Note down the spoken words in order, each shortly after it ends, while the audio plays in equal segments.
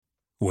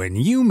When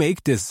you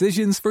make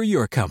decisions for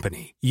your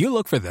company, you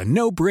look for the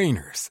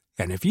no-brainers.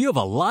 And if you have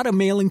a lot of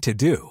mailing to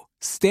do,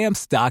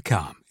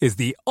 Stamps.com is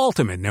the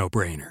ultimate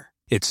no-brainer.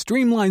 It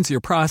streamlines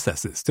your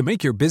processes to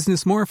make your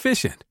business more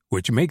efficient,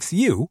 which makes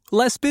you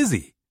less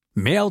busy.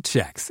 Mail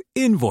checks,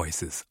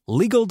 invoices,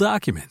 legal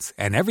documents,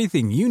 and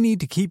everything you need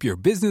to keep your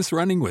business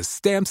running with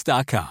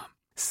Stamps.com.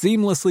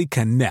 Seamlessly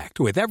connect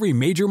with every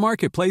major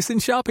marketplace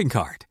and shopping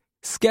cart.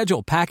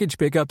 Schedule package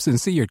pickups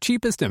and see your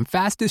cheapest and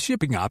fastest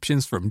shipping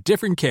options from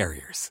different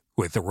carriers.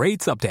 With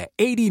rates up to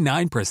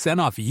 89%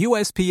 off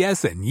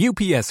USPS and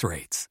UPS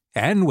rates.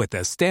 And with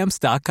the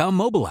Stamps.com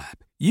mobile app,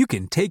 you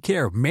can take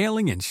care of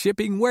mailing and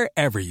shipping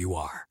wherever you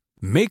are.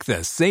 Make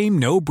the same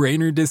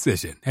no-brainer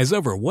decision as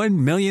over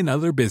 1 million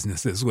other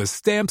businesses with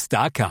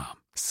Stamps.com.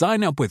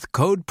 Sign up with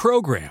code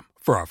PROGRAM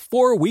for a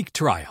 4-week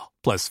trial,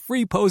 plus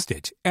free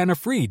postage and a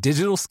free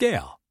digital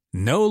scale.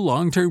 No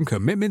long-term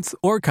commitments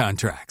or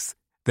contracts.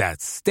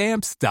 That's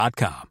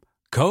Stamps.com.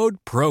 Code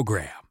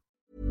PROGRAM.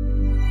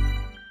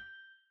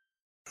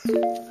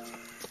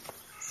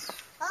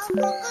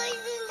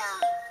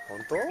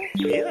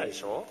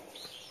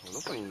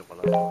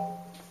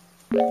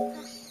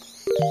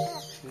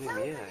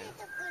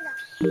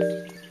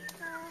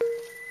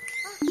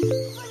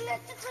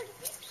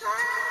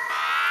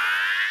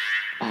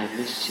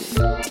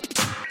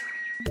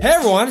 Hey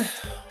everyone,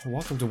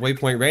 welcome to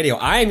Waypoint Radio.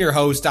 I am your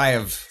host. I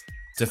have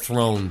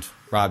dethroned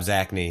Rob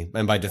Zacny,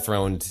 and by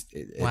dethroned,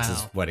 it's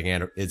his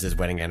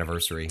wedding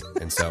anniversary,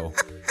 and so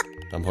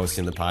I'm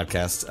hosting the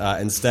podcast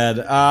instead.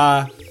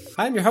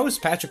 I'm your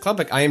host, Patrick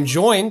Klepek. I am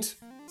joined,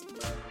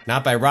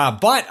 not by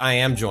Rob, but I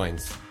am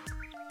joined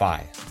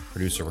by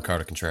producer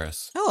Ricardo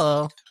Contreras.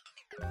 Hello.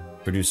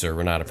 Producer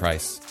Renata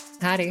Price.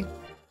 Howdy.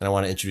 And I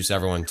want to introduce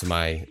everyone to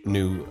my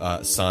new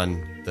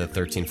son, the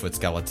 13-foot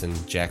skeleton,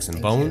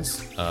 Jackson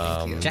Bones.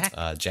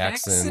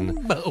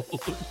 Jackson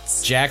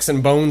Bones.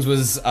 Jackson Bones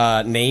was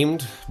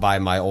named by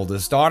my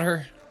oldest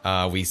daughter.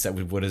 We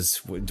said,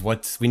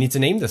 what we need to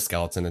name this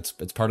skeleton. It's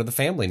part of the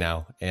family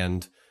now.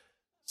 And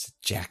it's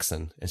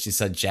Jackson. And she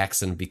said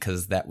Jackson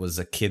because that was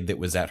a kid that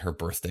was at her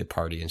birthday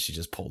party and she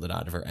just pulled it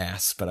out of her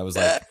ass. But I was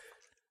like,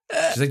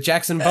 she's like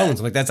Jackson Bones.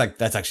 I'm like,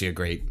 that's actually a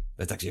great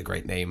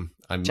name.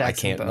 I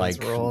can't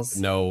like rules.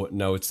 No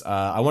notes.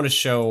 I want to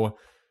show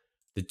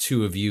the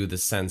two of you the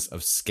sense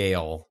of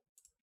scale.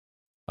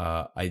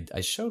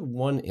 I showed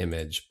one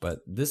image,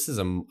 but this is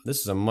a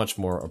much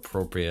more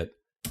appropriate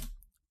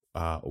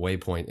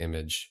waypoint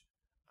image,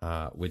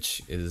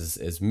 which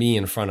is me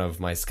in front of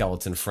my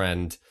skeleton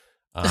friend,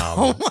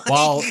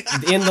 while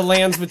in the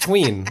lands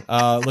between,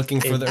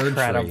 looking for the Erd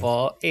Tree.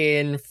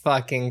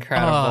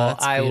 Incredible.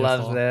 I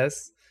love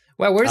this.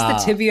 Well, where's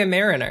the Tibia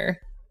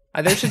Mariner?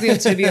 There should be a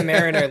Tibia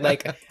Mariner.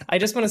 Like, I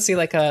just want to see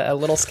like a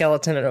little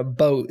skeleton in a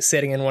boat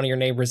sitting in one of your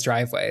neighbor's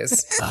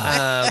driveways.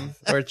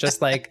 Or it's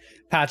just like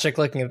Patrick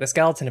looking at the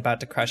skeleton about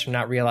to crush him,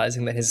 not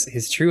realizing that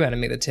his true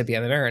enemy, the Tibia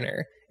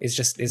Mariner,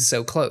 is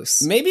so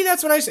close. Maybe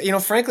that's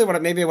what frankly,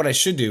 what I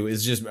should do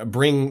is just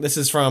bring, this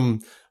is from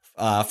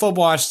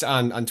Phobwashed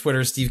on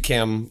Twitter, Steve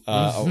Kim,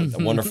 a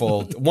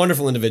wonderful,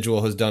 wonderful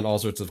individual who's done all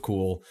sorts of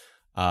cool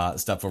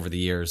stuff over the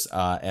years,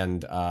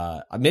 and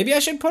maybe I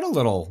should put a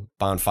little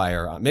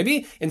bonfire on.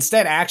 Maybe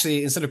instead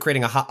of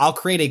creating I'll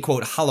create a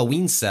quote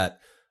Halloween set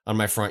on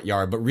my front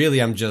yard, but really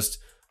I'm just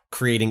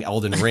creating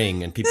Elden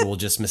Ring, and people will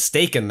just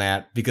mistaken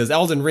that because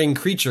Elden Ring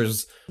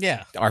creatures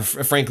are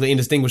frankly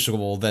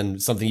indistinguishable than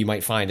something you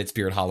might find at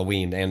Spirit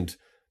Halloween and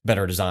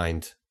better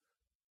designed.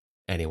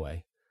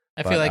 Anyway,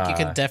 I feel like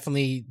you could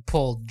definitely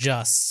pull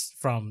just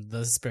from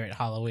the Spirit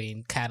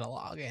Halloween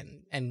catalog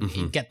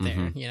and get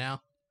there, you know.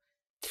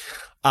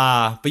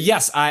 But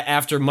yes,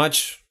 after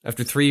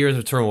 3 years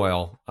of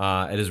turmoil,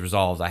 it is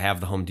resolved. I have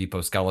the Home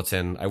Depot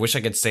skeleton. I wish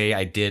I could say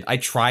I did. I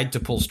tried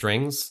to pull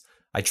strings.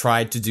 I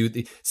tried to do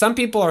some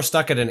people are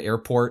stuck at an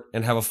airport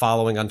and have a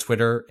following on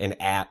Twitter and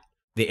at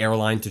the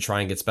airline to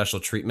try and get special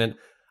treatment.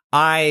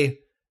 I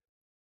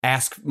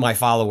ask my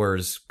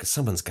followers, because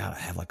someone's got to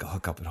have like a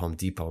hookup at Home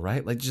Depot,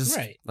 right? Like just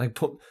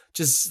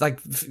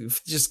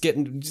get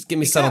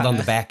me settled on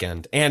the back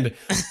end. And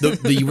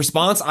the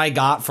response I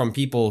got from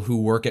people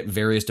who work at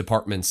various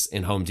departments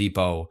in Home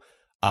Depot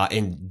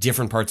in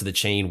different parts of the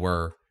chain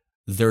were,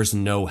 there's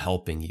no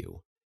helping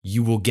you.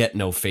 You will get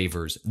no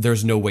favors.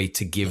 There's no way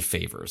to give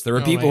favors. There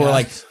are people who are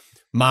like,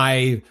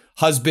 my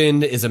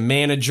husband is a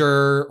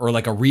manager or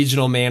like a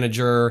regional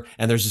manager,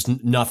 and there's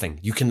just nothing.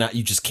 You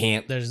just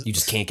can't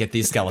get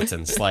these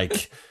skeletons.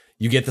 Like,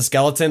 you get the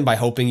skeleton by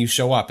hoping you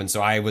show up. And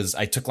so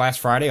I took last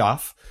Friday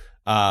off,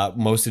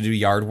 mostly to do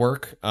yard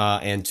work,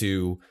 and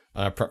to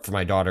prep for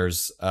my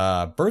daughter's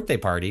birthday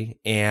party.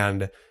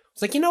 And I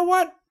was like, you know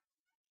what?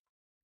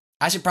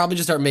 I should probably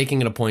just start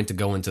making it a point to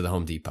go into the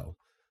Home Depot.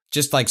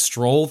 Just like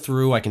stroll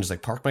through. I can just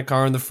like park my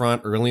car in the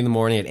front early in the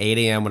morning at 8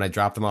 a.m. when I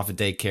drop them off at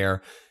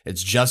daycare.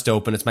 It's just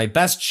open. It's my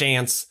best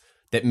chance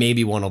that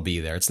maybe one will be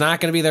there. It's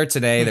not going to be there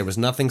today. There was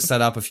nothing set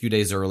up a few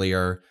days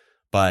earlier,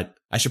 but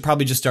I should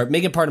probably just start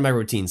making it part of my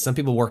routine. Some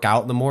people work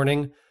out in the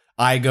morning.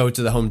 I go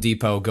to the Home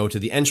Depot, go to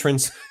the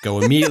entrance, go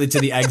immediately to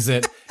the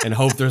exit, and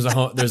hope there's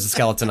a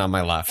skeleton on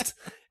my left.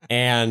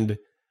 And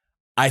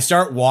I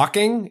start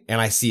walking, and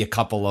I see a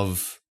couple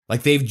of,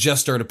 like, they've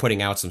just started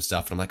putting out some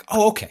stuff. And I'm like,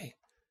 oh, okay.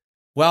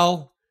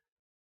 Well,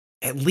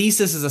 at least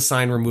this is a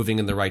sign we're moving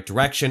in the right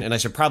direction, and I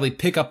should probably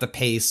pick up the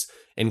pace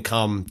and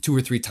come 2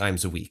 or 3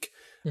 times a week.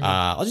 Mm-hmm.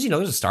 I'll just,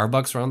 there's a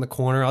Starbucks around the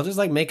corner. I'll just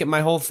like make it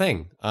my whole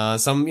thing.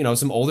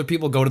 Some older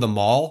people go to the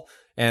mall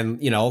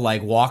and,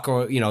 like walk,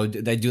 or,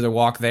 they do their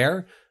walk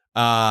there.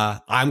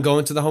 I'm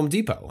going to the Home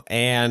Depot,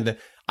 and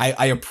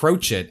I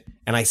approach it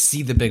and I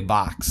see the big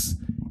box,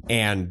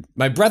 and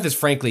my breath is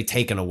frankly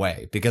taken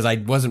away because I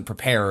wasn't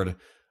prepared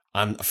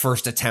on a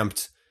first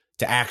attempt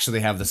to actually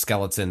have the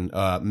skeleton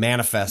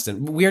manifest.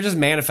 And we are just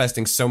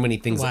manifesting so many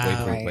things at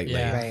Waypoint lately.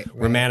 Yeah. Right.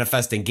 We're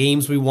manifesting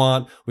games we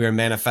want. We are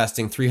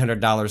manifesting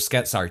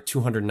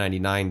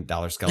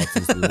 $299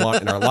 skeletons we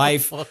want in our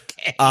life.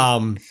 Okay.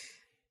 And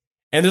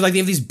they're like, they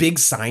have these big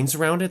signs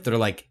around it that are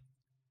like,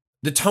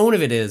 the tone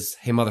of it is,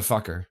 hey,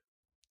 motherfucker,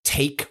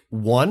 take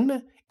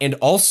one. And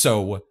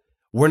also,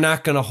 we're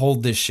not going to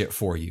hold this shit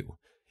for you.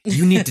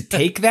 You need to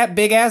take that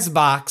big ass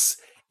box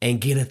and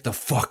get it the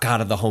fuck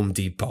out of the Home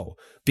Depot,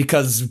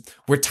 because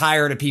we're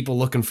tired of people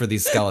looking for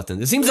these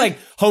skeletons. It seems like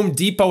Home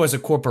Depot as a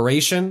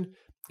corporation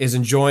is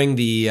enjoying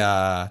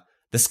the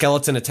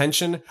skeleton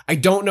attention. I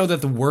don't know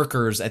that the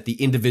workers at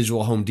the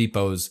individual Home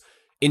Depots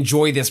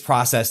enjoy this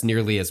process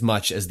nearly as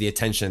much as the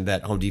attention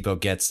that Home Depot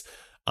gets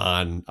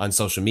on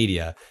social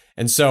media.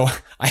 And so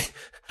I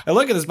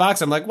look at this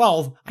box, I'm like,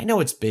 well, I know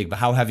it's big, but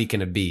how heavy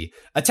can it be?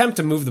 Attempt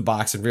to move the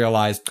box and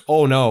realize,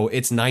 oh no,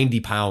 it's 90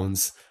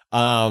 pounds.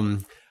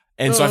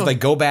 And so I have to like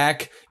go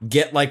back,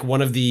 get like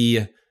one of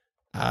the,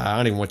 I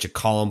don't even know what you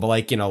call them, but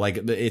like,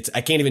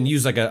 I can't even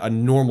use like a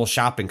normal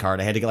shopping cart.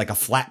 I had to get like a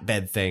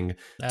flatbed thing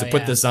to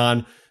put this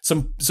on.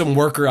 Some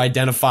worker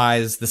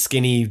identifies the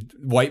skinny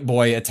white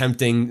boy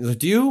attempting,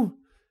 do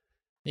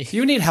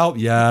you need help?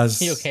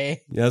 Yes. You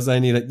okay? Yes, I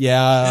need it.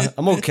 Yeah,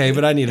 I'm okay,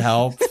 but I need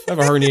help. I have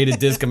a herniated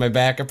disc in my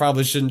back. I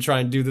probably shouldn't try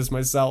and do this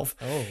myself.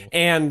 Oh.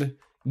 And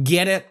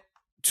get it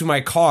to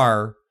my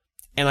car.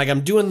 And like,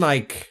 I'm doing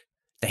like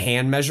the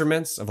hand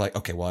measurements of like,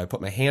 okay, well, I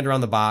put my hand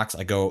around the box.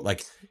 I go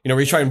like, where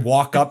you try and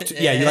walk up to,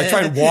 you like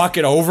try and walk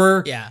it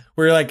over. Yeah.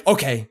 Where you're like,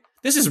 okay,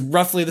 this is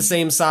roughly the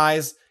same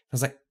size. I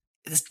was like,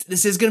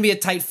 this is going to be a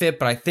tight fit,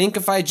 but I think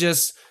if I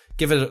just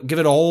give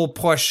it a whole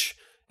push,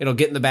 it'll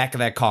get in the back of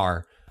that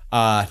car.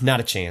 Not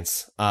a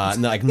chance.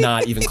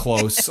 Not even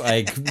close.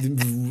 Like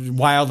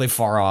wildly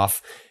far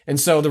off. And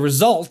so the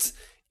result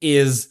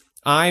is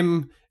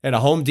I'm at a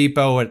Home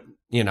Depot at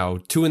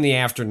 2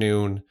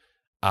 p.m,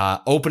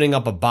 opening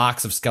up a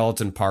box of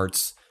skeleton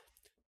parts,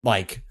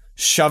 like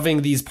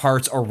shoving these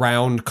parts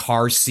around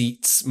car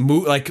seats,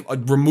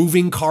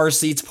 removing car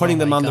seats, putting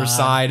them on their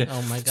side,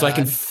 so I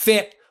can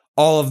fit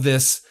all of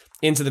this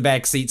into the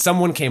back seat.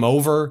 Someone came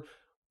over,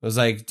 was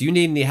like, "Do you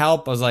need any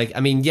help?" I was like,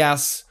 "I mean,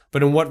 yes."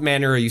 But in what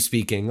manner are you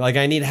speaking? Like,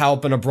 I need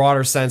help in a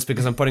broader sense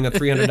because I'm putting a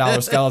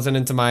 $300 skeleton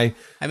into my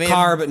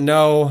car, but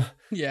no.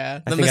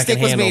 Yeah, the mistake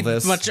was made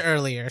much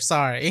earlier.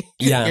 Sorry.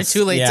 Yes,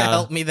 you're too late to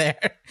help me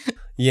there.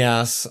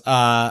 Yes. It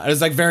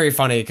was like very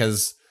funny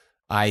because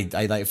I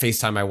like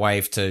FaceTime my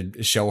wife to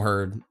show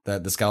her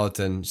the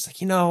skeleton. She's like,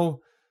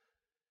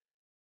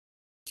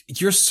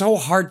 you're so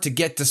hard to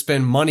get to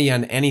spend money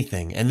on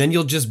anything, and then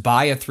you'll just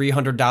buy a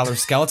 $300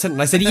 skeleton.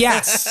 And I said,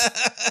 yes.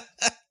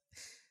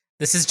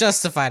 This is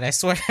justified, I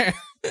swear.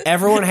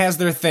 Everyone has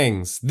their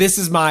things. This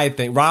is my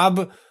thing.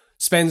 Rob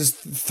spends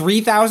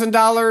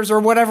 $3,000 or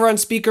whatever on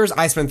speakers.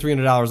 I spend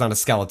 $300 on a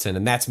skeleton,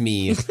 and that's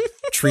me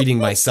treating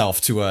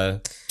myself to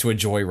a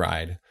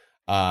joyride.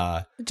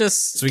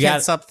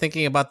 Can't stop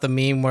thinking about the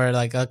meme where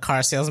like a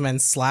car salesman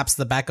slaps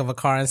the back of a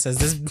car and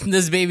says,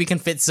 "This baby can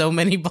fit so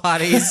many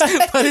bodies,"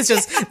 but it's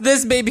just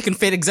this baby can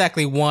fit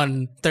exactly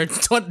one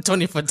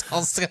 20-foot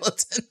tall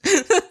skeleton.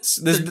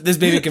 this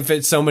baby can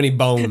fit so many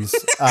bones.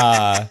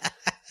 And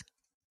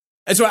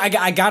so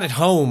I got it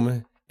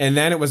home, and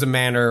then it was a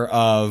matter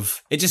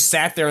of it just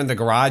sat there in the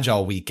garage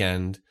all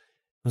weekend. I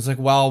was like,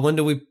 well, when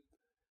do we?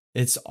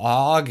 It's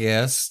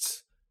August.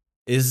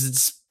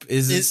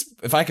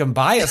 If I can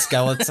buy a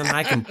skeleton,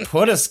 I can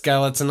put a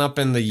skeleton up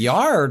in the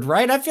yard,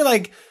 right? I feel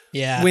like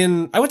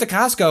when I went to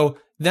Costco,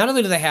 not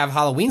only do they have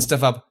Halloween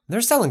stuff up,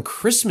 they're selling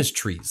Christmas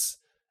trees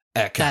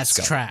at Costco.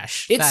 That's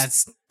trash.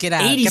 Get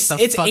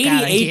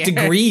 88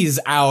 degrees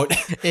out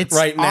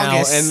right now,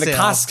 August and the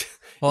Costco.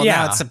 Well,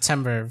 now it's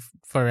September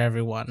for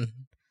everyone.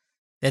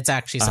 It's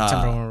actually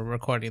September when we're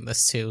recording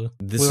this too.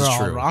 This is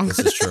true. All wrong. This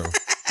is true.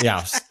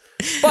 Yes,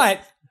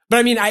 but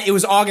I mean, it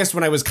was August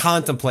when I was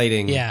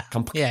contemplating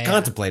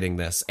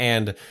this.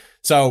 And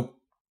so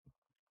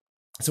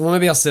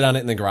maybe I'll sit on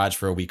it in the garage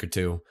for a week or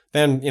two.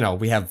 Then,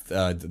 we have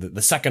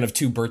the second of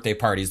 2 birthday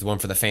parties, the one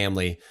for the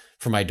family,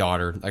 for my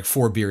daughter. Like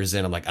 4 beers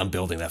in, I'm like, I'm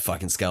building that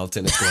fucking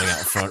skeleton. It's going out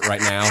front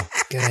right now.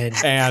 Good.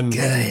 And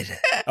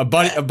a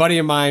buddy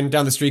of mine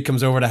down the street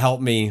comes over to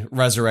help me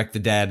resurrect the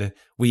dead.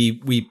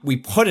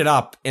 We put it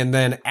up, and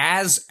then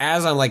as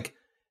I'm like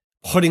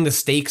putting the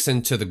stakes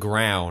into the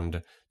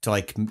ground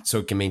like so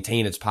it can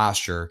maintain its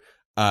posture.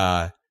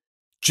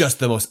 Just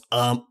the most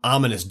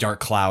ominous dark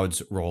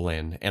clouds roll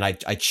in, and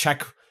I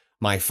check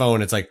my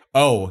phone. It's like,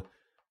 oh,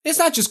 it's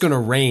not just going to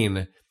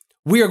rain.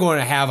 We are going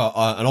to have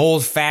an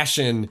old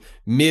fashioned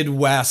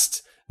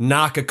Midwest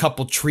knock a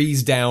couple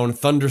trees down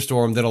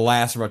thunderstorm that'll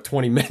last for about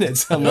 20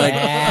 minutes. I'm like,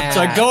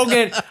 so I go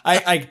get,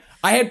 I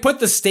had put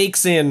the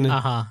stakes in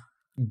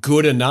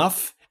good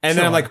enough. And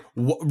then I'm like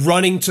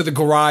running to the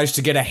garage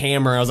to get a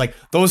hammer. I was like,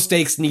 those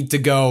stakes need to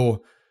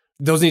go,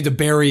 those need to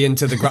bury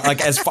into the ground.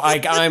 Like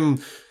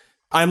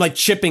I'm like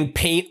chipping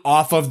paint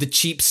off of the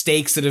cheap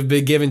stakes that have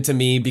been given to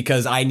me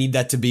because I need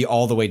that to be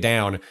all the way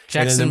down.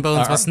 Jackson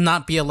Bones must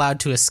not be allowed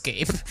to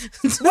escape.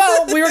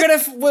 Well, we're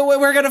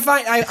gonna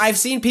find. I've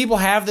seen people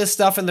have this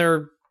stuff in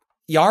their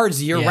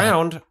yards year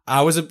round.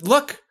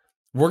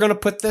 We're gonna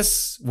put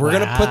this. We're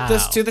gonna put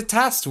this to the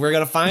test. We're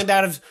gonna find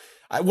out if.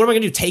 What am I gonna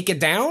do? Take it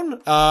down?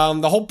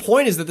 The whole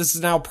point is that this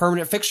is now a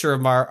permanent fixture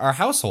of our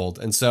household,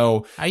 and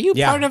so. Are you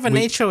part of an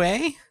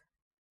HOA?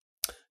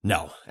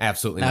 No,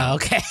 absolutely not. Oh,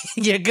 okay,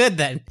 you're good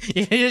then.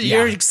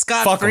 You're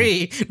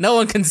scot-free. No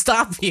one can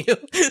stop you.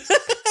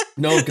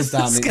 No one can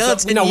stop me.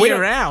 Skeleton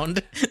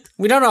year-round.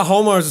 We don't have a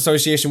homeowners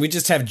association. We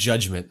just have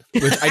judgment,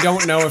 which I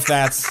don't know if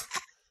that's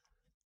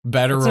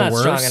better or worse. It's not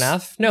strong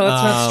enough. No,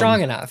 it's not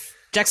strong enough.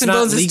 Jackson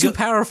Bones is too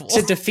powerful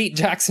to defeat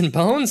Jackson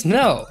Bones.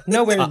 No,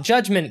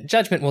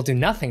 judgment will do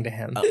nothing to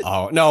him.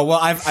 No. Well,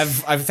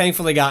 I've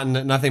thankfully gotten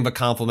nothing but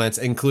compliments,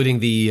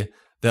 including the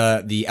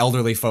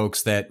elderly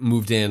folks that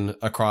moved in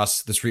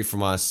across the street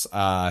from us.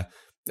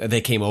 They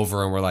came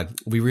over and were like,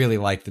 "We really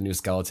like the new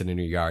skeleton in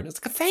your yard."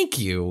 It's like, "Thank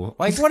you!"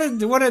 Like, what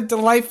a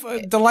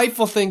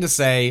delightful thing to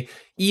say,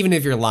 even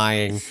if you're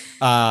lying.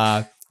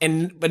 But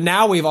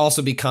now we've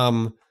also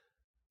become.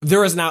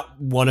 There is not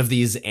one of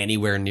these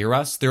anywhere near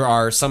us. There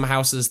are some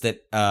houses that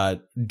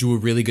do a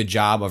really good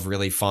job of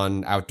really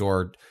fun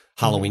outdoor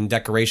Halloween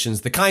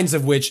decorations, the kinds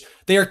of which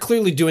they are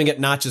clearly doing it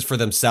not just for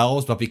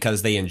themselves, but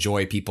because they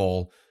enjoy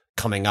people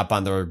coming up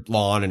on their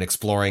lawn and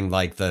exploring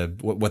like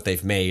what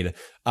they've made.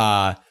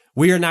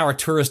 We are now a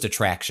tourist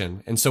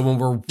attraction. And so when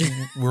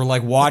we're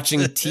like watching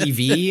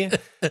TV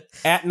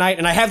at night,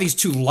 and I have these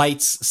two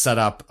lights set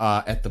up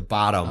at the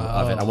bottom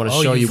of it. I want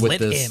to show you what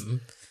this. Him.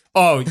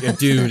 Oh,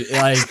 dude,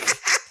 like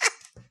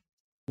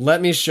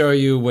let me show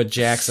you what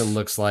Jackson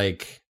looks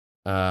like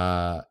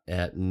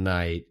at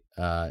night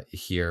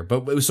here.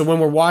 But so when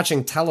we're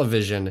watching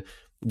television,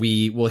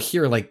 we will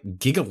hear like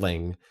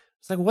giggling.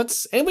 It's like,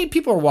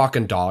 people are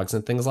walking dogs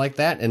and things like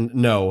that. And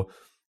no,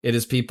 it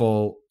is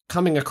people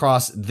coming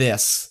across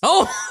this.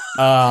 The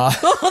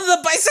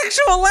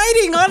bisexual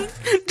lighting on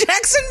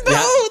Jackson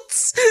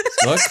Bones.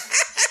 Yeah. Look,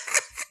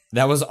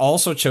 that was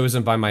also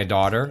chosen by my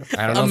daughter.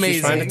 I don't know if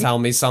she's trying to tell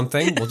me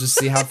something. We'll just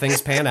see how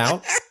things pan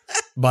out.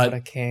 But what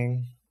a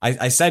king.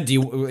 I said,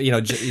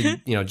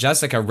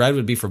 Jessica, red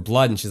would be for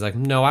blood. And she's like,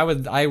 no,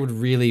 I would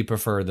really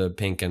prefer the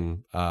pink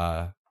and,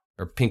 or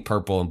pink,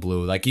 purple and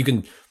blue. Like you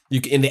can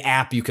in the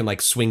app, you can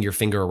like swing your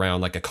finger around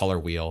like a color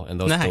wheel, and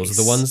those are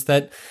the ones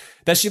that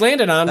she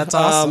landed on. That's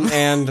awesome.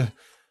 And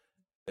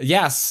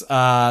yes,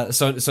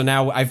 so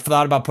now I've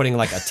thought about putting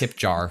like a tip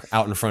jar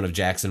out in front of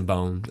Jackson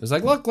Bone. It's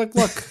like, look,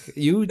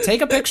 you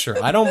take a picture.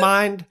 I don't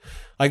mind.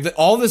 Like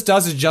all this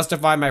does is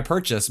justify my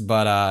purchase,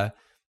 but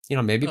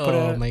maybe put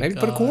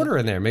a quarter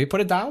in there, maybe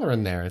put $1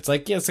 in there. It's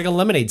like it's like a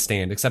lemonade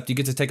stand, except you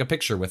get to take a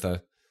picture with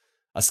a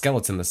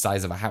skeleton the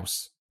size of a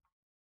house.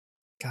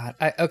 God,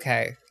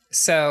 okay,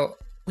 so.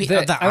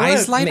 The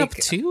eyes light up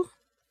too?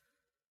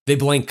 They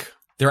blink.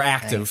 They're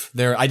active.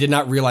 I did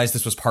not realize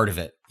this was part of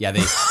it. Yeah,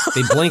 they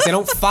blink. They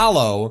don't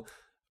follow,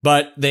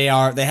 but they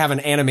have an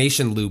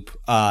animation loop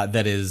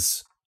that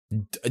is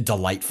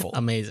delightful.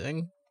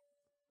 Amazing.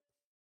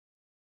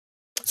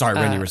 Sorry,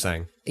 Ren, you were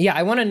saying. Yeah,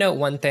 I want to note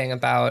one thing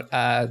about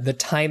the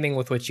timing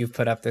with which you've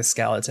put up this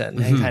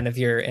skeleton and kind of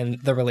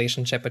the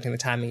relationship between the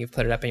timing you've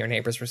put it up and your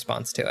neighbor's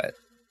response to it.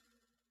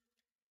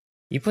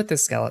 You put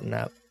this skeleton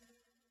up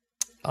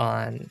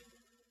on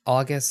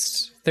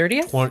August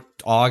 30th?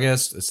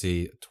 August, let's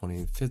see,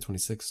 25th,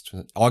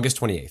 26th, August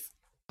 28th.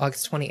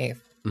 August 28th.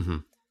 Mm-hmm.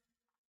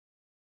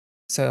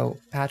 So,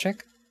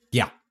 Patrick?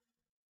 Yeah.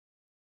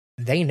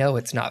 They know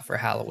it's not for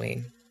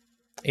Halloween.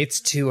 It's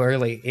too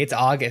early. It's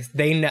August.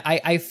 They know,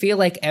 I feel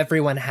like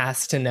everyone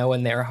has to know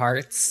in their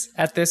hearts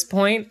at this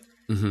point.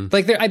 Mm-hmm.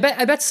 Like, I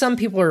bet some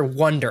people are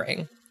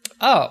wondering,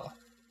 oh,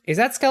 is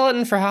that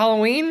skeleton for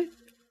Halloween?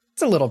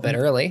 It's a little bit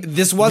early.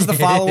 This was the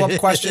follow-up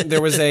question. There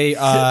was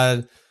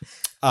a...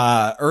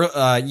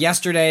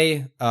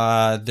 yesterday,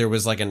 there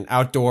was like an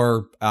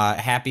outdoor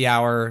happy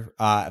hour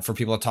for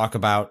people to talk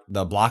about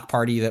the block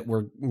party that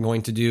we're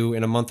going to do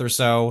in a month or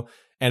so.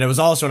 And it was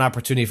also an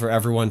opportunity for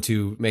everyone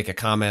to make a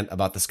comment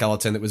about the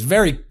skeleton that was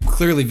very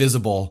clearly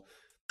visible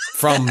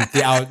from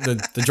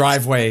the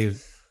driveway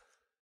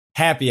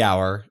happy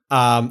hour.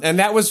 And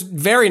that was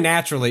very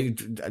naturally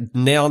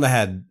nail on the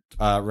head.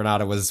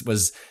 Renata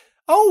was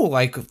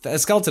like a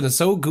skeleton is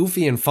so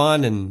goofy and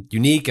fun and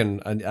unique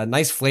and a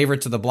nice flavor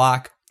to the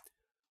block.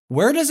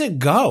 Where does it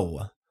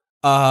go?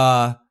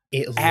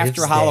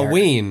 after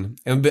Halloween.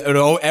 And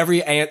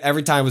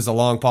every time was a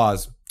long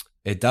pause.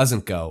 It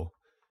doesn't go.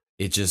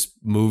 It just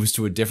moves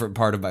to a different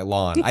part of my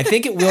lawn. I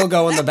think it will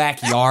go in the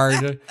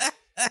backyard.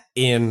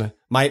 In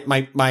my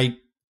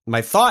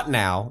thought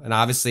now, and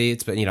obviously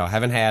it's been,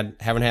 haven't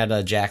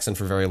had Jackson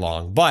for very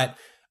long, but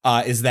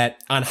is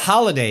that on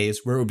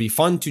holidays where it would be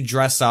fun to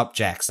dress up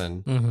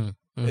Jackson,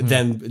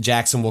 then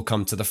Jackson will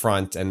come to the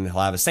front and he'll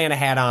have a Santa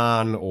hat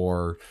on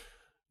or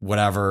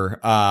whatever.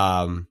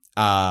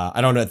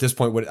 I don't know at this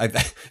point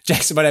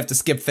Jackson might have to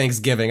skip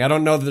Thanksgiving. I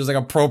don't know that there's like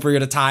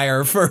appropriate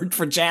attire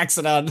for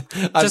Jackson on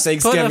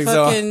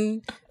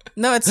Thanksgiving.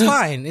 No, it's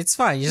fine. It's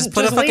fine. You just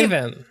put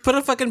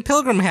a fucking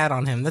pilgrim hat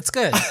on him. That's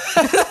good.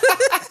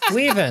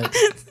 Leave him.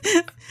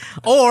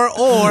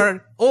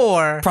 Or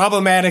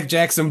problematic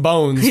Jackson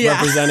Bones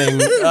representing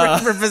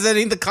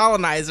the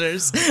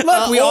colonizers.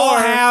 Look, we all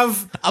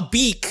have a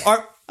beak.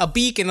 A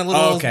beak and a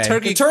little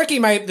turkey.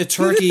 The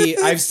turkey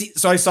I've seen.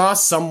 So I saw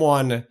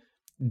someone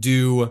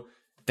do.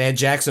 They had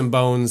Jackson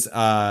Bones.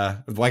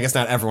 Well, I guess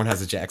not everyone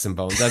has a Jackson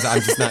Bones.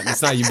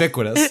 It's not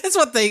ubiquitous.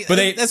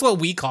 That's what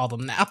we call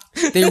them now.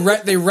 They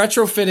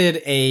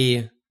retrofitted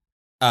a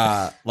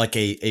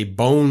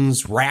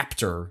Bones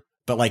raptor,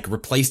 but like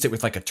replaced it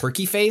with like a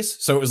turkey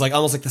face. So it was like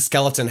almost like the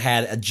skeleton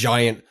had a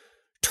giant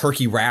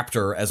turkey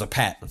raptor as a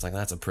pet. It's like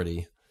that's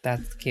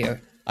cute.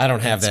 I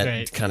don't have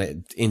that kind of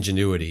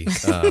ingenuity.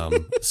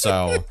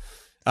 So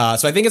I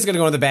think it's going to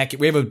go in the back.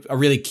 We have a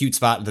really cute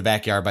spot in the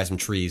backyard by some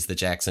trees that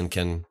Jackson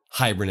can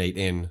hibernate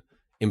in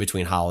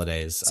between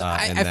holidays. So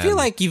I feel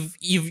like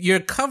you're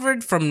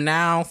covered from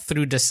now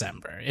through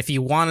December if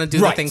you want to do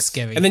the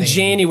Thanksgiving. And then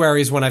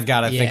January is when I've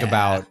got to think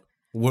about.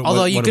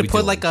 Although you could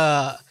put like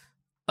a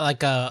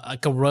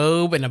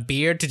robe and a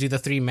beard to do the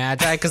three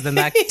magi, because then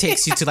that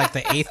takes you to like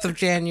the 8th of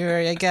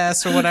January, I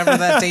guess, or whatever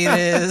that date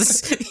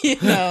is.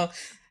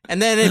 And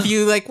then if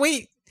you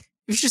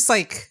you just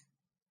like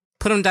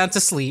put them down to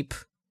sleep.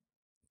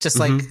 Just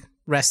like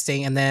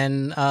resting, and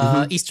then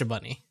Easter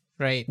Bunny,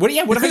 right? What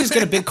if I just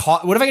get a big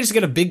What if I just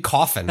get a big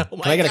coffin?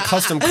 Can I get a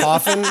custom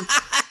coffin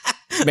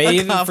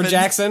made for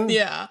Jackson?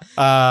 Yeah.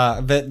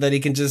 That he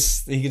can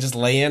just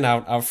lay in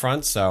out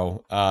front.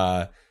 So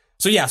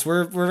yes,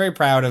 we're very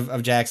proud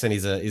of Jackson.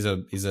 He's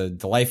a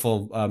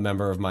delightful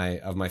member of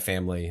my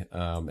family.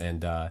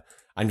 And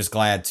I'm just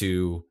glad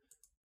to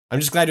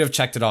have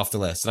checked it off the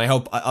list. And I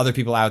hope other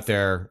people out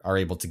there are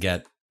able to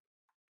get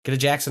a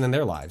Jackson in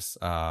their lives.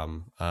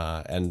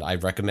 And I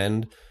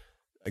recommend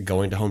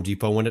going to Home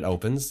Depot when it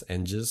opens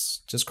and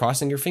just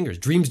crossing your fingers.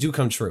 Dreams do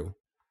come true.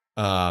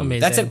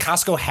 That said,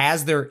 Costco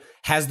has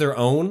their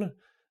own.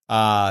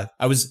 I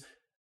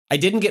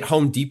didn't get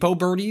Home Depot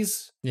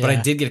birdies, but I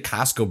did get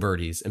Costco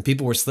birdies, and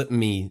people were slipping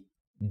me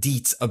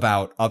deets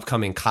about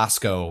upcoming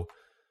Costco.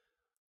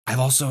 I've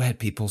also had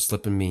people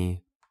slipping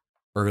me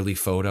early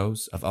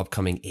photos of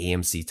upcoming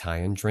AMC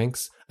tie-in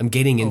drinks. I'm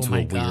getting into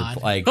a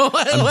weird, like,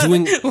 what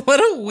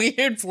a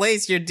weird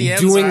place your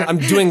DMs are. I'm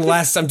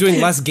doing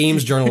less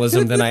games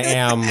journalism than I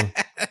am.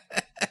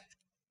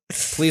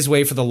 Please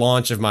wait for the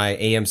launch of my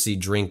AMC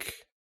drink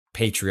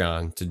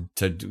Patreon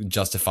to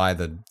justify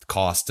the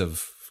cost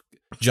of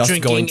just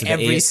drinking going to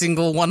every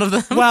single one of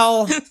them.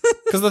 Well,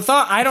 because the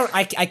thought,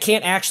 I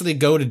can't actually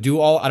go to do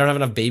all. I don't have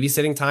enough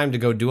babysitting time to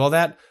go do all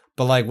that.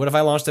 But like, what if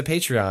I launched a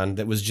Patreon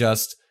that was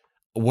just?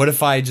 What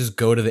if I just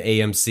go to the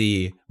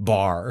AMC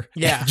bar,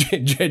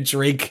 and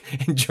drink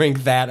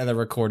that, and then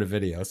record a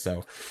video?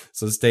 So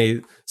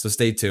stay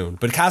tuned.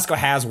 But Costco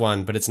has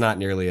one, but it's not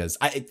nearly as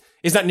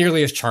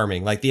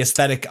charming. Like the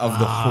aesthetic of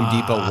the Home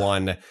Depot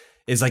one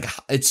is like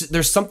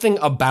there's something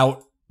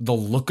about the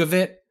look of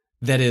it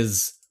that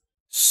is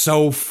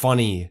so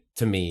funny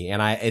to me,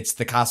 and it's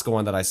the Costco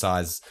one that I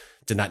saw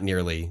did not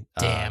nearly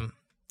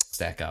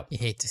stack up. You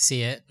hate to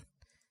see it,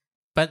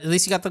 but at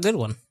least you got the good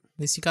one.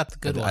 At least you got the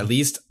good one. At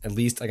least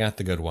I got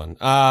the good one.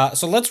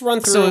 So let's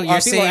run through. So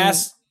you're saying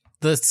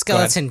the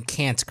skeleton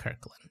can't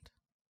Kirkland.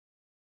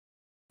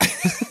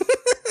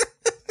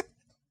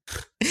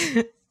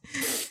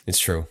 It's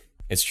true.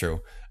 Let's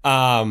run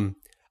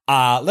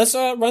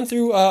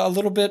through a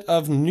little bit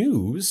of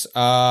news.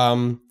 There's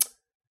a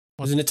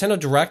Nintendo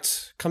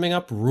Direct coming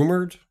up,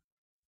 rumored.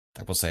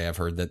 I will say I've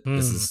heard that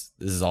this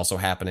is also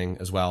happening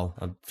as well.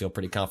 I feel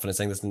pretty confident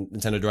saying this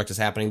Nintendo Direct is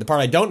happening. The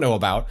part I don't know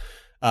about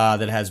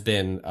that has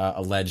been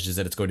alleged is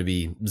that it's going to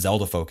be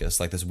Zelda focused,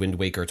 like this Wind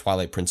Waker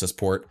Twilight Princess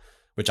port,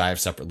 which I have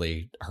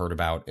separately heard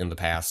about in the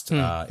past,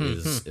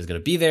 is going to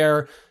be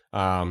there.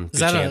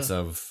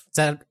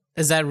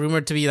 Is that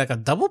rumored to be like a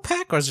double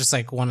pack, or is it just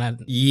like one?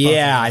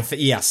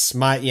 Yes.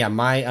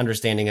 My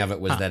understanding of it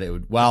was that it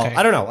would. Well, okay.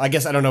 I don't know. I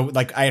guess I don't know.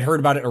 Like I had heard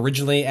about it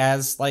originally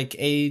as like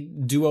a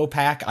duo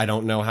pack. I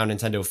don't know how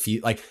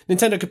Nintendo like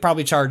Nintendo could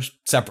probably charge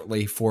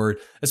separately for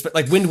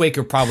like Wind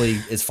Waker probably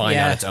is fine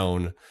on its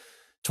own.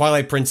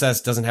 Twilight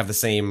Princess doesn't have the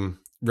same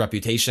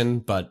reputation,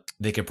 but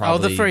they could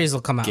probably the furries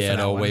will come out get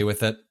away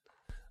with it.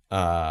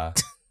 I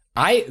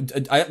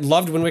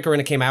loved Wind Waker when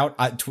it came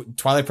out.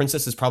 Twilight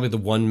Princess is probably the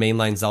one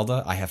mainline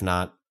Zelda I have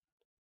not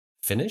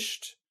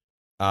finished.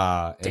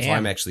 And so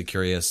I'm actually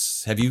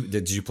curious.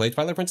 Did you play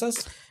Twilight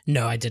Princess?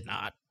 No, I did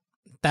not.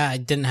 I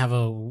didn't have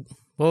what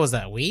was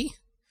that, Wii?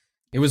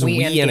 It was a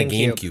Wii and a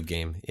GameCube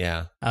game,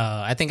 yeah.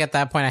 I think at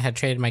that point I had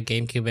traded my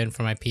GameCube in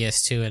for my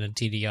PS2 and a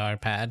DDR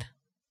pad.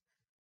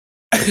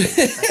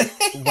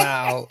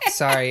 Wow,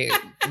 sorry.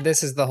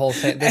 This is the whole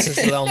thing. This is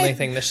the only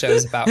thing the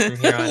show's about from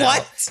here on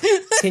out.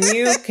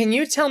 Can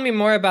you tell me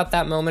more about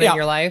that moment in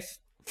your life?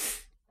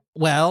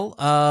 Well,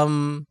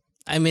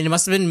 I mean, it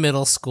must have been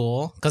middle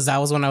school, because that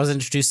was when I was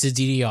introduced to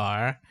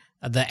DDR.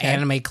 The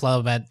anime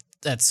club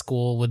at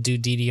school would do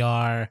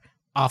DDR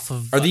off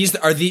of. Are these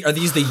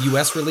the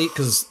US release?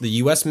 Because the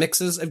US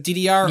mixes of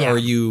DDR, or are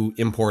you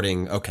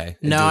importing? Okay.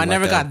 No, I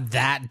never got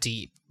that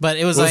deep, but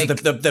it was like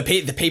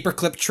the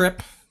paperclip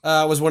trip.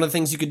 Was one of the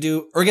things you could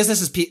do, or I guess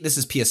this is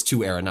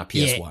PS2 era, not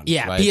PS1.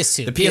 Yeah, right?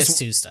 PS2. The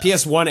PS2 stuff.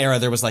 PS1 era,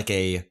 there was like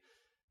a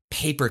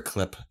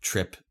paperclip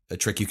a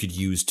trick you could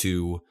use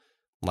to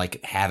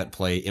like have it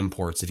play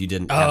imports if you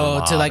didn't have a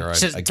mod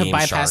to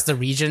bypass the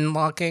region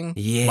locking.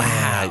 Yeah,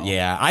 wow.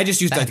 Yeah. I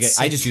just used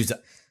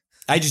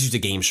I just used a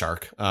Game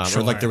Shark,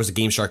 or like there was a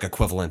Game Shark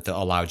equivalent that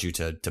allowed you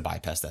to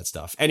bypass that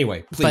stuff.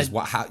 Anyway, please.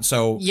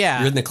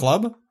 You're in the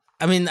club?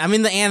 I'm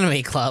in the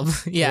anime club.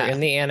 Yeah, you're in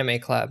the anime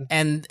club,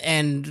 and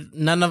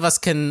none of us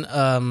can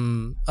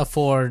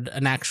afford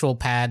an actual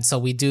pad, so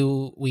we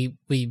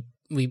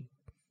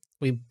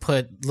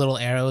put little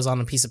arrows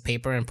on a piece of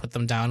paper and put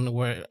them down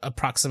where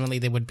approximately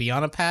they would be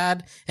on a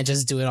pad, and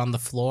just do it on the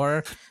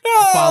floor,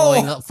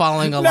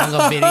 following along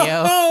a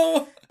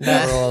video.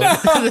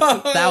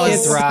 That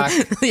was rock.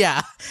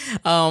 Yeah.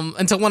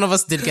 Until one of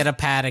us did get a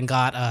pad and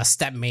got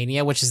Step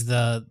Mania, which is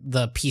the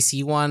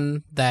PC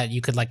one that you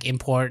could like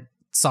import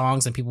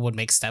songs and people would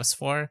make steps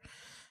for.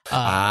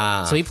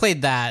 So we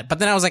played that, but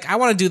then I was like, I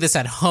want to do this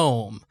at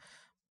home.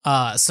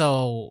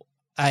 So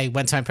I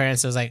went to my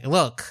parents and was like,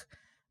 look,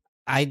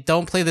 I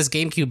don't play this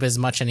GameCube as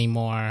much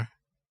anymore.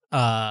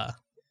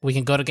 We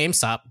can go to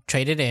GameStop,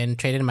 trade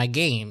in my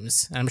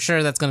games. And I'm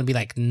sure that's going to be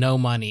like no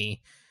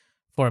money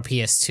for a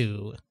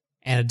PS2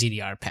 and a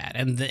DDR pad.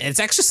 And it's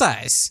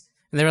exercise.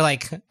 And they were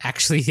like,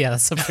 actually, yeah,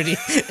 that's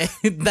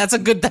a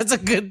good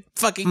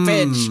fucking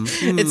pitch.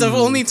 It's the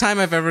only time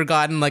I've ever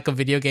gotten like a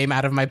video game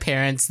out of my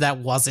parents that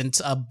wasn't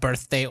a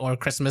birthday or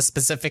Christmas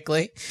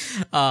specifically.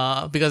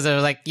 Because they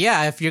were like,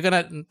 yeah, if you're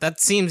gonna,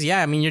 that seems,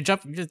 yeah, I mean,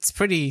 it's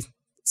pretty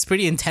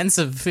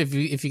intensive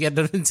if you get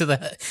into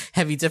the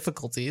heavy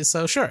difficulties.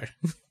 So sure.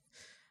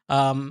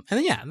 And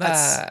then, yeah,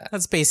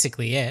 that's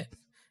basically it.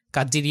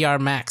 Got DDR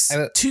Max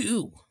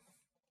 2.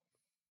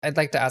 I'd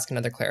like to ask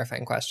another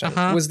clarifying question.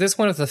 Was this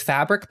one of the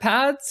fabric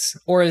pads,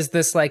 or is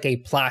this like a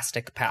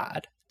plastic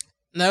pad?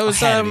 No, it was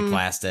had to be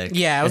plastic.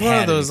 Yeah, it was one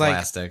of those like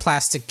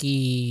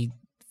plasticky,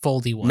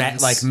 foldy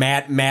ones, like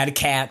Mad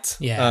Cat.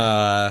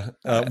 Yeah,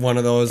 one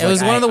of those. It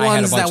was one of the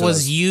ones that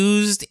was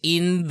used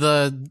in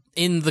the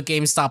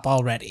GameStop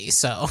already.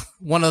 So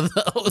one of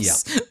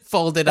those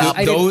folded up.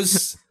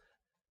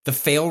 The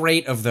fail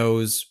rate of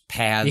those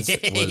pads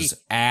was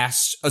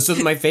ass. So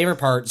my favorite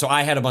part. So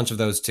I had a bunch of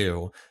those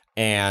too,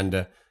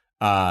 and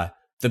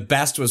the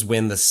best was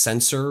when the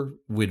sensor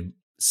would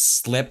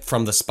slip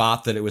from the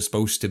spot that it was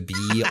supposed to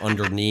be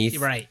underneath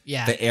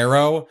the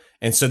arrow.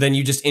 And so then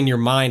you just, in your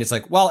mind, it's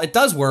like, well, it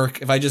does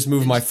work if I just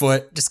move my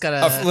foot just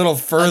gotta a little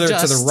further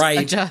to the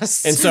right.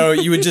 And so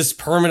you would just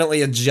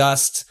permanently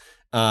adjust.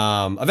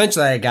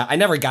 Eventually I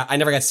never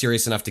got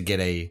serious enough to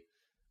get a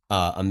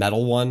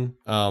metal one.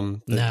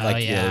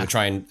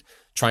 Try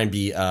and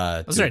be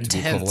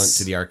equivalent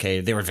to the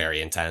arcade. They were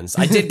very intense.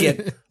 I did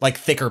get like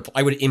thicker.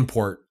 I would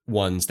import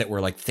ones that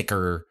were like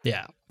thicker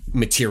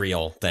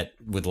material that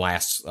would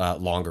last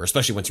longer,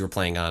 especially once you were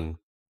playing on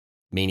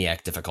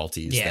Maniac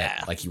difficulties.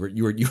 That, like you were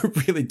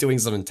really doing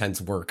some intense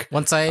work.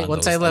 Once I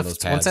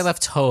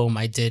left home,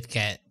 I did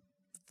get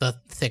the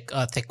thick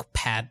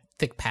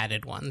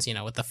padded ones,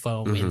 with the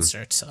foam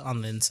inserts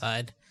on the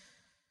inside.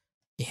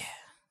 Yeah.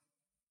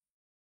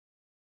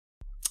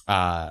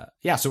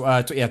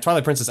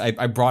 Twilight Princess,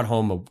 I brought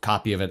home a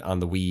copy of it on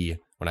the Wii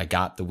when I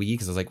got the Wii,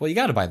 because I was like, well, you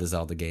got to buy the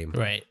Zelda game.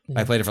 Right.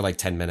 I played it for like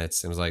 10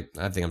 minutes and was like,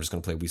 I think I'm just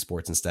going to play Wii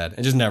Sports instead.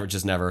 And just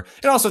never.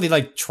 And also the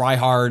like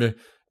try-hard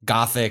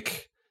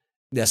gothic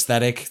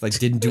aesthetic, like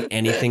didn't do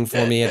anything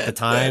for me at the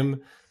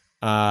time.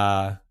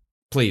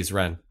 Please,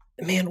 Ren.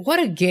 Man, what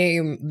a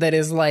game that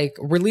is like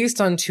released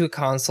on 2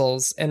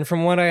 consoles. And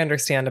from what I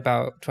understand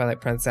about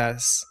Twilight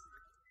Princess,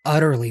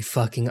 utterly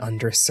fucking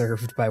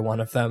underserved by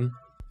one of them.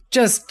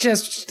 Just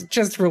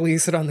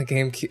release it on the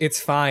GameCube. It's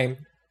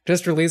fine.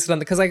 Just release it on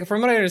because like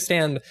from what I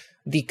understand,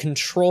 the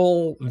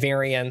control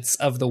variants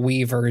of the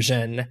Wii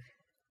version,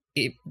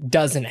 it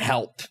doesn't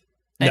help.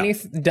 No.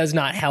 It does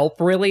not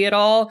help really at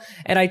all.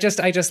 And I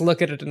just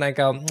look at it and I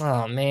go,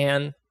 oh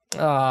man.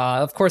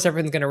 Of course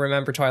everyone's gonna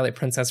remember Twilight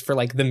Princess for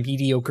like the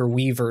mediocre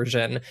Wii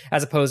version,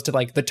 as opposed to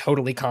like the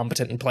totally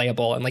competent and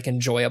playable and like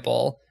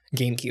enjoyable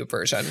GameCube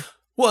version.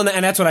 Well,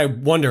 and that's what I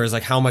wonder is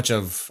like how much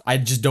of, I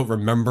just don't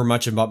remember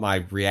much about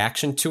my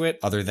reaction to it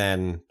other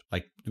than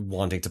like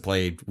wanting to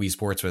play Wii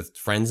Sports with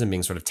friends and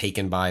being sort of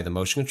taken by the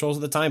motion controls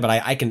at the time. But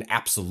I can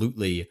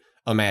absolutely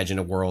imagine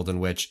a world in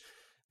which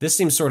this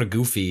seems sort of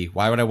goofy.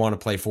 Why would I want to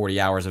play 40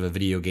 hours of a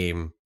video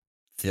game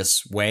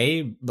this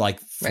way? Like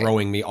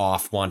throwing me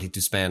off wanting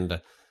to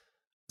spend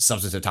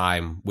substantive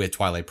time with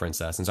Twilight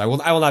Princess. And so I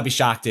will not be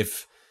shocked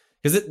if,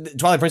 because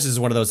Twilight Princess is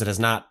one of those that has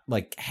not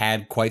like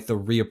had quite the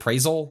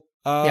reappraisal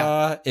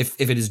if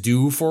it is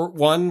due for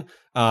one.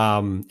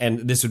 And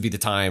this would be the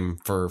time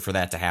for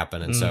that to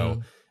happen. And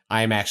so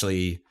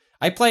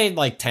I played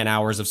like 10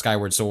 hours of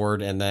Skyward Sword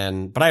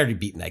but I already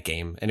beaten that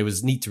game and it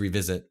was neat to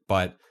revisit,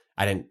 but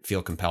I didn't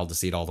feel compelled to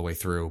see it all the way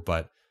through.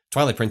 But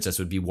Twilight Princess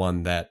would be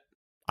one that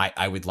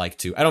I would like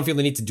to. I don't feel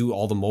the need to do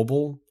all the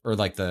mobile or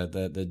like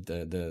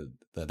the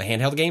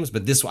handheld games,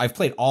 but I've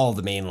played all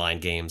the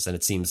mainline games, and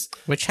it seems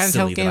which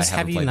handheld games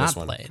have you not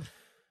played?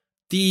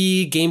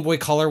 The Game Boy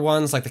Color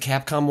ones, like the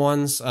Capcom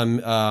ones,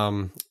 and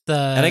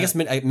I guess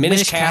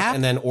Minish Cap,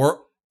 and then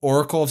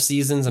Oracle of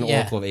Seasons and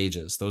Oracle of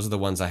Ages. Those are the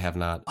ones I have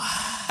not.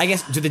 I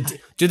guess do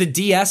the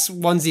DS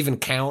ones even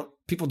count?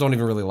 People don't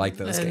even really like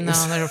those games.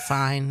 No, they're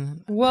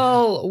fine.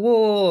 Well,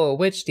 whoa,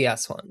 which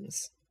DS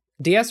ones?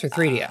 DS or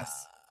 3DS?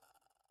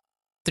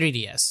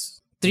 3DS.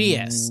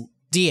 3DS.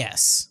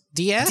 DS.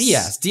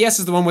 DS? DS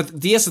is the one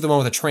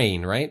with a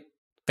train, right?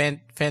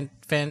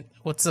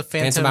 What's the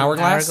Phantom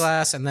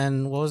Hourglass? And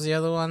then what was the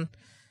other one?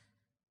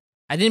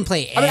 I didn't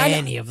play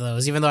any of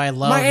those, even though I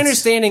love. My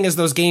understanding is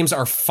those games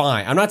are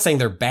fine. I'm not saying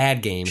they're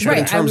bad games, but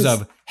in terms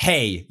of,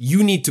 hey,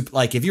 you need to,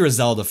 like, if you're a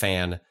Zelda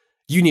fan,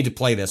 you need to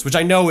play this, which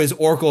I know is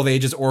Oracle of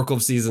Ages, Oracle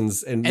of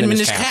Seasons, and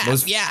Minish Cap.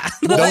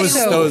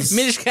 Those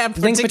Minish Cap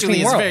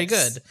particularly is very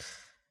good.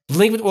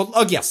 Link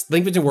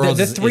Between Worlds.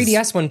 The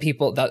 3DS one,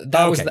 people.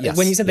 That was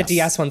when you said the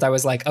DS ones, I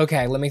was like,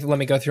 okay, let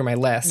me go through my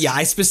list. Yeah,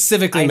 I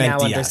specifically meant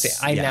DS. Understand.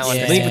 I now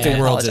understand. Link Between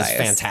Worlds is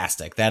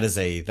fantastic. That is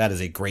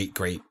a great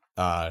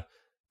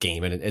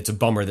game, and it's a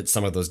bummer that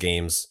some of those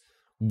games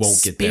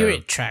won't get there.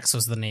 Spirit Tracks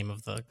was the name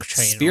of the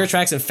train. Spirit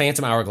Tracks and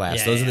Phantom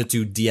Hourglass. Those are the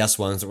two DS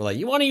ones that were like,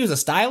 you want to use a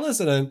stylus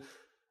in a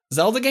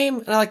Zelda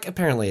game? And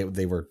apparently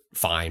they were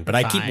fine, but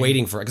I keep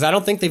waiting for it because I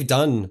don't think they've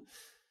done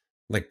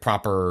like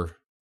proper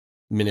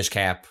Minish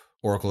Cap,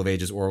 Oracle of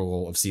Ages,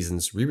 Oracle of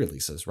Seasons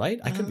re-releases, right?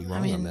 I could be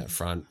wrong on that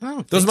front.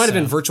 Those might have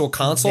been Virtual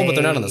Console, but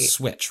they're not on the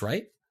Switch,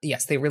 right?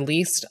 Yes, they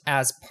released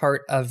as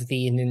part of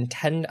the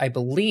Nintendo, I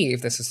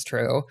believe this is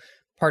true,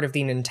 part of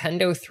the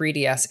Nintendo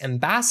 3DS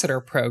Ambassador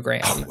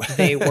Program.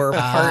 They were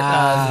part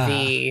of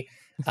the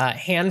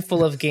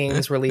handful of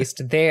games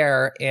released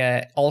there,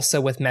 also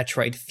with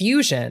Metroid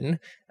Fusion,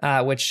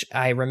 which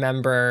I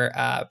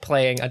remember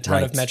playing a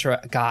ton of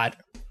Metroid. God,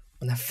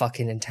 when that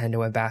fucking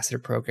Nintendo Ambassador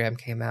Program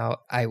came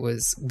out, I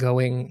was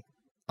going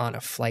on a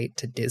flight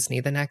to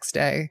Disney the next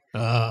day.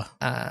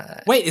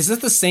 Wait, is this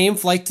the same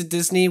flight to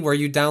Disney where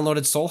you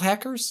downloaded Soul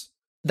Hackers?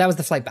 That was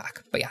the flight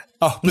back, but yeah.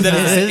 Oh, but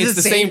then it's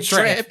the same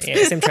trip.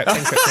 Yeah, same trip.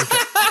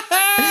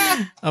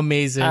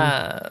 Amazing.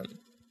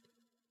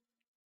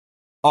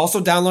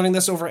 Also downloading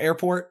this over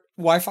airport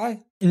Wi-Fi?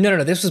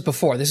 No, this was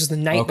before. This was the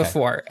night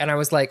before. And I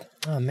was like,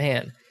 oh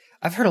man,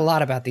 I've heard a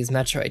lot about these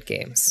Metroid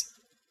games.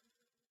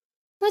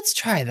 Let's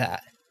try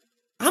that.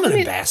 I'm an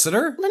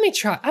ambassador. Let me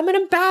try. I'm an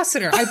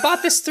ambassador. I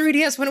bought this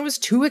 3DS when it was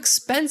too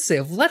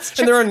expensive. Let's check.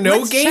 And there are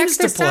no games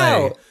to play.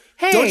 Out.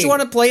 Hey. Don't you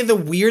want to play the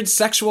weird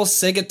sexual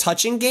Sega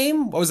touching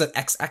game? What was it?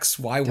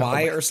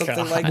 XXYY or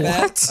something like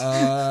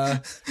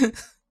that?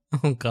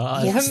 Oh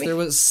God. There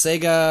was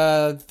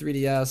Sega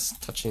 3DS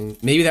touching.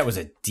 Maybe that was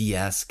a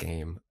DS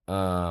game.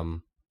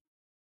 I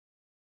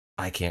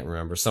can't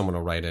remember. Someone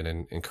will write it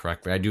and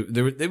correct me. I do.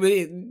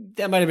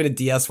 That might have been a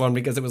DS one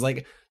because it was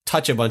like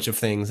touch a bunch of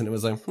things and it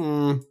was like,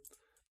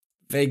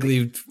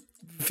 vaguely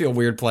feel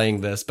weird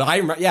playing this. But I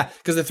remember,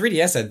 because the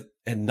 3DS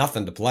had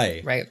nothing to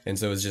play. Right. And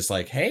so it was just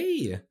like,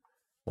 hey,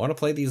 want to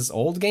play these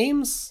old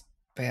games?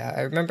 But yeah,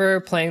 I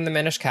remember playing the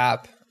Minish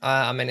Cap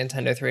on my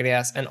Nintendo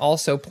 3DS and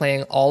also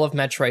playing all of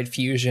Metroid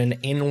Fusion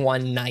in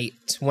one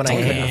night when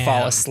I couldn't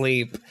fall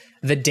asleep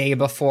the day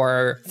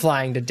before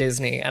flying to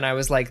Disney. And I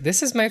was like,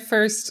 this is my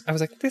first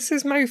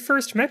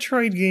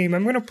Metroid game.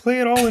 I'm going to play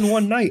it all in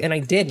one night. And I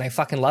did. And I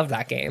fucking loved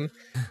that game.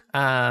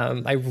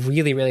 I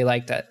really, really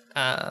liked it.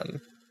 But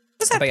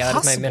yeah,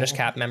 that is my Minish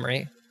Cap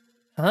memory.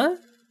 Huh?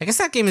 I guess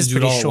that game is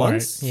pretty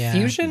short. Yeah.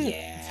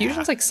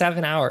 Fusion's like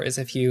 7 hours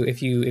if you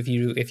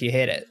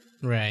hit it.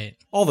 Right.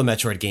 All the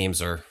Metroid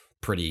games are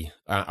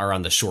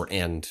on the short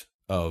end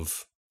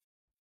of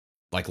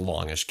like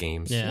longish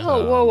games. Yeah.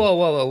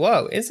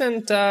 Whoa.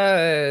 Isn't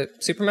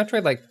Super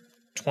Metroid like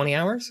 20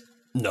 hours?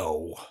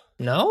 No.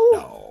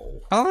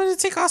 How long did it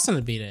take Austin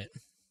to beat it?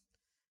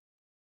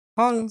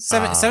 How long?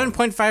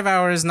 7.5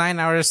 hours, 9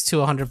 hours to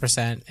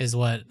 100% is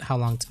how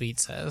long to beat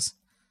says.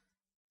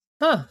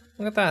 Huh.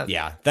 Look at that.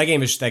 Yeah, that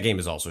game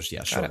is also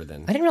shorter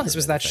than. I didn't realize it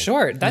was that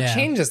short. That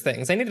changes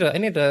things. I need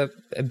to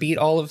beat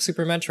all of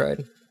Super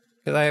Metroid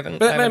because I haven't.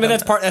 But I mean,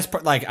 that's part.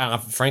 Like,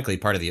 frankly,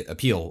 part of the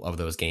appeal of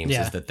those games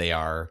is that they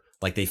are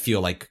like they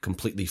feel like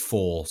completely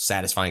full,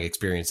 satisfying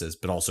experiences,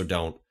 but also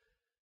don't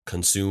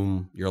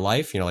consume your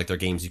life. You know, like they're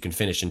games you can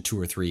finish in 2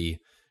 or 3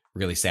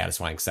 really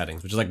satisfying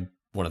settings, which is like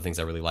one of the things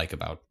I really like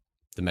about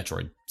the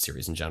Metroid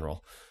series in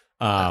general.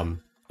 And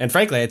And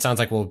frankly, it sounds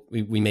like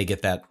we may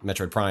get that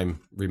Metroid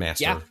Prime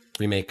remaster,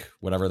 remake,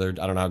 whatever. I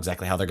don't know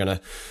exactly how they're going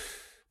to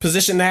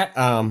position that.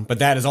 But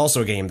that is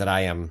also a game that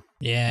I am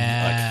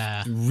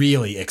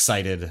really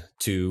excited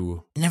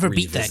to Never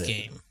revisit. Beat that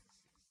game.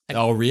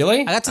 Oh,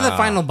 really? I got to the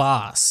final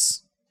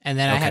boss, and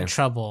then I had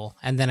trouble,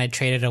 and then I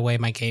traded away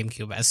my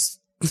GameCube as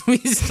we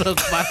spoke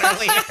about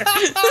earlier.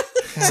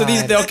 So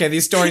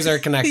these stories are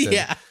connected.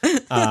 Yeah.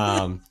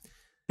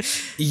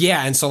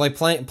 And so like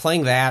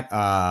playing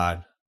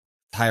that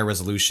higher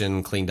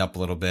resolution, cleaned up a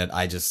little bit.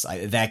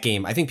 That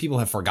game, I think people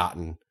have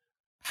forgotten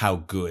how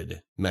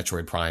good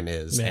Metroid Prime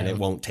is, and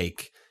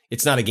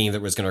it's not a game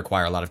that was going to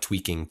require a lot of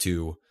tweaking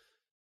to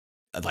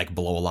like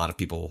blow a lot of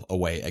people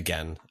away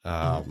again.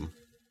 And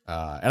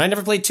I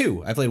never played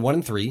 2. I played 1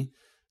 and 3.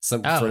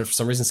 For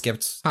some reason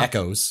skipped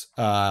Echoes.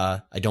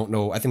 I don't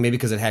know. I think maybe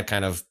because it had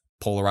kind of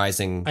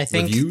polarizing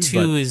reviews.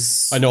 2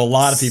 is. I know a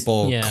lot of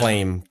people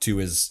claim 2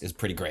 is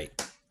pretty great.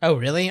 Oh,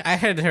 really? I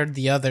had heard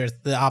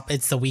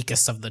it's the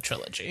weakest of the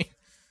trilogy.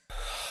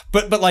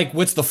 But like,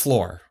 what's the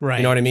floor? Right.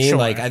 You know what I mean? Sure.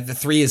 Like, the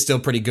 3 is still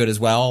pretty good as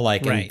well.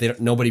 Like, right.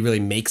 and nobody really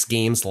makes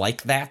games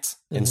like that.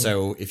 Mm-hmm. And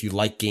so if you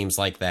like games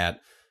like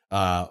that,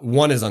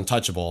 1 is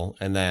untouchable,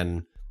 and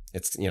then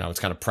it's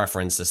kind of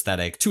preference,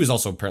 aesthetic. 2 is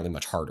also apparently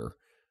much harder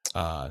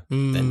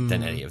than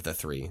any of the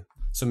 3.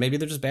 So maybe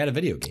they're just bad at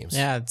video games.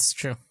 Yeah, it's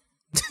true.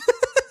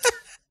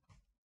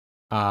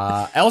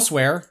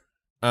 Elsewhere,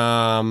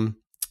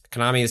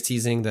 Konami is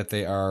teasing that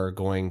they are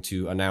going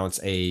to announce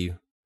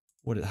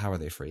how are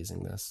they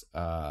phrasing this?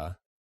 A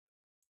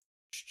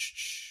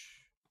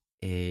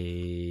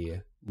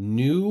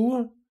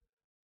new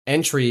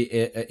entry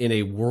in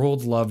a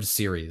world-loved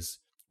series,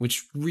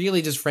 which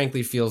really just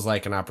frankly feels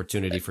like an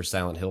opportunity for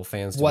Silent Hill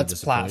fans to be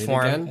disappointed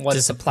again.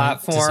 What's the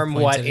platform?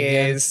 What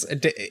is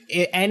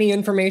any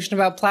information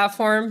about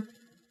platform?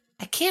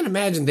 I can't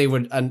imagine they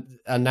would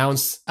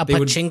announce a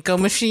pachinko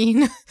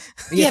machine.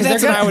 Yeah, they're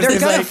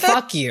gonna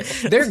fuck you.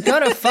 They're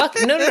gonna fuck.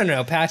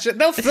 No, Patrick.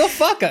 They'll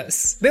fuck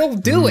us. They'll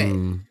do it.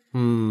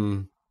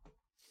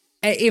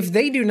 If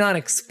they do not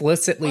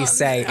explicitly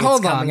say it's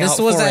coming out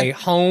for a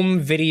home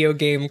video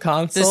game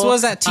console, this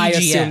was at TGS. I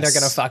assume they're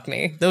gonna fuck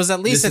me. There was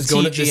at least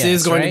TGS. This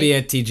is going to be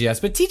at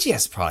TGS, but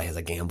TGS probably has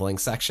a gambling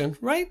section,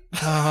 right?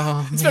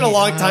 Oh, it's been a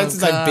long time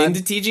since I've been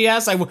to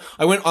TGS. I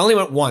only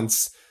went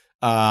once.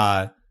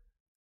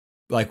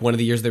 Like one of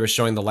the years they were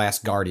showing The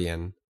Last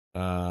Guardian,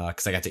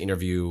 because I got to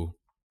interview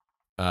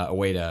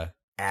Ueda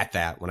at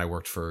that when I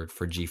worked for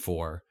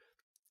G4.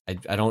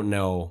 I don't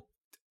know.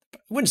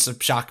 It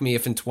wouldn't shock me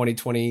if in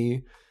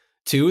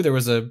 2022 there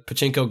was a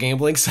pachinko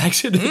gambling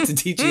section to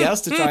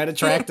TGS to try and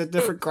attract a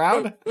different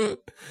crowd.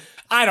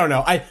 I don't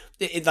know.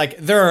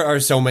 There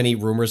are so many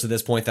rumors at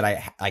this point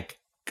that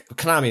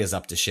Konami is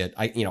up to shit.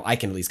 I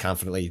can at least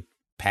confidently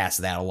pass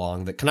that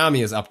along, that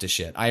Konami is up to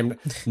shit. I'm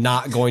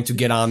not going to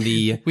get on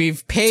the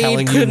we've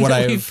paid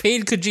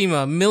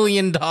Kojima $1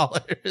 million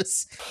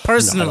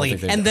personally,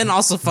 and then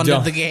also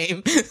funded the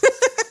game.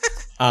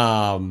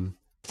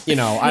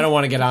 I don't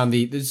want to get on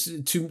there's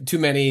too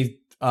many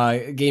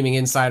gaming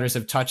insiders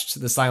have touched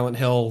the Silent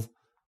Hill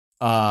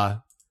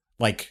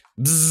like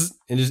bzz,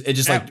 and it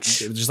just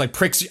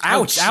pricks you.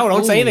 Ouch!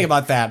 Don't say anything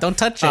about that. Don't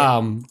touch it.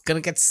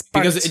 Gonna get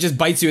sparked. Because it just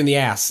bites you in the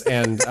ass,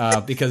 and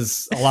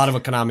because a lot of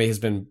what Konami has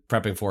been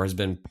prepping for has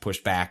been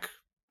pushed back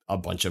a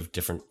bunch of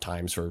different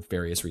times for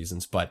various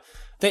reasons. But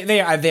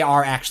they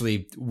are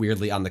actually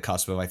weirdly on the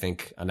cusp of, I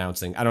think,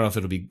 announcing. I don't know if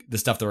it'll be the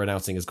stuff they're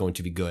announcing is going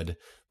to be good,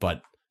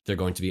 but they're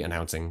going to be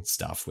announcing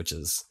stuff, which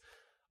is,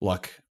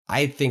 look,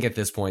 I think at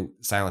this point,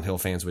 Silent Hill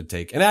fans would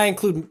take, and I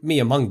include me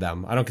among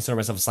them. I don't consider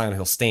myself a Silent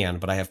Hill stan,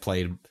 but I have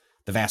played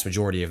the vast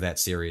majority of that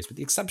series, with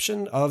the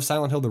exception of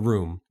Silent Hill: The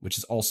Room, which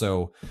is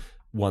also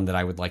one that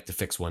I would like to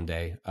fix one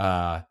day.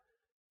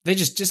 They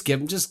just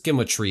give them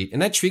a treat,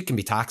 and that treat can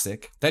be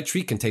toxic. That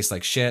treat can taste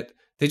like shit.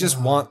 They just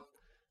want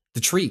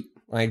the treat,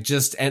 and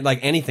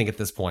anything at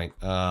this point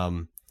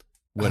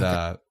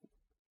would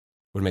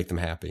make them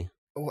happy.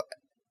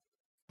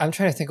 I'm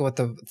trying to think of what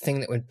the thing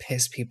that would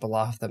piss people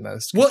off the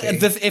most. Well,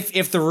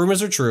 if the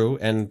rumors are true,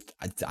 and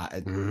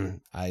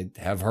I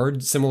have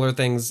heard similar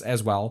things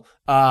as well,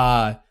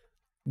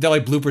 they're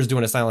like Bloopers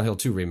doing a Silent Hill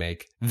 2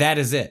 remake. That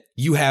is it.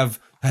 You have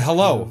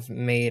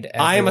made.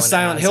 I am a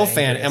Silent Hill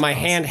fan, and my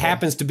hand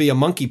happens to be a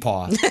monkey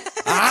paw.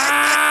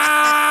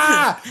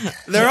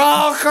 They're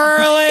all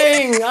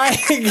curling.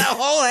 The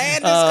whole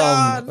hand is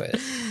gone.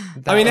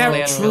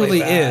 That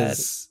truly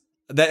is.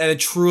 It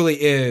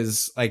truly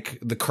is like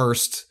the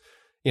cursed.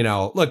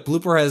 Look,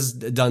 Blooper has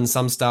done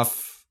some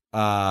stuff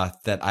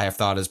that I have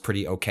thought is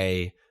pretty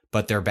okay,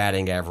 but their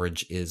batting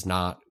average is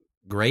not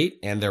great.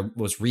 And their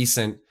most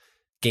recent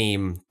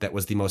game that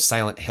was the most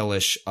Silent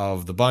Hillish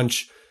of the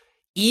bunch,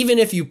 even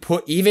if you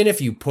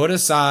put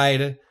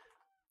aside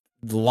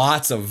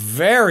lots of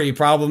very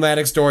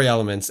problematic story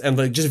elements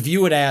and just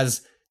view it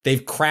as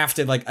they've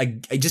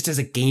crafted just as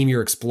a game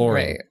you're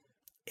exploring, right.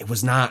 It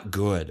was not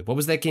good. What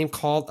was that game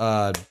called?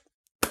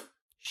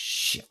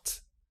 Shit.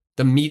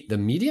 The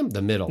medium?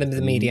 The middle?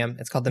 The medium.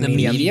 It's called the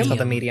medium. It's called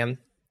the medium.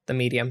 the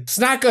medium. It's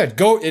not good.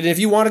 Go, and if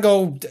you want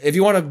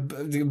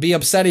to be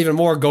upset even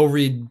more, go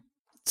read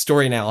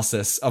story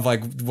analysis of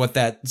like what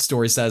that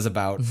story says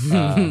about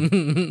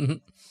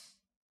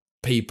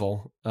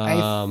people.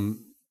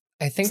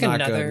 I think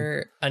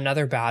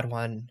another bad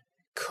one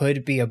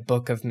could be a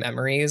Book of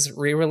Memories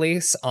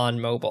re-release on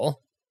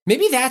mobile.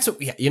 Maybe that's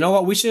you know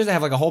what, we should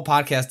have like a whole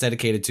podcast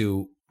dedicated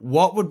to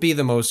what would be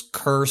the most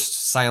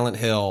cursed Silent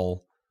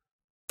Hill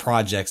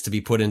projects to be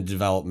put into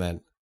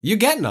development. You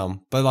getting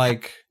them, but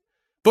like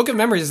Book of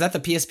Memories, is that the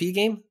PSP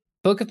game?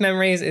 Book of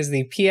Memories is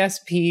the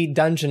PSP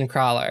dungeon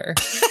crawler.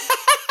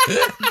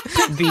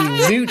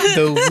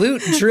 the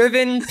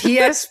loot-driven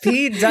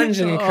PSP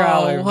dungeon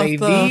crawler, what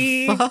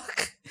baby. The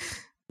fuck?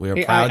 We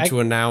are proud to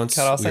announce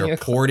we are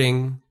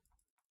porting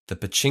the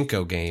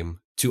Pachinko game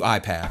to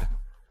iPad.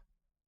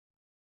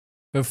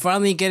 We're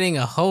finally getting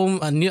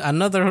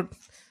another.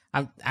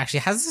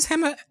 Actually,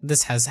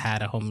 this has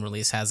had a home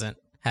release, hasn't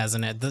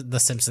it? The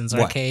Simpsons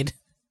Arcade.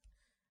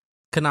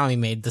 Konami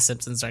made the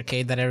Simpsons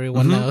Arcade that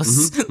everyone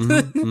knows.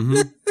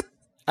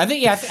 I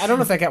think, I don't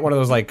know if that got one of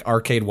those like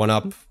arcade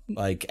 1-up,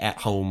 like at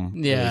home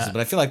releases,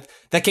 but I feel like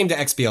that came to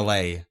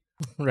XBLA.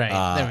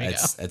 Right, there we go.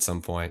 At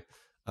some point.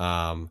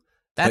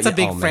 That's a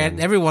big fan.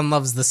 Everyone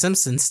loves The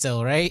Simpsons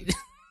still, right?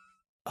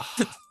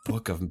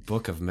 Book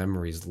of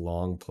Memories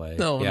long play.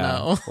 Oh,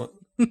 no.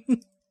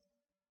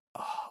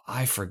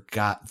 I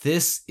forgot.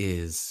 This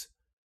is...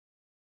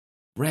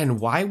 Ren,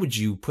 why would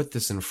you put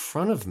this in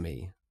front of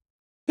me?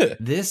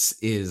 This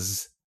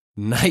is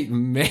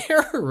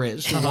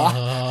nightmarish.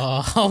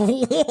 What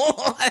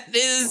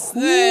is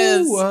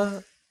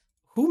this?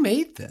 Who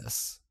made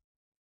this?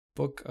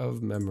 Book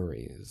of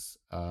Memories.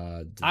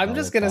 I'm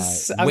just going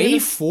to... Way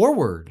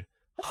Forward.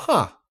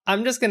 Huh.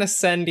 I'm just going to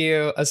send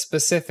you a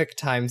specific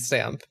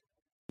timestamp.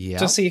 Yeah.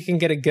 Just so you can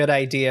get a good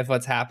idea of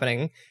what's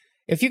happening.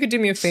 If you could do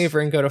me a favor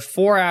and go to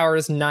 4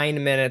 hours,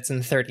 9 minutes,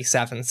 and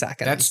 37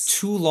 seconds. That's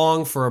too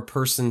long for a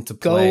person to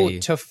play. Go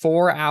to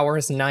 4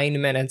 hours,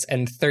 9 minutes,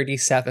 and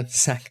 37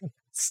 seconds.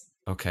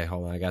 Okay,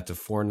 hold on. I got to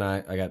 4,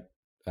 9. I'm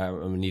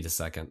going to need a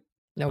second.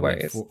 No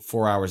worries.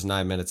 4 hours,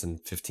 9 minutes,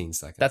 and 15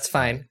 seconds. That's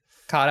fine.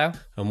 Kato,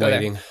 I'm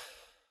waiting. There.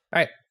 All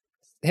right.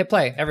 Hit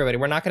play, everybody.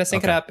 We're not going to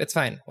sync it up. It's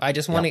fine. I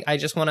just want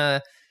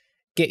to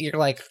get your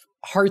like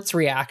heart's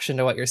reaction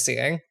to what you're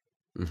seeing.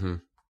 Mm-hmm.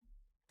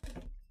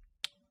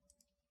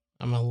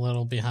 I'm a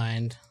little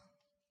behind.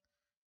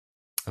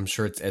 I'm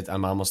sure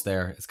I'm almost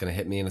there. It's going to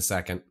hit me in a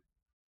second.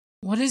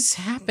 What is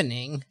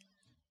happening?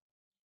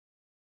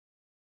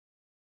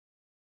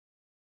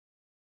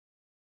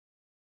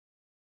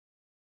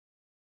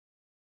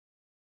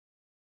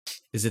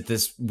 Is it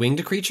this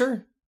winged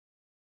creature?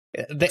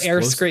 The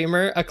Air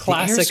Screamer, a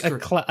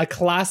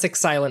classic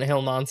Silent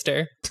Hill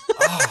monster.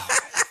 Oh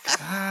my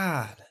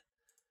god.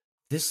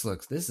 This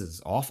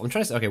is awful. I'm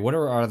trying to say, okay, what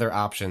are our other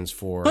options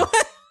for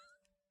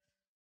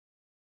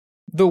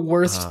the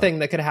worst thing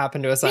that could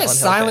happen to a Silent Hill?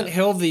 Silent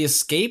Hill The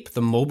Escape,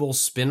 the mobile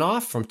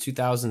spin-off from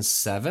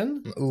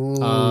 2007.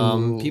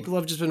 Ooh. People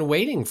have just been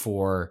waiting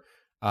for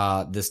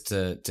this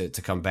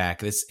to come back.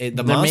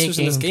 The monsters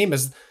in this game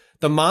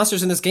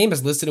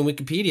is listed in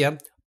Wikipedia: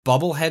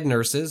 bubblehead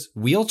nurses,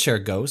 wheelchair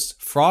ghosts,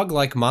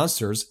 frog-like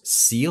monsters,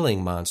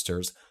 ceiling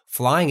monsters,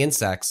 flying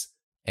insects,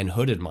 and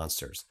hooded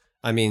monsters.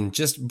 I mean,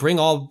 just bring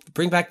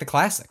back the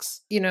classics.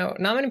 You know,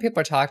 not many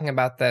people are talking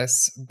about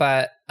this,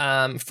 but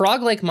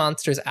frog-like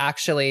monsters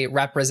actually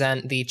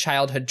represent the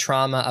childhood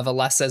trauma of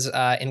Alessa's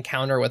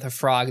encounter with a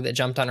frog that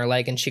jumped on her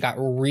leg, and she got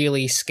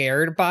really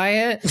scared by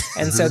it.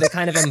 And so that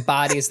kind of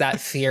embodies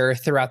that fear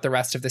throughout the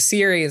rest of the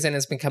series and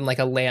has become like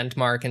a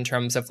landmark in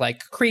terms of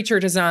like creature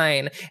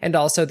design and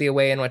also the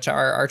way in which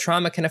our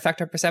trauma can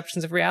affect our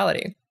perceptions of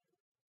reality.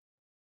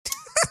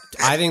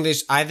 I think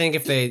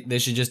if they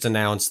should just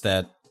announce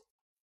that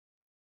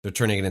they're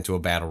turning it into a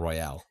battle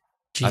royale.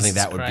 Jesus I think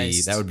that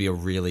Christ. would be a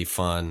really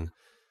fun.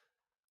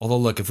 Although,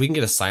 look, if we can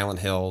get a Silent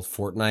Hill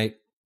Fortnite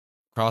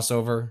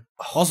crossover.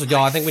 Also,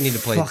 y'all, I think we need to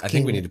play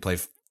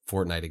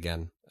Fortnite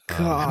again.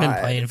 I've been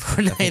playing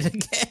Fortnite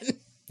again.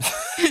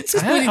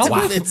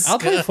 I'll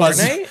play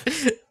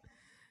Fortnite.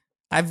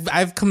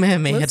 I've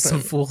Kamehameha some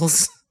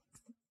fools.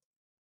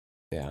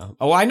 Yeah.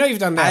 Oh, I know you've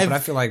done that, but I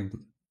feel like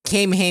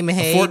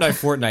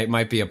Fortnite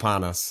might be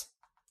upon us.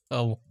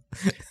 Oh,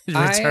 it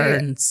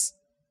returns.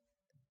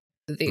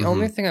 The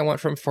only thing I want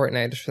from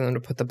Fortnite is for them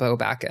to put the bow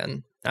back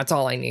in. That's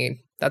all I need.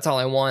 That's all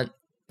I want.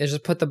 Is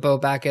just put the bow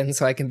back in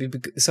so I can be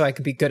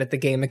good at the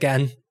game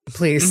again.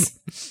 Please.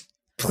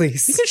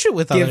 Please. You can shoot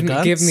with other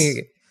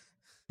guns.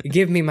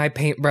 Give me my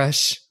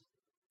paintbrush.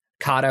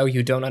 Kato,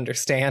 you don't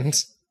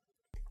understand.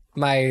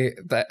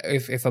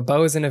 If a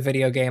bow is in a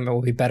video game, it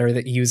will be better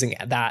at using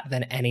that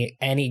than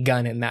any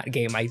gun in that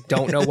game. I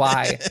don't know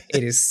why.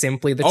 It is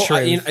simply the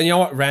truth. And you know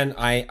what, Ren?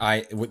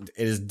 It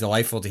is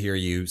delightful to hear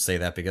you say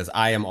that because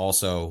I am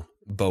also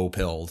bow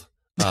pilled.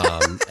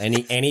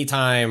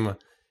 Anytime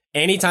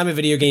a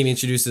video game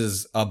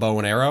introduces a bow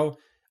and arrow,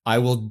 I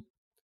will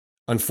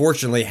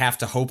unfortunately have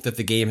to hope that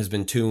the game has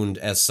been tuned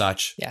as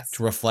such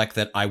to reflect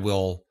that I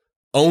will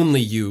only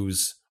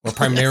use or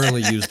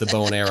primarily use the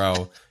bow and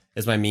arrow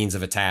as my means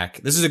of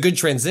attack. This is a good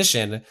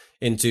transition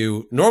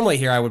into, normally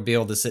here I would be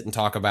able to sit and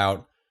talk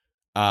about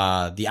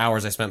the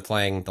hours I spent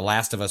playing The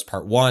Last of Us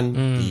Part 1,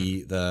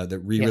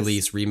 the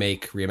re-release,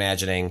 remake,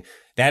 reimagining.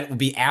 That would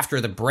be after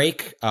the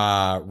break.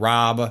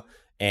 Rob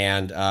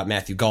and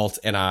Matthew Galt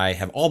and I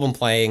have all been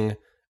playing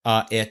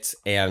it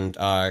and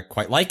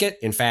quite like it.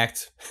 In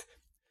fact,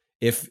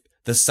 if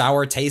the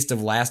sour taste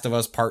of Last of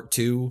Us Part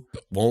 2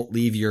 won't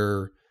leave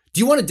your... Do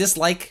you want to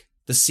dislike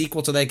the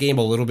sequel to that game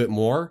a little bit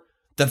more?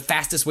 The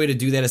fastest way to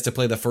do that is to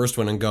play the first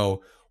one and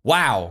go,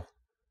 wow,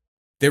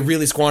 they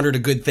really squandered a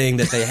good thing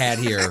that they had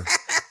here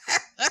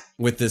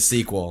with this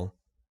sequel.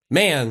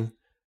 Man,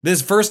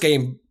 this first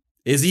game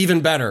is even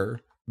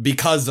better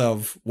because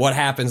of what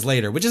happens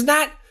later, which is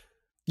not...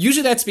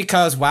 Usually that's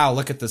because, wow,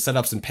 look at the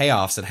setups and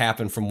payoffs that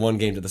happen from one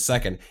game to the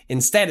second.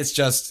 Instead, it's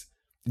just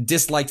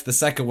disliked the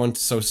second one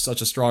to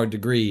such a strong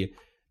degree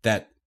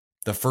that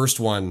the first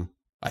one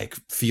like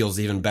feels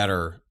even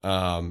better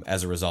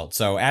as a result.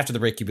 So after the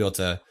break, you'll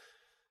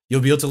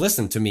be able to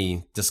listen to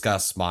me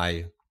discuss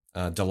my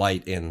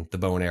delight in the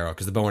bow and arrow,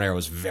 because the bow and arrow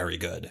is very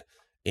good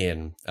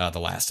in The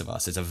Last of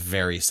Us. It's a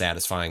very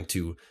satisfying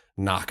to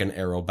knock an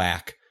arrow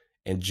back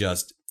and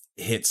just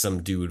hit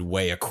some dude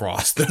way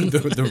across the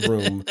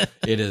room.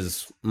 It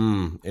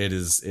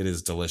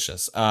is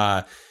delicious.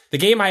 The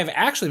game I have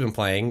actually been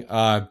playing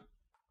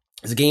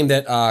is a game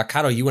that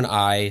Kato, you and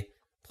I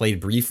played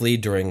briefly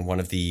during one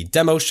of the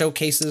demo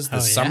showcases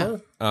this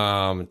summer.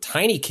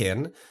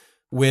 Tinykin,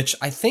 which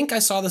I think I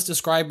saw this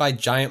described by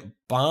Giant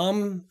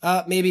Bomb.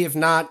 Maybe if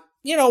not,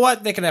 you know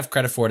what? They can have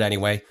credit for it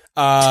anyway.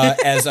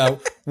 As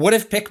what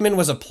if Pikmin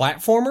was a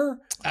platformer?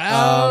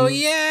 Oh,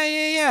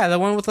 yeah. The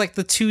one with like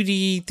the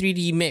 2D,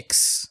 3D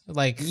mix.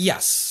 Like,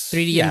 yes.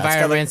 3D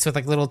environments with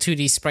like little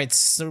 2D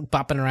sprites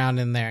bopping around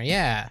in there.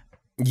 Yeah.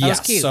 That was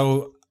cute.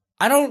 So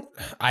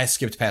I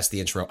skipped past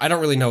the intro. I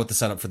don't really know what the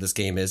setup for this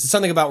game is. It's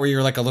something about where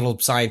you're like a little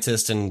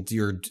scientist and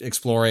you're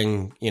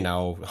exploring,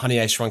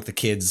 Honey, I Shrunk the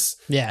Kids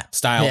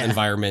style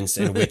environments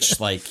in which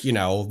like,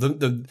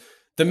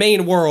 the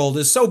main world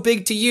is so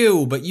big to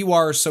you, but you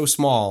are so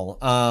small.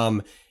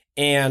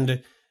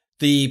 And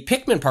the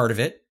Pikmin part of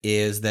it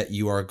is that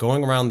you are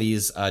going around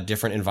these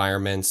different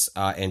environments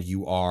and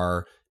you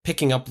are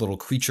picking up little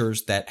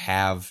creatures that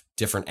have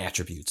different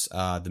attributes.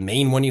 The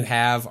main one you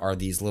have are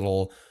these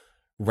little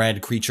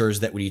red creatures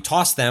that when you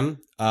toss them,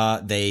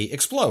 they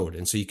explode.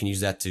 And so you can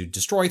use that to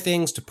destroy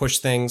things, to push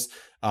things.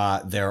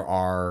 There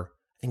are,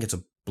 I think it's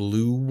a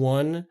blue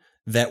one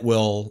that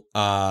will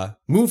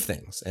move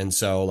things. And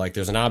so like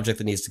there's an object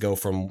that needs to go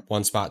from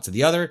one spot to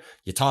the other.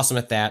 You toss them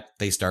at that,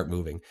 they start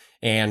moving.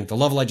 And the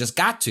level I just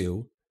got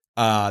to,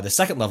 the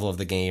second level of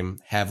the game,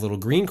 have little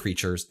green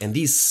creatures, and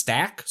these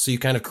stack. So you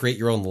kind of create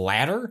your own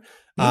ladder.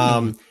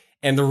 And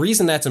the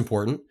reason that's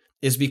important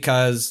is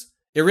because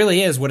it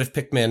really is What If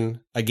Pikmin,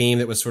 a game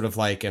that was sort of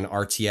like an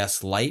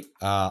RTS light.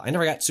 I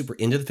never got super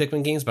into the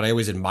Pikmin games, but I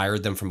always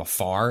admired them from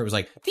afar. It was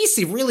like, these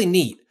seem really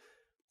neat.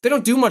 They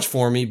don't do much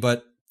for me,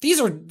 but these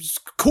are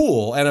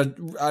cool and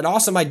an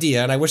awesome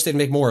idea, and I wish they'd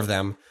make more of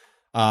them.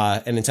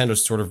 And Nintendo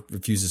sort of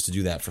refuses to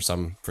do that for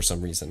some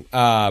reason.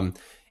 And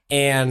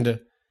the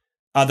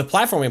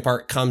platforming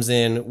part comes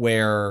in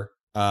where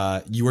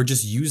you are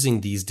just using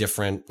these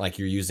different, like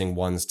you're using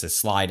ones to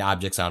slide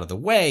objects out of the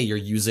way. You're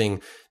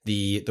using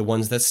the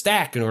ones that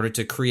stack in order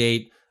to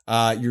create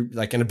your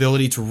like an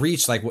ability to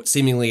reach like what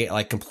seemingly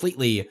like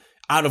completely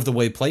out of the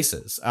way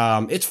places.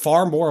 It's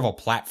far more of a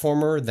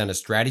platformer than a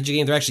strategy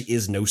game. There actually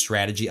is no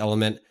strategy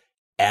element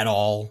at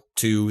all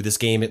to this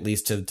game, at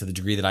least to the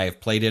degree that I have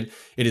played it.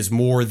 It is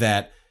more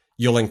that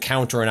you'll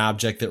encounter an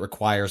object that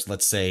requires,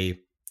 let's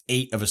say,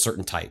 8 of a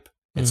certain type.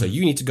 And so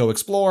you need to go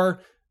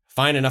explore,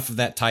 find enough of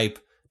that type.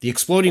 The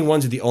exploding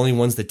ones are the only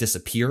ones that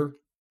disappear.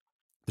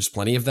 There's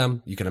plenty of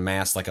them. You can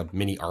amass like a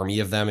mini army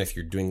of them if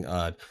you're doing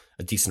a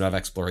decent amount of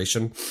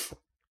exploration.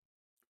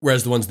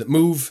 Whereas the ones that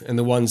move and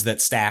the ones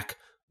that stack,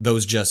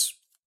 those just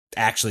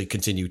actually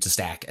continue to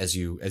stack as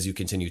you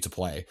continue to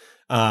play.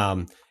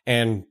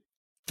 And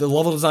the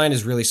level design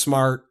is really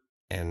smart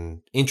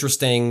and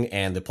interesting,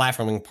 and the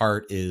platforming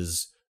part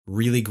is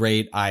really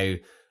great.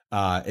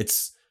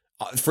 It's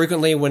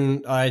frequently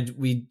when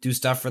we do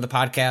stuff for the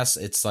podcast,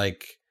 it's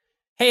like,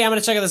 hey, I'm going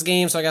to check out this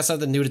game, so I got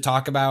something new to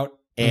talk about.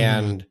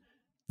 And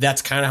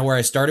that's kind of where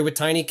I started with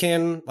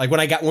Tinykin. Like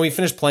when we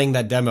finished playing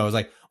that demo, I was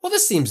like, well,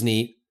 this seems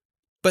neat.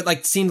 But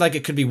like seemed like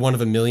it could be one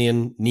of a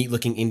million neat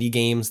looking indie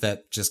games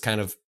that just kind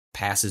of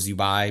passes you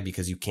by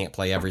because you can't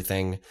play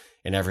everything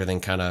and everything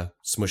kind of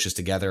smushes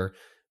together.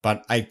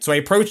 But I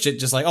approached it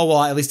just like, oh,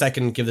 well, at least I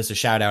can give this a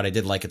shout out. I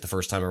did like it the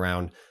first time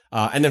around.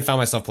 And then found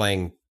myself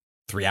playing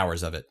 3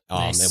 hours of it.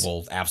 Nice. And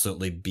will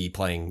absolutely be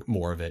playing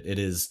more of it. It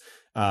is,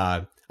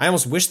 I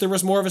almost wish there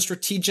was more of a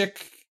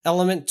strategic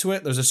element to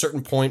it. There's a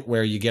certain point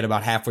where you get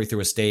about halfway through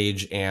a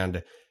stage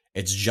and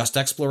it's just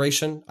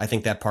exploration. I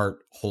think that part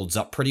holds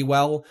up pretty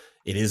well.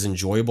 It is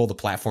enjoyable. The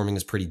platforming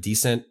is pretty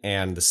decent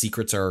and the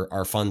secrets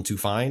are fun to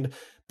find,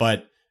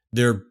 but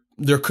there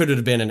could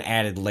have been an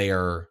added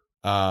layer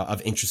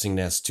of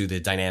interestingness to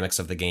the dynamics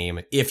of the game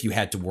if you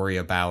had to worry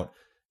about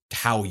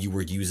how you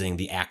were using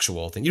the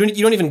actual thing. You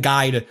don't even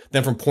guide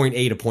them from point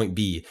A to point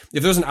B.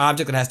 If there's an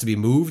object that has to be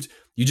moved,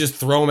 you just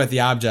throw them at the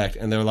object,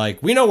 and they're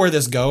like, "We know where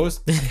this goes."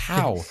 Like,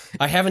 how?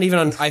 I haven't even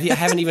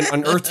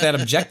unearthed that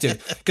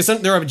objective, because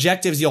there are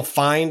objectives you'll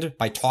find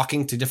by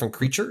talking to different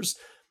creatures,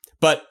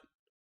 but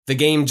the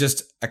game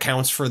just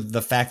accounts for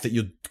the fact that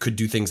you could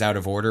do things out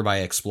of order by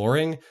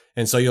exploring,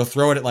 and so you'll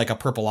throw it at like a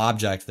purple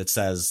object that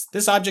says,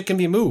 "This object can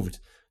be moved."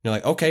 And you're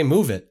like, "Okay,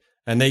 move it,"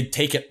 and they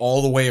take it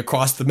all the way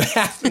across the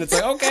map, and it's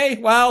like, "Okay,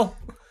 well,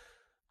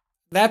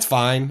 that's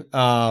fine."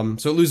 So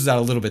it loses out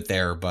a little bit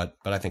there, but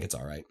I think it's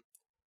all right.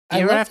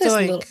 I love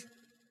this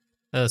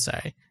Oh,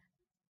 sorry.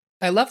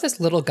 I love this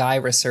little guy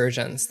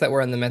resurgence that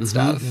we're in the midst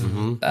of.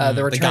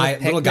 The return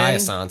of little guy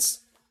essence.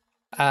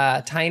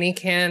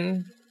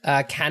 Tinykin,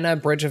 Kenna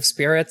Bridge of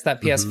Spirits,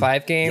 that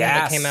PS5 game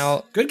that came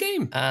out. Good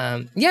game.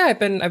 I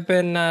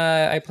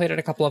played it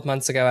a couple of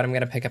months ago, and I'm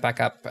going to pick it back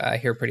up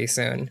here pretty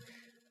soon.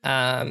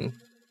 I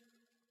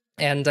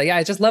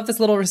just love this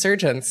little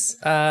resurgence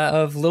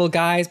of little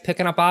guys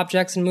picking up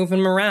objects and moving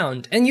them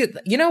around. And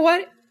you know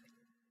what?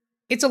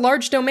 It's a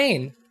large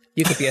domain.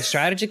 You could be a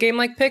strategy game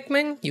like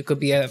Pikmin. You could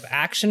be an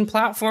action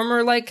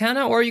platformer like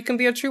Kenna, or you can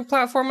be a true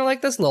platformer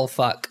like this little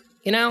fuck.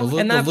 You know,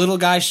 the little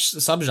guy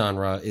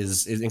subgenre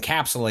is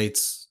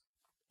encapsulates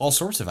all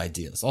sorts of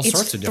ideas, all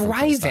sorts of different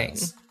thriving.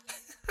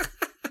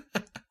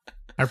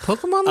 Are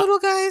Pokemon little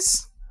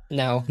guys?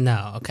 No.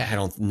 Okay. I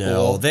don't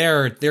know. Cool.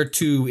 They're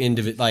too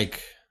individual.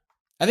 Like,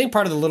 I think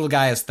part of the little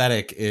guy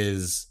aesthetic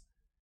is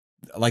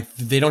like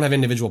they don't have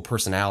individual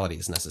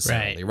personalities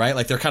necessarily, right?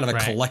 Like they're kind of a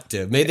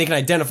collective. Maybe they can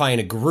identify in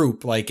a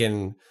group. Like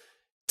in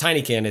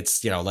Tinykin,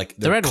 it's like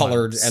they're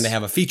colored and they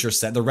have a feature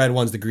set. The red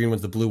ones, the green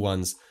ones, the blue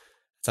ones.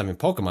 So I mean,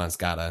 Pokemon's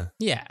gotta.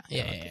 Yeah.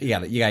 You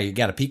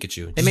got a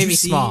Pikachu. They may be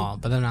small,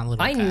 but they're not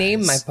little. I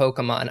name my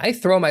Pokemon. I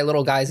throw my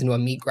little guys into a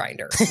meat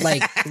grinder.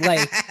 Like.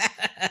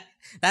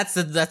 That's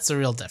the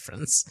real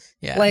difference.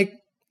 Yeah. Like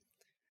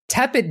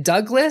Tepid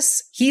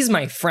Douglas, he's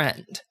my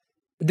friend.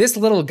 This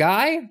little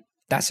guy,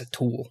 that's a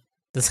tool.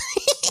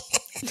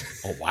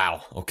 Oh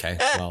wow. Okay.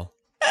 Well.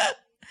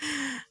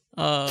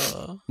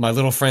 My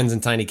little friends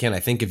in Tinykin, I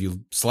think of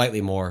you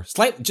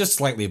just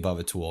slightly above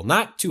a tool,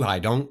 not too high.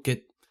 Don't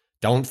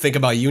think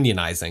about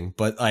unionizing,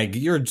 but like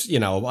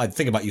I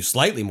think about you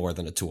slightly more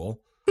than a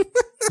tool.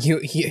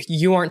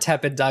 You aren't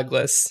Tepid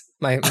Douglas,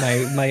 my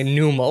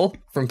Numel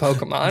from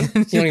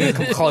Pokemon. You don't even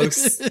come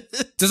close.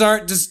 Does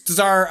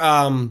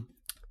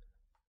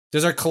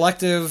our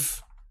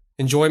collective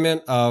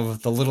enjoyment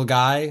of the little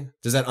guy,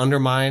 does that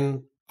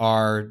undermine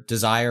our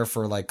desire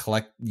for like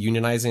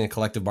unionizing and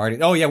collective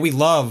bargaining? Oh yeah, we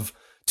love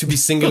to be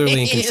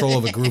singularly in control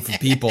of a group of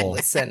people.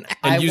 Listen,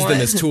 and use them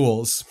as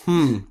tools.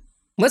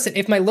 Listen,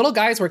 if my little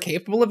guys were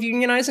capable of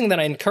unionizing, then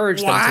I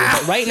encourage them to.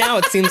 But right now,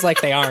 it seems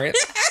like they aren't.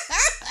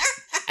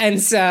 And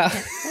so,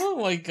 oh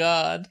my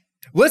god!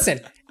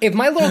 Listen, if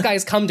my little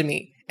guys come to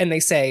me and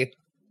they say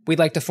we'd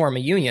like to form a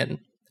union,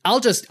 I'll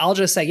just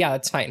say, yeah,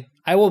 that's fine.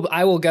 I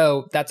will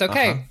go. That's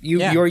okay.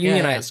 You're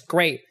unionized. Yeah.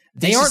 Great.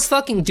 They aren't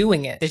fucking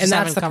doing it, and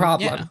that's the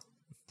problem.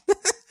 Yeah.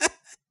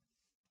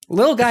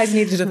 Little guys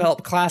need to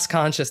develop class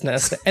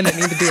consciousness, and they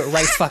need to do it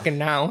right fucking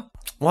now.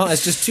 Well,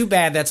 it's just too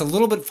bad that's a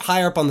little bit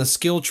higher up on the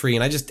skill tree,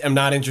 and I just am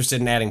not interested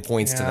in adding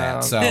points to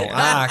that. So,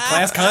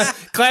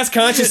 class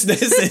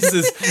consciousness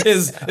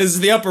is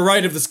the upper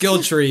right of the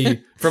skill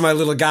tree for my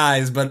little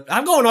guys, but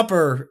I'm going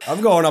upper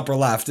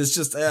left. It's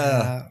just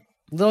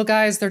little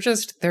guys.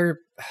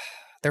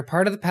 They're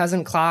part of the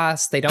peasant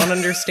class. They don't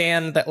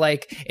understand that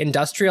like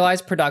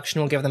industrialized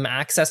production will give them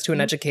access to an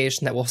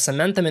education that will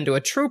cement them into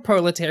a true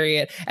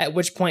proletariat, at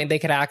which point they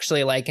could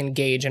actually like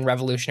engage in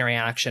revolutionary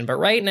action. But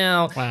right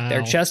now,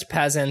 they're just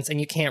peasants, and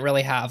you can't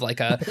really have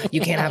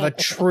have a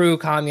true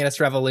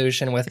communist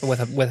revolution with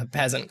a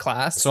peasant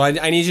class. So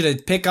I need you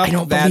to pick up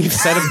that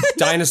set of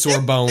dinosaur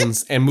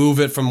bones and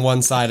move it from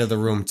one side of the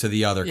room to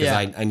the other,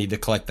 because I need to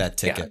collect that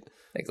ticket.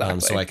 Yeah,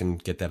 exactly. So I can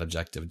get that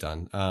objective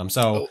done.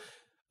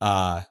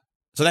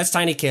 So that's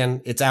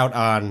Tinykin. It's out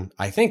on,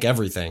 I think,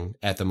 everything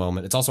at the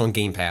moment. It's also on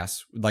Game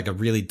Pass, like a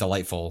really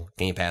delightful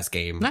Game Pass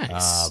game.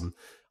 Nice.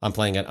 I'm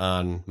playing it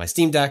on my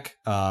Steam Deck.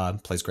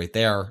 Plays great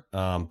there.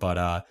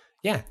 That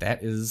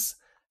is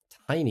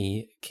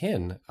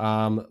Tinykin.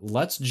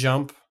 Let's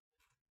jump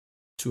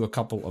to a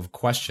couple of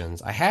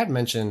questions. I had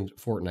mentioned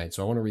Fortnite,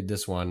 so I want to read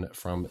this one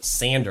from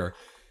Sander.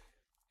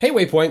 Hey,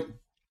 Waypoint.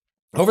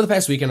 Over the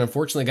past weekend,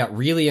 unfortunately, got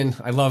really in.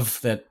 I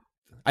love that.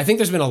 I think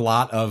there's been a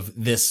lot of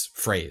this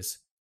phrase.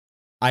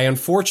 I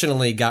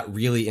unfortunately got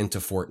really into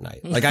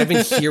Fortnite. Like I've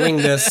been hearing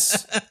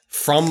this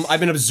I've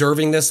been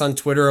observing this on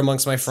Twitter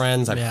amongst my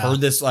friends. I've heard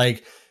this,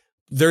 like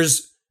there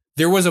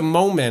was a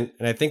moment,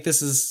 and I think I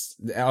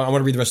want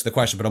to read the rest of the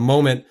question, but a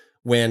moment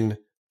when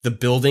the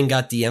building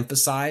got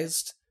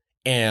de-emphasized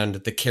and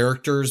the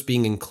characters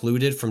being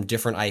included from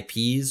different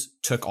IPs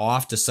took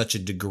off to such a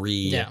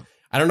degree. Yeah.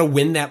 I don't know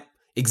when that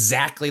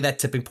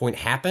tipping point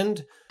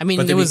happened. I mean,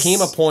 but there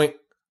became a point.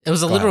 It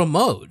was a literal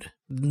mode.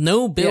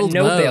 No build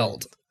mode.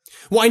 Build.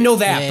 Well, I know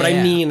that, but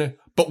I mean,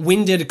 but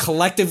when did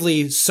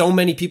collectively so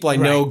many people I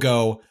know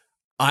go,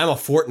 I'm a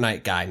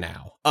Fortnite guy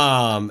now.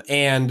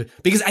 And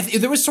because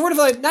there was sort of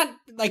like, not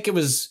like it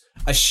was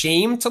a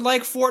shame to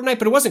like Fortnite,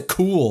 but it wasn't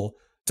cool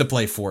to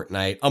play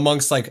Fortnite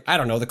amongst like, I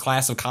don't know, the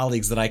class of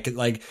colleagues that I could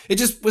like, it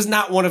just was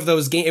not one of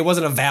those games. It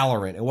wasn't a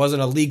Valorant. It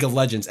wasn't a League of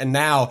Legends. And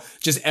now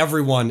just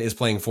everyone is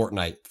playing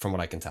Fortnite from what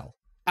I can tell.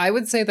 I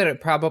would say that it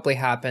probably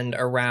happened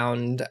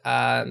around,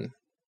 oh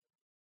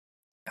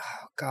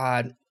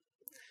God.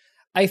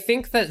 I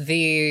think that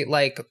the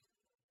like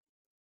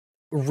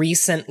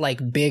recent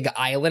like big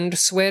island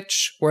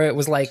switch where it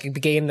was like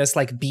gained this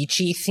like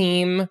beachy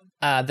theme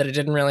that it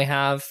didn't really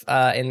have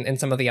in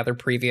some of the other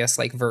previous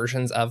like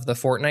versions of the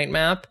Fortnite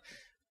map,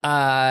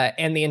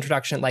 and the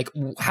introduction like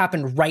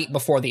happened right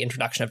before the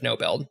introduction of no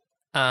build,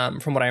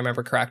 from what I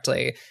remember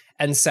correctly.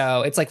 And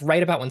so it's like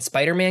right about when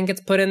Spider-Man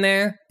gets put in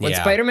there. When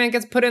Spider-Man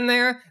gets put in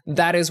there,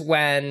 that is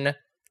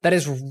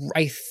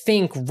I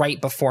think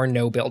right before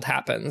no build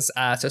happens.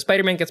 So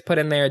Spider-Man gets put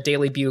in there,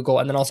 Daily Bugle,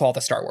 and then also all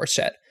the Star Wars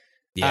shit.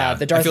 Yeah,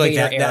 the Darth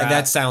Vader era.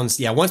 That sounds,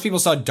 once people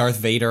saw Darth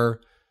Vader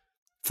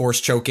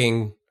force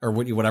choking or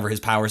whatever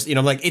his powers,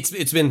 like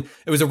it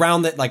was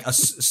around that like a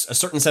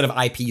certain set of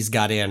IPs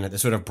got in that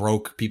sort of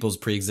broke people's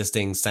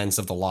pre-existing sense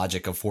of the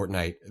logic of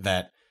Fortnite,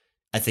 that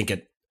I think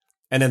it,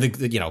 and then the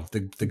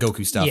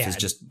Goku stuff is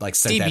just like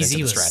sent that into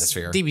the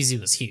stratosphere. DBZ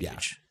was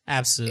huge.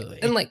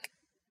 Absolutely. And like,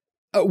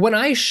 when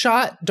I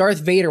shot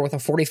Darth Vader with a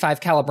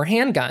 .45 caliber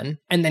handgun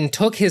and then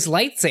took his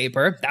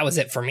lightsaber, that was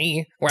it for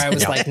me, where I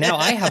was like, now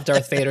I have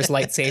Darth Vader's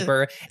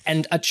lightsaber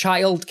and a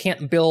child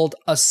can't build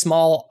a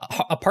small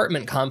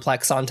apartment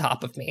complex on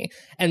top of me.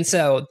 And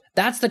so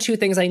that's the two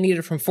things I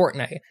needed from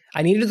Fortnite.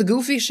 I needed the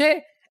goofy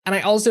shit, and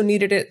I also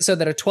needed it so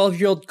that a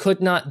 12-year-old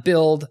could not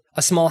build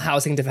a small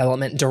housing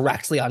development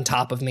directly on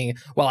top of me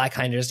while I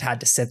kind of just had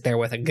to sit there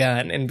with a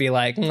gun and be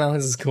like, no,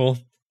 this is cool.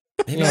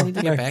 Maybe I need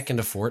to get back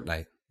into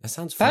Fortnite. That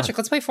sounds fun. Patrick,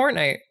 let's play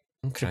Fortnite.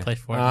 Okay. Should play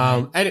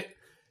Fortnite.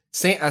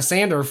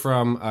 Sander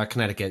from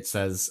Connecticut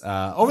says,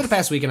 over the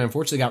past weekend, I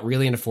unfortunately got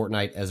really into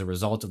Fortnite as a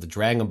result of the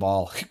Dragon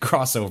Ball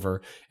crossover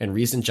and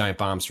recent Giant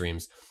Bomb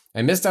streams.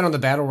 I missed out on the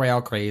Battle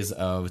Royale craze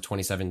of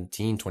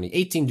 2017,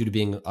 2018 due to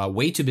being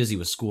way too busy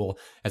with school.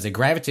 As I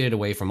gravitated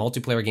away from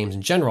multiplayer games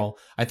in general,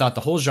 I thought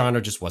the whole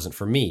genre just wasn't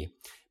for me.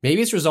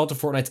 Maybe it's a result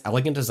of Fortnite's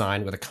elegant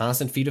design with a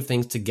constant feed of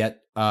things to get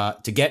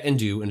and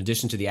do in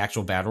addition to the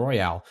actual Battle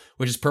Royale,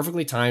 which is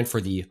perfectly timed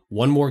for the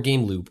one more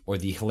game loop, or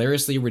the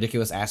hilariously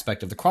ridiculous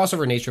aspect of the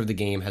crossover nature of the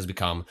game has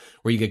become,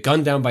 where you get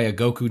gunned down by a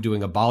Goku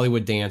doing a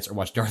Bollywood dance or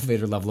watch Darth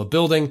Vader level a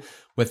building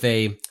with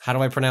a, how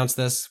do I pronounce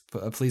this?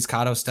 Please,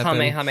 Kato, step in.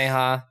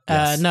 Kamehameha.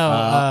 Yes.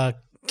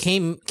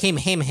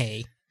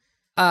 Kamehameha.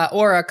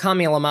 Or a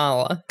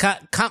Kamehameha.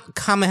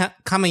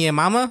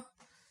 Kameyamama?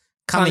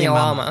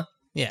 Kameyama.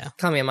 Yeah.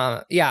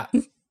 Kameyama. Yeah.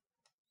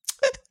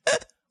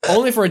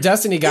 Only for a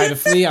Destiny guy to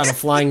flee on a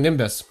flying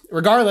Nimbus.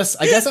 Regardless,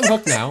 I guess I'm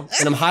hooked now,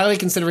 and I'm highly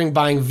considering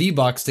buying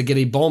V-Bucks to get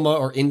a Bulma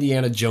or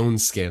Indiana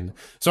Jones skin.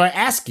 So I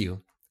ask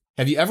you,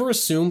 have you ever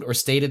assumed or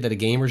stated that a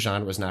game or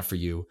genre was not for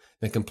you,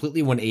 then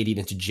completely 180'd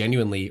into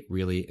genuinely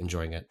really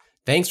enjoying it?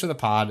 Thanks for the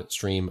pod,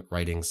 stream,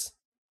 writings,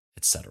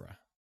 etc.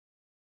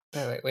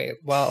 Wait.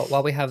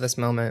 While we have this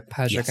moment,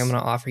 Patrick, yes. I'm going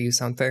to offer you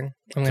something.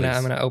 I'm going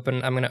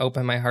to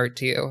open my heart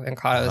to you,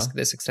 and Kato,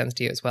 this extends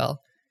to you as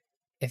well.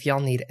 If y'all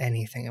need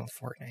anything in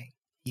Fortnite.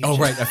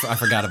 Right. I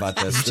forgot about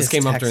this. This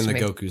came up during the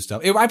Goku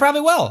stuff. I probably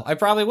will.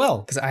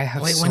 Because I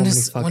have so many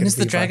fucking when is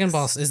the V-Bucks. Dragon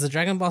Ball? Is the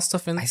Dragon Ball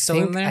stuff still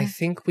in there? I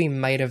think we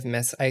might have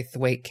missed.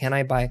 Wait, can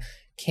I buy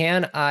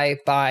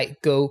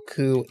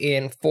Goku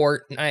in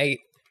Fortnite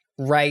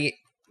right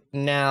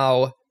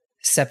now,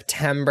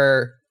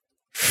 September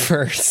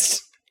 1st,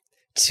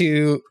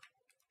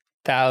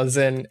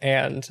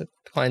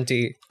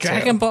 2020?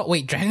 Dragon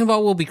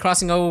Ball will be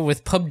crossing over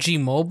with PUBG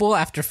Mobile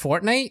after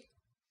Fortnite?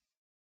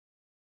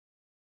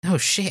 Oh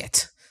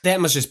shit.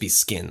 That must just be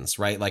skins,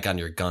 right? Like on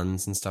your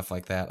guns and stuff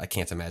like that. I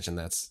can't imagine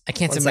that's... I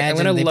can't imagine.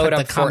 I'm going to load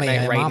up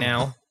Fortnite right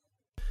now.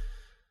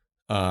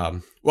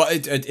 Well,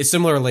 it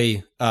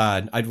similarly,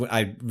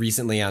 I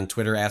recently on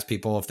Twitter asked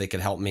people if they could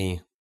help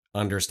me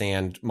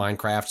understand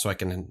Minecraft so I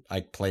can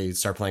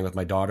start playing with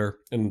my daughter.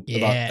 And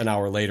about an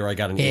hour later, I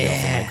got an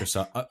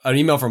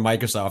email from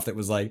Microsoft that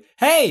was like,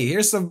 "Hey,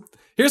 here's some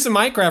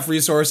Minecraft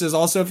resources.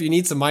 Also, if you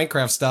need some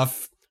Minecraft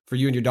stuff for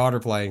you and your daughter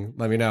playing,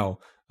 let me know."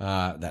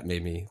 That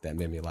made me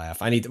laugh.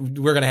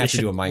 We're gonna have to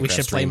do a Minecraft. We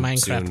should play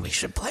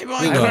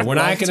Minecraft. We're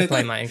not gonna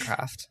play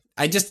Minecraft.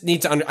 I just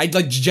need to I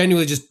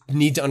genuinely just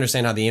need to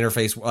understand how the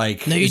interface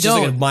No, you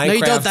don't. Like no,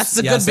 you don't. That's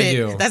a good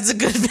bit. That's a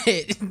good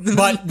bit.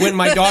 But when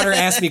my daughter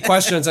asks me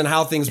questions on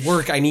how things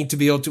work, I need to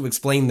be able to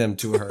explain them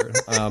to her.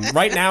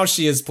 Right now,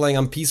 she is playing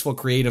on peaceful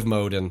creative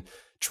mode and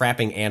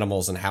trapping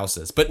animals in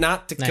houses, but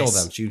not to kill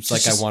them. She's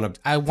like,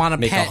 I want to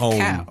make a home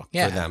for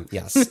them.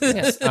 Yes.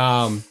 Yes.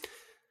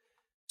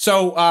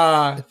 So,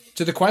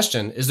 to the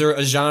question, is there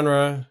a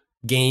genre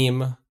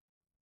game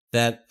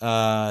that,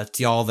 to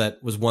y'all,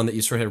 that was one that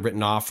you sort of had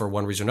written off for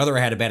one reason or another, or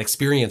had a bad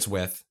experience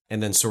with,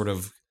 and then sort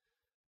of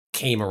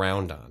came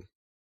around on?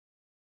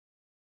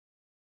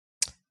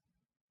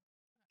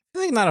 I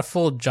definitely not a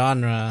full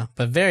genre,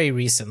 but very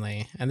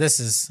recently, and this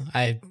is,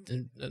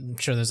 I'm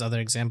sure there's other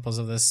examples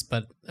of this,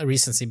 but a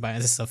recency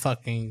bias is a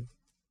fucking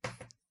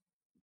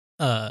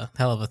hell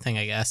of a thing,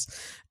 I guess.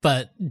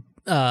 But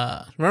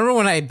remember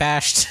when I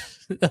bashed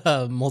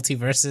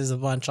Multiverses a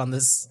bunch on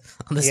this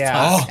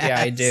podcast? Yeah,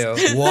 I do.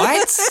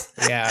 What?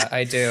 Yeah,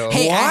 I do.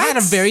 Hey, What? I had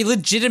a very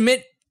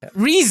legitimate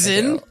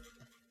reason.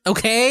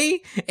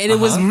 Okay, and it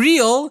was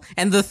real,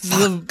 and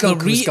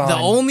the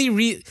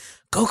only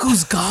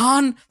Goku's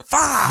gone.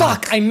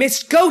 Fuck! I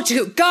missed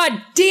Goku. God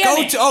damn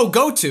it!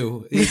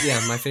 Goku. Yeah,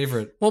 my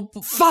favorite. Well,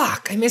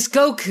 fuck! I missed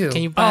Goku.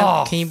 Can you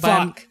buy? Can you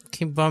buy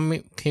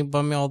me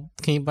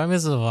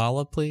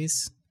Zavala,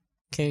 please?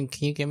 Can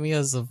you get me a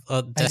I think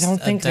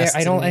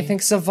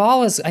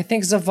Zavala's.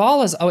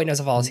 Oh wait, no,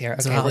 Zavala's here.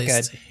 Okay, we're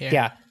good. Here.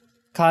 Yeah,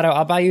 Kato,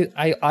 I'll buy you.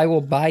 I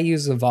will buy you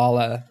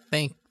Zavala.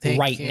 Thank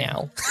right you.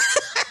 now.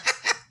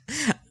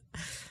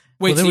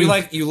 Wait, so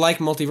you like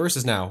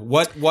Multiverses now?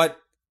 What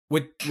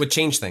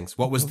changed things?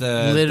 What was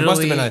the? Literally, it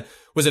must have been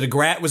was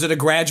it a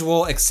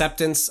gradual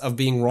acceptance of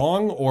being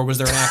wrong, or was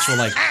there an actual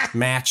like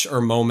match or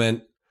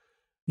moment?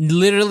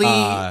 Literally,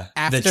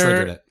 that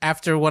triggered it.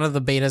 After one of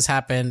the betas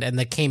happened and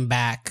they came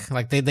back,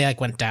 like they like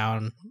went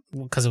down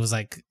because it was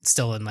like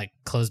still in like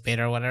closed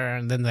beta or whatever,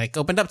 and then like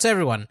opened up to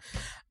everyone.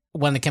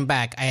 When they came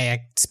back,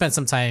 I spent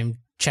some time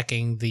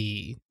checking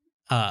the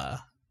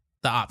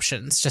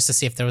options just to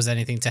see if there was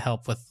anything to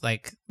help with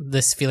like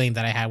this feeling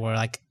that I had where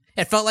like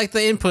it felt like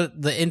the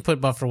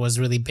input buffer was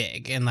really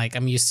big, and like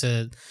I'm used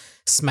to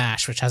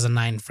Smash, which has a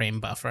 9-frame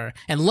buffer,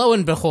 and lo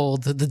and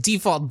behold, the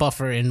default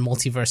buffer in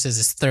Multiverses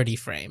is 30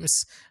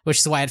 frames, which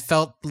is why it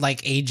felt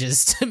like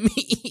ages to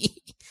me.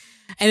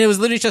 And it was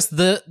literally just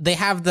they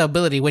have the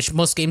ability, which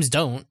most games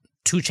don't,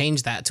 to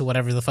change that to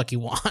whatever the fuck you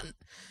want.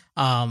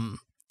 And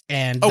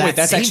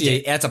that's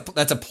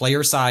a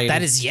player side.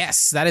 That is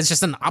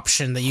just an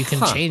option that you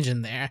can change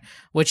in there,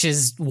 which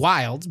is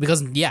wild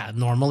because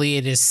normally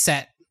it is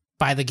set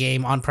by the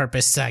game on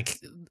purpose to like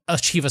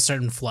achieve a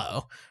certain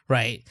flow,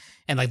 right?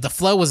 And like the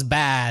flow was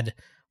bad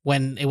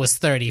when it was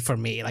 30 for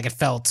me. Like it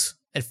felt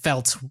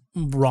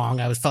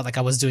wrong. I felt like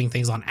I was doing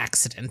things on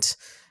accident.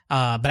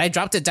 But I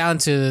dropped it down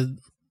to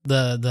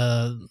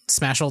the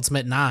Smash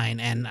Ultimate 9,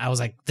 and I was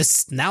like,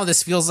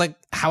 this feels like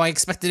how I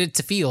expected it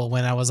to feel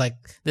when I was like,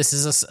 this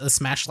is a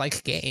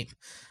Smash-like game.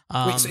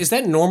 Wait, so is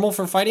that normal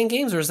for fighting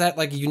games, or is that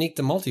like unique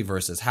to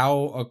Multiverses?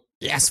 How?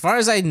 As far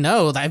as I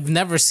know, I've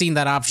never seen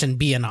that option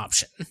be an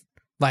option.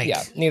 Like,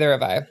 yeah, neither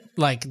have I.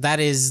 Like that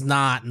is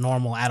not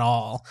normal at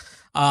all.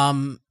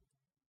 And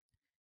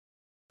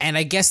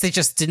I guess they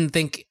just didn't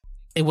think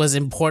it was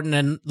important,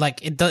 and like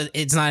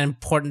it's not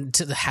important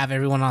to have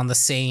everyone on the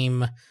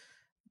same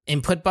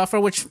input buffer,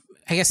 which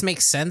I guess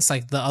makes sense.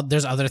 Like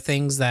there's other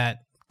things that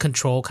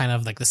control kind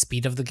of like the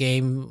speed of the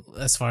game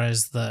as far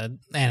as the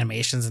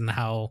animations and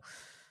how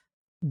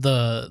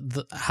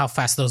how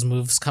fast those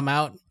moves come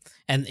out.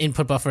 And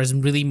input buffer is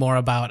really more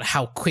about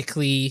how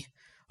quickly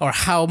or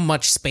how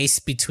much space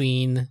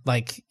between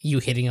like you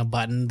hitting a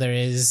button there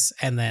is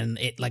and then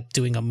it like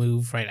doing a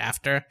move right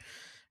after,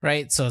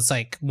 right? So it's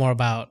like more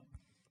about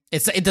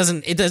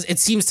it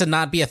seems to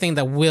not be a thing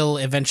that will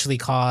eventually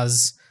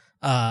cause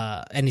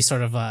any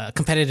sort of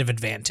competitive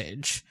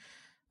advantage.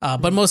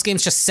 But most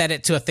games just set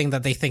it to a thing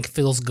that they think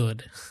feels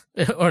good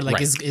or like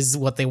is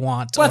what they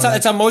want. Well,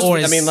 it's on most.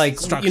 I mean, like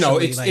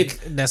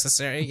it's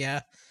necessary.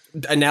 Yeah.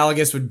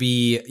 Analogous would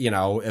be,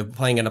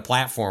 playing in a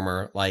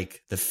platformer,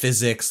 like the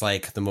physics,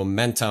 like the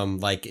momentum,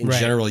 like in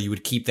general, you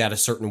would keep that a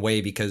certain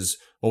way because,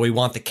 well, we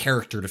want the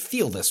character to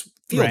feel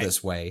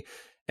this way.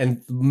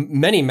 And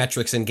many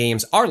metrics in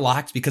games are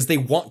locked because they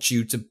want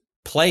you to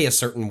play a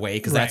certain way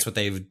because that's what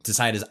they've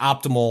decided is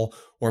optimal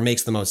or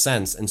makes the most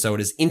sense. And so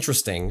it is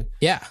interesting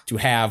to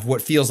have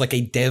what feels like a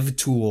dev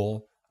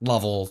tool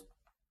level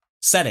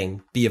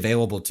setting be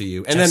available to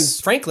you. And then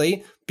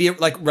frankly, be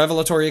like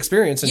revelatory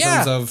experience in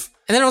terms of.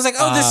 And then I was like,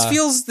 oh,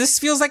 this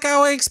feels like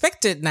how I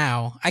expect it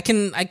now. I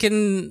get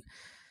a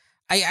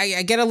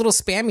little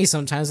spammy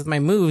sometimes with my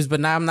moves, but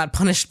now I'm not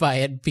punished by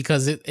it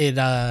because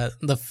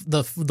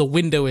the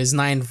window is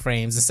 9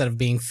 frames instead of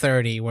being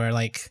 30, where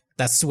like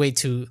that's way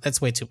too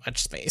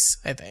much space,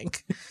 I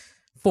think,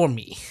 for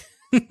me.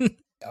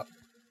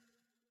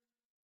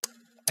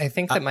 I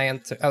think that my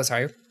answer. Oh,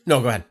 sorry.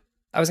 No, go ahead.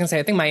 I was gonna say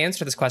I think my answer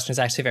to this question is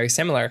actually very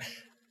similar.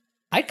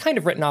 I'd kind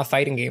of written off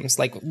fighting games,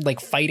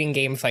 like fighting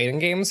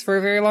games for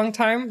a very long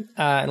time,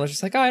 and was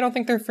just like, oh, I don't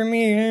think they're for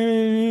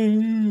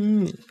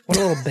me. What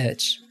a little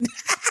bitch.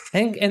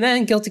 And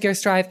then Guilty Gear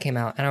Strive came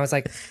out, and I was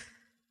like,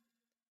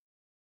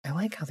 I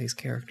like how these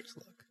characters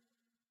look.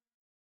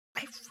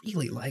 I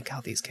really like how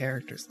these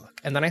characters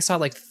look. And then I saw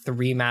like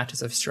 3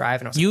 matches of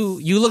Strive, and I was like,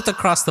 you looked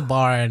across the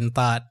bar and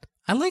thought,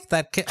 I like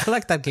that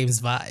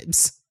game's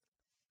vibes.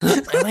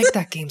 I like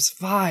that game's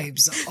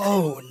vibes.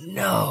 Oh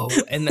no.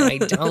 And then I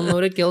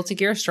downloaded Guilty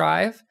Gear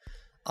Strive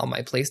on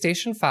my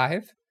PlayStation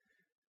 5,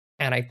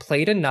 and I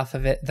played enough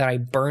of it that I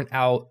burnt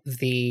out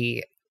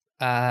the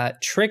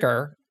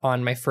trigger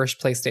on my first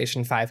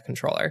PlayStation 5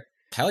 controller.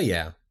 Hell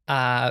yeah.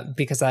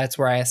 Because that's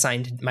where I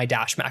assigned my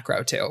dash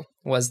macro to.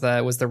 was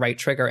the right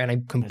trigger, and I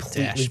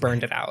completely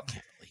burned it out.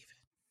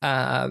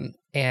 And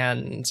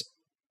then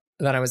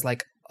I was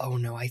like, oh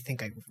no, I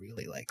think I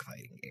really like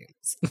fighting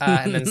games.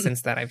 And then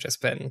since then, I've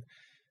just been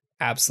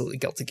absolutely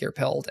Guilty Gear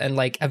pilled, and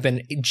like I've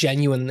been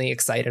genuinely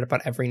excited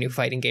about every new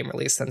fighting game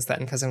release since then,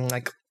 because I'm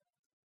like,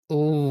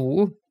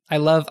 ooh, I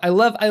love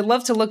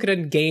to look at a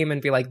game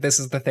and be like, this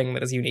is the thing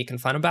that is unique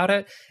and fun about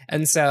it.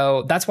 And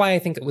so that's why I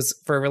think it was,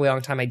 for a really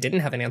long time, I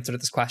didn't have an answer to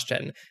this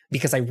question,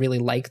 because I really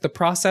like the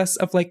process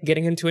of like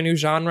getting into a new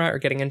genre or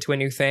getting into a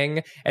new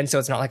thing. And so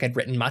it's not like I'd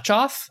written much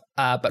off.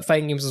 But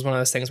fighting games was one of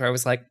those things where I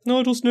was like, no,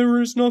 it just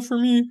never is not for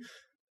me.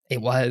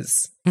 It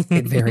was.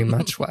 It very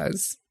much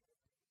was.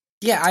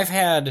 Yeah, I've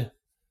had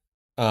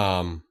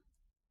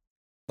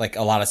like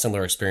a lot of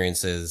similar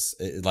experiences.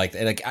 Like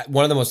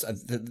one of the most,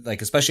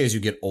 like, especially as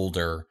you get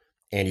older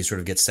and you sort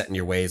of get set in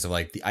your ways of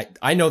like,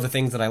 I know the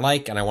things that I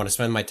like, and I want to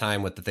spend my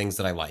time with the things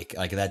that I like.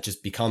 Like, that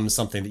just becomes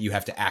something that you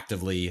have to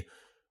actively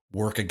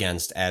work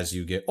against as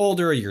you get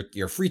older.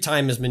 Your free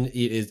time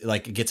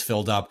it gets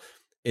filled up.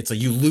 It's like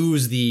you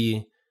lose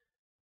the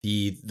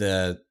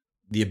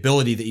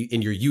ability that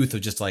in your youth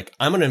of just like,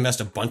 I'm going to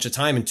invest a bunch of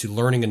time into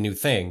learning a new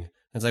thing. And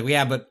it's like, well,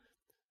 yeah, but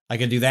I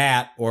could do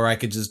that, or I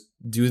could just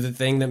do the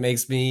thing that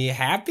makes me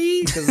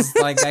happy, because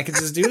like I could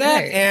just do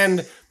that. Right.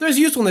 And there's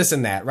usefulness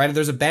in that, right?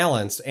 There's a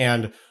balance.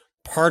 And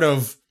part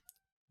of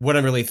what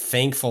I'm really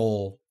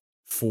grateful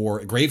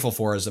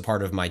for as a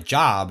part of my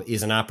job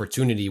is an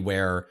opportunity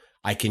where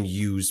I can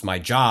use my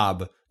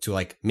job to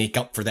like make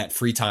up for that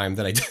free time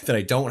that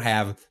I don't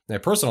have in my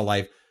personal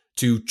life,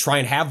 to try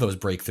and have those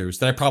breakthroughs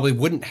that I probably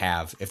wouldn't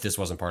have if this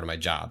wasn't part of my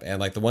job. And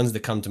like the ones that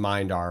come to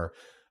mind are,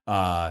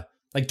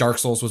 like Dark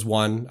Souls was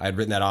one. I'd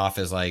written that off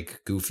as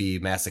like goofy,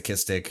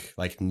 masochistic,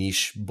 like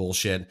niche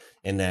bullshit.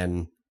 And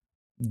then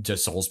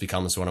just Souls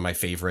becomes one of my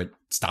favorite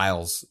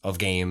styles of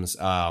games.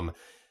 XCOM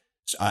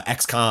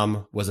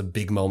was a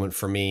big moment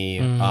for me.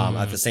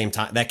 At the same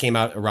time, that came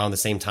out around the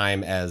same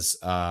time as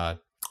the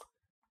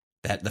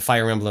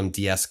Fire Emblem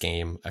DS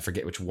game. I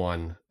forget which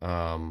one. The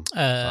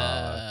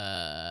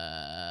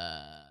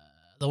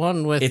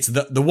one with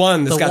the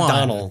one that's got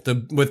Donald.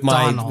 With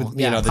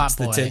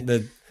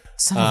the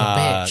son of a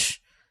bitch.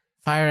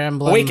 Fire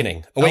Emblem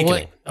Awakening.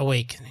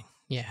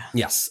 Yeah.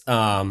 Yes.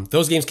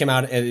 Those games came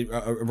out at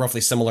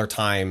roughly similar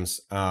times,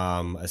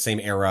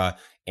 same era.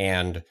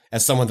 And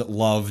as someone that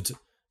loved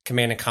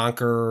Command and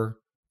Conquer,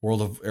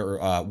 World of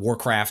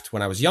Warcraft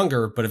when I was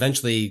younger, but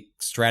eventually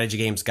strategy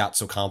games got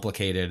so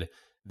complicated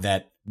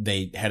that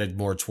they headed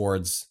more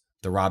towards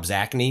the Rob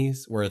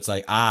Zachnys, where it's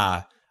like,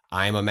 I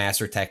am a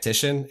master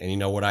tactician, and you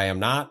know what I am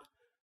not?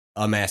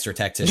 A master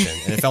tactician.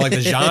 And it felt like the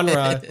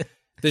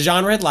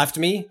genre had left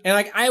me, and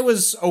like I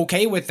was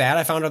okay with that.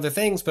 I found other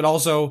things, but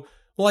also,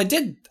 well, I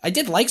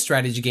did like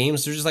strategy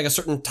games. There's just like a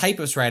certain type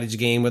of strategy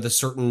game with a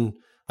certain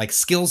like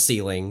skill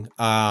ceiling,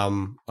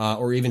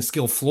 or even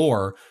skill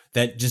floor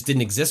that just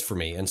didn't exist for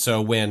me. And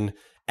so when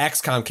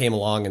XCOM came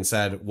along and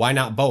said, why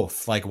not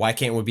both? Like, why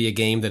can't it be a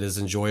game that is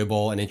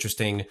enjoyable and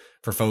interesting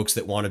for folks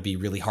that want to be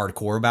really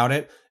hardcore about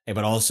it,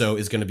 but also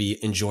is going to be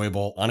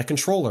enjoyable on a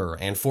controller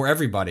and for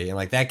everybody? And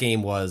like that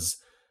game was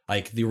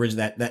like the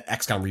original, that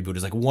XCOM reboot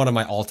is like one of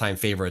my all-time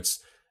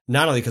favorites,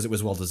 not only because it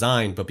was well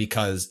designed, but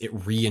because it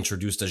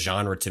reintroduced a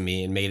genre to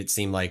me and made it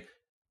seem like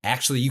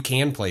actually you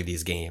can play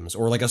these games,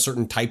 or like a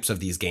certain types of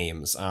these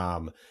games.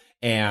 And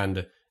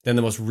then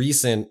the most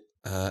recent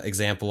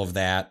example of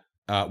that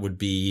would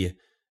be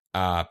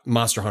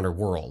Monster Hunter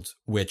World,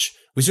 which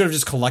we sort of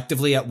just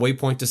collectively at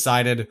Waypoint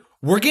decided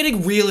we're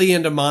getting really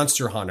into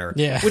Monster Hunter.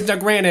 Yeah. Which, now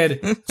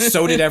granted,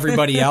 so did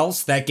everybody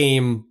else. That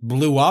game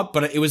blew up,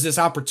 but it was this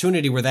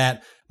opportunity where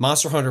that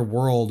Monster Hunter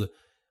World,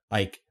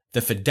 like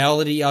the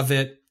fidelity of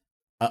it,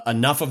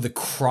 enough of the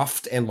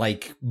cruft and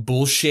like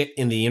bullshit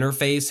in the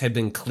interface had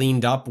been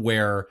cleaned up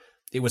where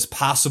it was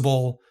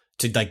possible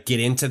to like get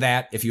into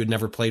that if you had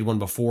never played one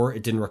before.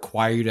 It didn't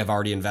require you to have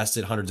already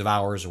invested hundreds of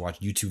hours or watch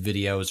YouTube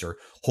videos or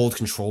hold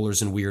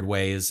controllers in weird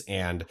ways.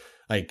 And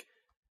like,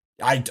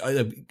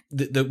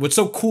 what's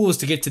so cool is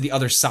to get to the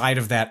other side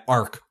of that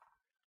arc.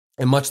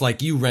 And much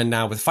like you, Ren,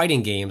 now with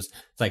fighting games,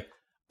 it's like,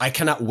 I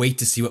cannot wait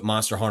to see what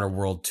Monster Hunter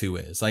World 2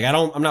 is. Like,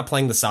 I'm not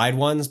playing the side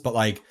ones, but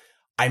like,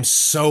 I'm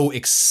so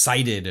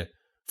excited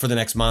for the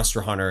next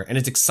Monster Hunter, and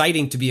it's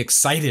exciting to be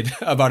excited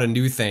about a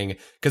new thing,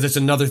 because it's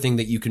another thing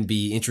that you can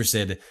be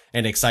interested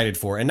and excited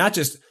for, and not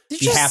just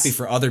happy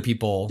for other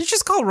people. You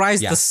just call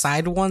Rise the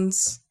side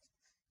ones.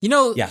 You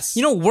know,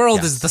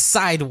 World is the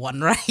side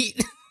one,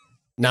 right?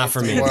 Not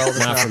for me. World is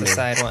not the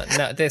side one.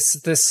 No,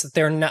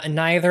 they're not.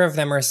 Neither of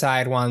them are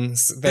side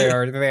ones. They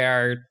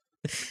are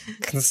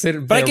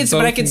considered. But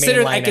I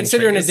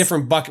consider in a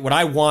different bucket. What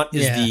I want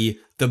is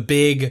the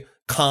big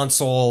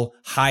console,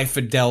 high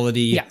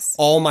fidelity. Yes.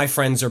 All my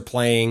friends are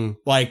playing.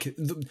 Like,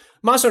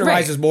 Monster Hunter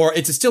Rise is more,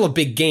 it's still a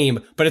big game,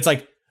 but it's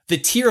like the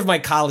tier of my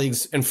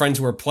colleagues and friends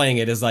who are playing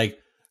it is like,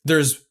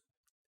 there's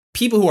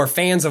people who are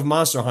fans of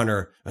Monster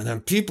Hunter and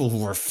then people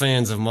who are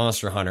fans of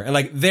Monster Hunter. And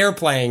like, they're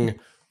playing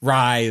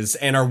Rise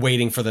and are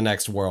waiting for the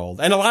next world.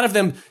 And a lot of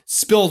them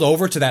spilled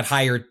over to that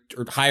higher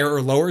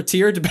or lower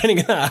tier,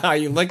 depending on how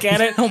you look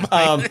at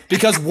it.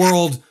 Because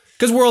World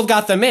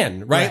got them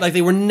in, right? Like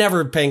they were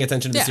never paying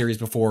attention to the series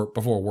before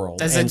World.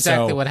 That's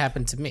exactly what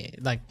happened to me.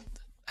 Like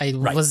I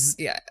was,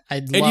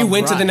 and you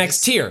went Rise. to the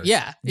next tier.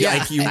 Yeah.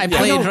 Like I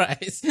played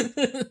Rise.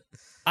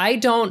 I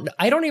don't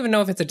even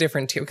know if it's a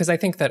different tier, because I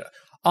think that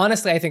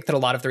honestly, I think that a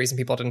lot of the reason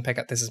people didn't pick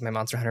up, this is my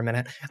Monster Hunter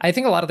minute, I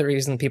think a lot of the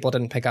reason people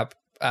didn't pick up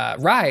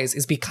Rise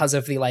is because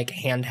of the like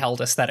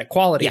handheld aesthetic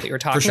quality that you're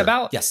talking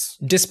about. Yes.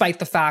 Despite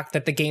the fact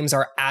that the games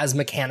are as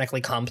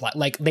mechanically complex,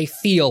 like they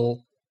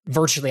feel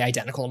virtually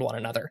identical to one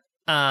another.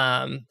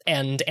 And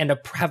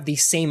have the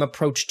same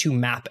approach to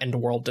map and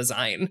world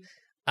design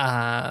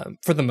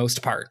for the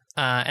most part.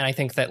 And I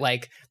think that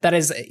like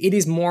it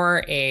is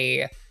more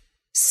a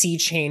sea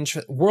change.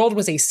 World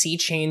was a sea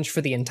change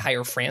for the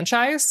entire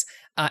franchise.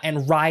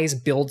 And Rise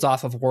builds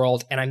off of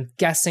World, and I'm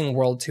guessing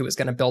World 2 is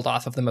going to build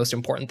off of the most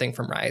important thing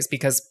from Rise,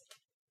 because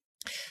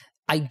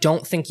I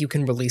don't think you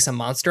can release a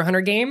Monster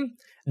Hunter game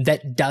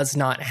that does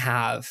not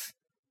have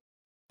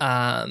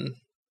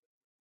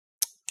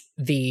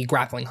the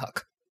grappling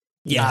hook.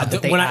 Yeah,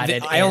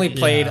 I only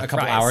played a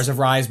couple hours of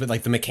Rise, but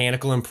like the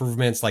mechanical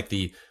improvements, like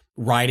the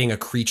riding a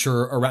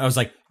creature around, I was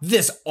like,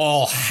 this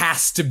all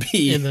has to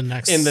be in the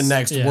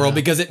next world,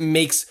 because it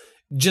makes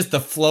just the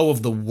flow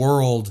of the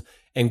world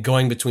and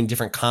going between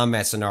different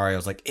combat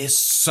scenarios, like, is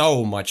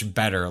so much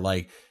better.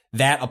 Like,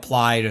 that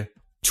applied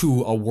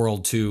to a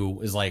World 2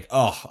 is like,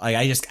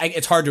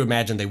 it's hard to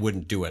imagine they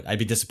wouldn't do it. I'd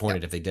be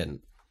disappointed if they didn't.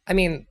 I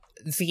mean,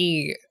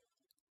 the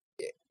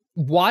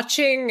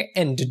watching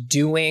and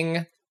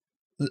doing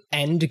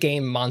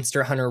endgame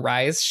Monster Hunter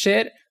Rise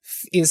shit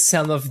is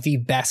some of the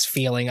best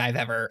feeling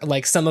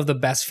some of the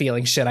best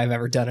feeling shit I've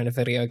ever done in a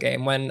video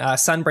game. When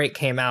Sunbreak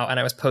came out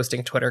and I was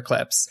posting Twitter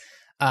clips,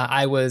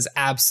 I was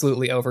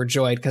absolutely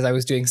overjoyed because I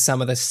was doing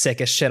some of the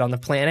sickest shit on the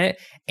planet.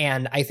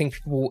 And I think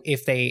people,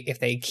 if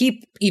they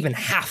keep even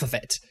half of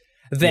it,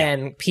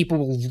 then people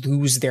will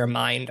lose their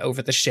mind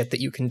over the shit that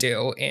you can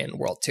do in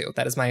World 2.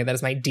 That is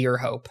my dear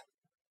hope.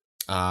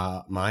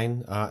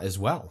 Mine as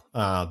well.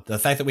 The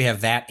fact that we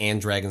have that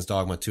and Dragon's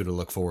Dogma 2 to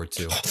look forward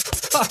to.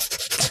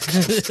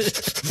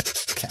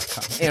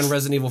 And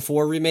Resident Evil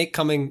 4 remake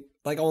coming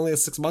like only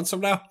 6 months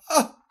from now.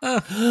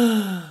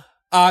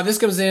 This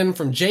comes in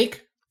from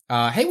Jake.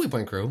 Hey,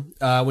 Waypoint Crew.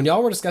 When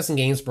y'all were discussing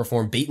games to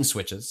perform bait and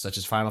switches, such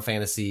as Final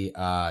Fantasy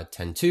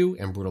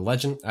X-2 and Brutal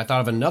Legend, I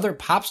thought of another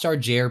Popstar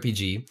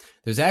JRPG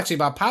that was actually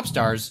about pop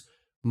stars,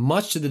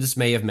 much to the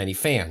dismay of many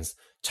fans.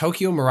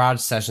 Tokyo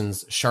Mirage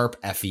Sessions Sharp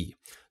FE.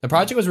 The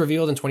project was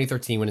revealed in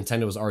 2013 when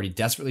Nintendo was already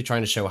desperately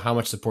trying to show how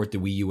much support the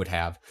Wii U would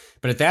have,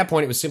 but at that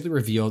point it was simply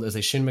revealed as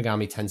a Shin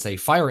Megami Tensei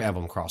Fire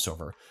Emblem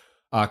crossover.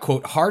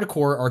 Quote,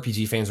 hardcore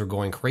RPG fans were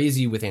going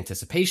crazy with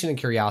anticipation and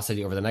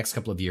curiosity over the next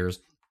couple of years,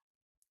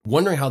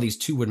 wondering how these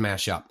two would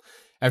mash up.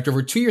 After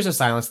over 2 years of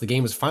silence, the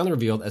game was finally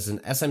revealed as an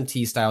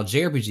SMT-style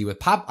JRPG with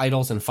pop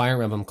idols and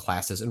Fire Emblem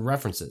classes and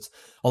references.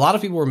 A lot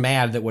of people were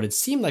mad that what had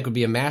seemed like would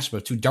be a mashup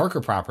of two darker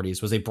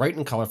properties was a bright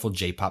and colorful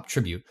J-pop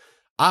tribute.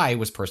 I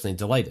was personally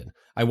delighted.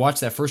 I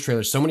watched that first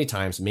trailer so many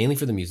times, mainly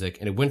for the music,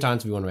 and it went on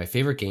to be one of my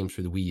favorite games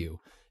for the Wii U.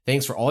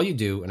 Thanks for all you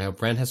do, and I hope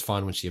Bren has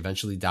fun when she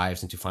eventually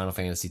dives into Final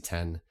Fantasy X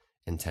and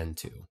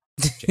X-2.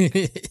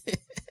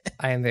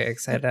 I am very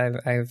excited.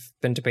 I've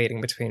been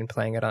debating between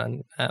playing it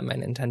on my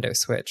Nintendo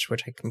Switch,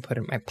 which I can put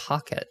in my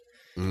pocket,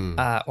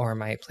 or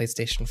my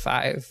PlayStation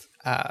 5,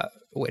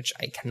 which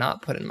I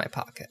cannot put in my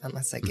pocket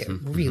unless I get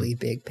really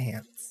big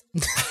pants.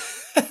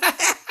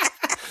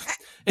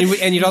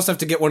 And you'd also have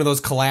to get one of those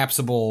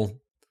collapsible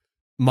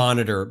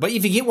monitor. But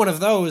if you get one of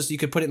those, you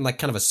could put it in like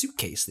kind of a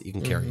suitcase that you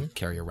can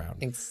carry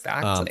around.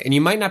 Exactly. And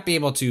you might not be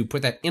able to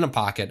put that in a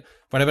pocket,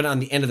 but I bet on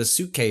the end of the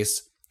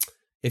suitcase,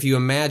 if you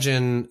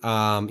imagine,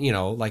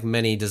 like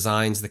many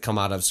designs that come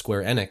out of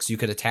Square Enix, you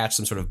could attach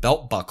some sort of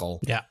belt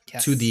buckle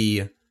to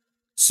the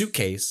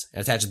suitcase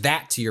and attach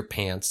that to your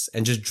pants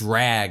and just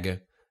drag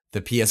the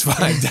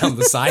PS5 down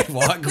the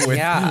sidewalk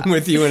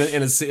with you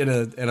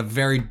in a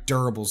very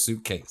durable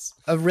suitcase.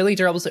 A really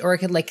durable, or I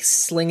could like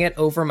sling it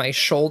over my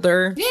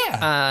shoulder.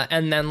 Yeah.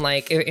 And then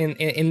like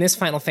in this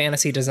Final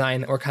Fantasy design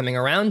that we're coming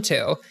around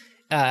to,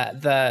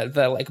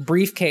 the like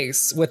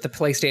briefcase with the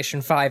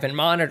PlayStation 5 and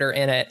monitor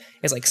in it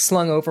is like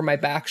slung over my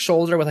back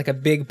shoulder with like a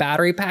big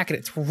battery pack, and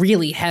it's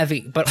really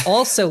heavy, but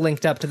also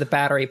linked up to the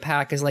battery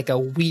pack is like a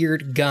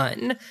weird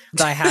gun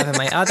that I have in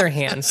my other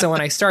hand. So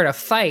when I start a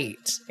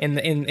fight in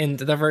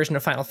the version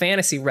of Final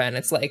Fantasy Ren,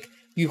 it's like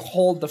you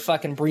hold the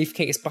fucking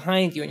briefcase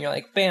behind you and you're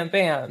like bam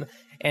bam,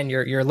 and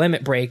your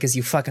limit break is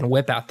you fucking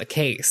whip out the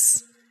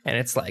case, and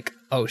it's like,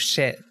 oh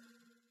shit,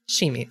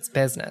 she means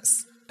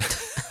business.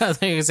 I was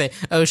going to say,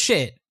 oh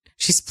shit,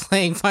 she's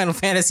playing Final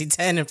Fantasy X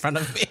in front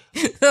of me.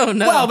 Oh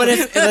no. Well, but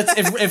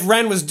if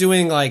Ren was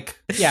doing like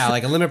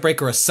a limit break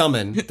or a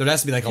summon, there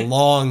has to be like a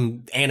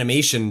long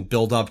animation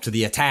build up to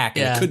the attack.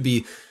 And it could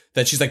be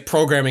that she's like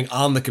programming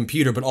on the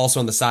computer, but also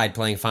on the side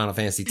playing Final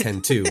Fantasy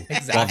X too.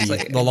 Exactly.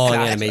 The long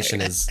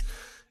animation is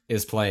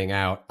is playing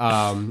out.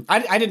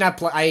 I did not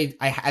play.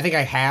 I think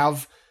I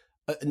have.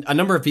 A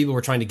number of people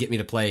were trying to get me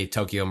to play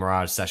Tokyo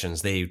Mirage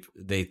Sessions. They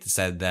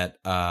said that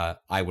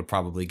I would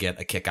probably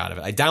get a kick out of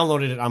it. I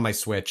downloaded it on my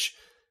Switch.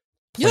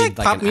 You like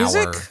pop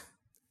music? Hour.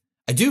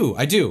 I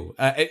do.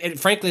 And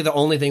frankly, the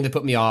only thing that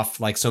put me off,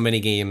 like so many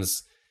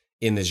games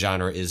in this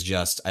genre, is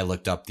just I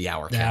looked up the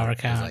hour count. The hour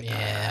count, like,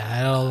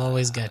 that'll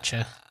always get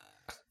you.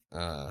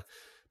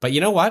 But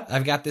you know what?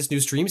 I've got this new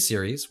stream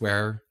series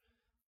where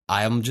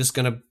I am just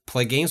going to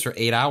play games for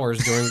 8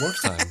 hours during work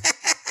time.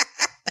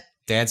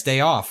 Dad's day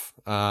off.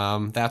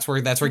 That's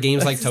where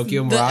games like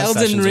Tokyo Mirage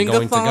Sessions are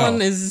going to go.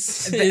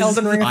 The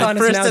Elden Ring-a-thon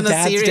is now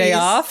Dad's day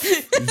off.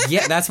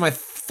 Yeah, that's my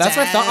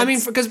thought. I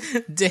mean, because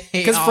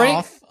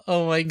Frank,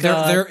 oh my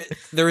god,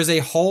 there is a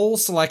whole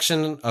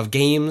selection of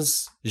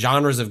games,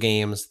 genres of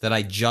games that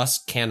I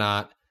just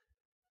cannot.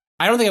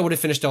 I don't think I would have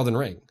finished Elden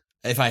Ring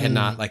if I had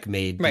not like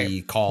made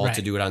the call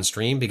to do it on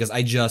stream, because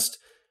I just,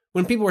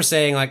 when people were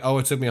saying like, oh,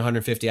 it took me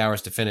 150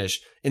 hours to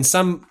finish, in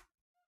some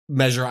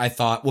measure I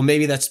thought, well,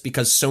 maybe that's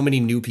because so many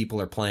new people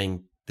are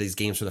playing these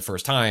games for the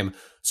first time,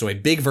 so a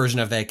big version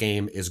of that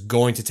game is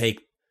going to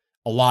take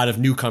a lot of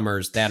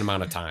newcomers that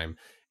amount of time,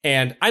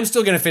 and I'm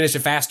still going to finish it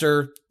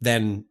faster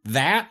than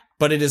that,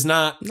 but it is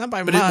not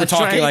by but much, we're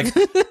talking right?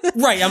 like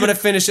right, I'm going to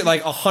finish it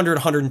like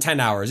 110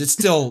 hours. It's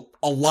still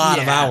a lot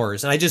of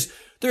hours, and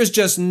there's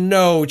just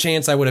no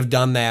chance I would have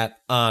done that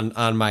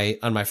on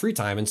my free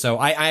time, and so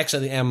I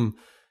actually am.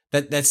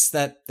 That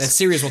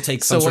series will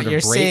take some sort of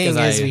break. So what you're saying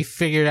is we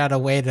figured out a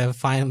way to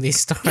finally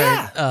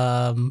start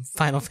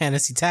Final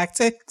Fantasy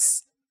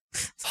Tactics?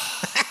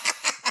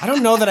 I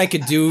don't know that I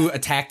could do a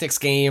tactics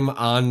game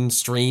on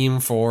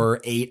stream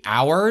for 8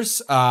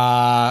 hours,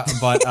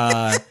 but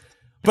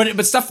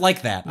stuff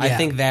like that. I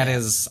think that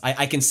is,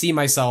 I can see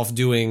myself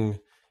doing,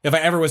 if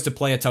I ever was to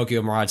play a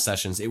Tokyo Mirage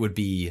Sessions, it would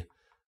be,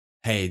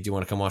 hey, do you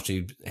want to come watch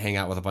me hang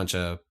out with a bunch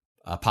of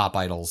pop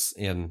idols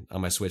on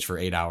my Switch for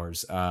 8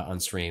 hours on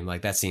stream?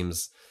 Like, that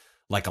seems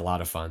like a lot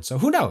of fun. So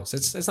who knows?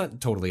 It's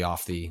not totally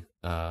off the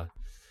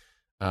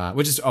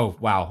which is, oh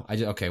wow,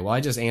 I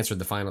just answered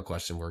the final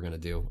question we're gonna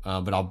do,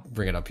 but I'll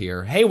bring it up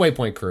here. Hey,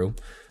 Waypoint Crew,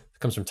 it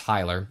comes from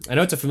Tyler. I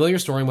know it's a familiar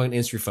story among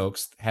industry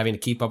folks having to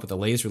keep up with the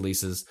latest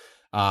releases,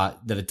 that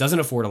it doesn't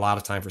afford a lot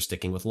of time for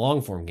sticking with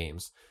long form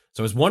games.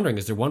 So I was wondering,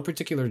 is there one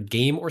particular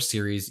game or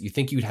series you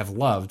think you'd have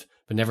loved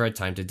but never had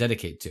time to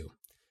dedicate to?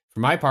 For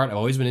my part, I've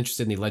always been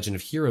interested in the Legend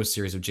of Heroes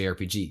series of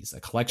JRPGs,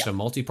 a collection of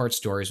multi-part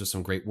stories with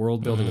some great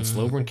world building and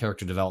slow-burn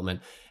character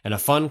development, and a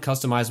fun,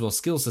 customizable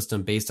skill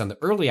system based on the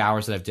early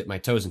hours that I've dipped my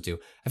toes into.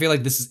 I feel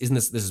like this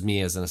is me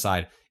as an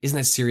aside. Isn't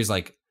that series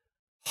like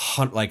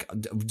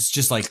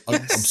just like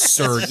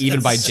absurd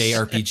even by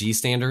JRPG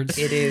standards?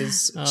 It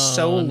is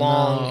so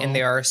long, and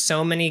there are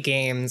so many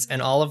games,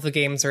 and all of the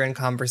games are in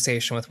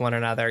conversation with one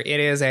another. It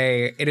is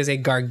a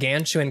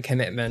gargantuan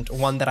commitment,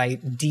 one that I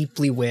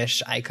deeply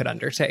wish I could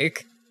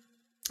undertake.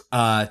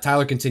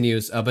 Tyler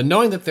continues, but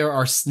knowing that there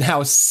are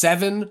now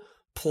 7+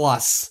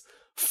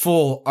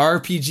 full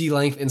RPG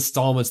length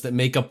installments that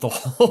make up the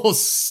whole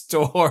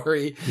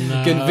story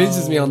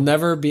convinces me I'll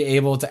never be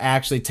able to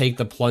actually take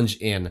the plunge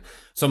in.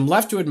 So I'm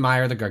left to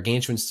admire the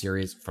gargantuan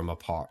series from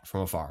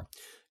afar.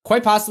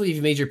 Quite possibly if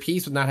you made your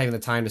peace with not having the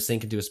time to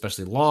sink into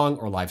especially long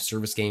or live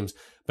service games,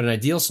 but an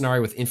ideal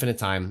scenario with infinite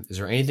time, is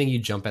there anything you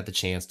jump at the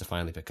chance to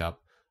finally pick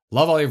up?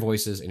 Love all your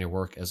voices and your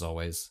work as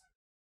always,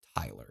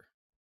 Tyler.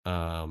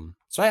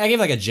 So I gave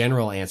like a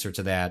general answer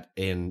to that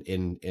in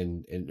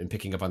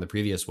picking up on the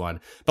previous one,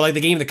 but like the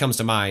game that comes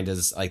to mind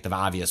is like the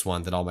obvious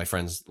one that all my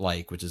friends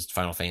like, which is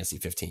Final Fantasy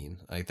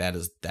 15. Like that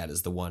is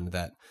the one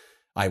that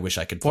I wish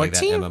I could play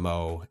 14? That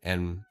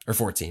MMO or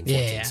 14.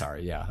 Yeah.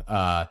 Sorry.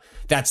 Yeah.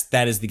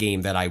 That is the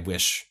game that I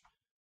wish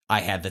I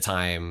had the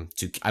time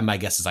to. My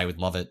guess is I would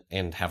love it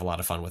and have a lot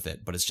of fun with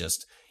it, but it's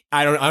just,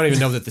 I don't even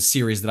know that the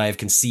series that I have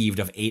conceived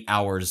of 8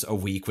 hours a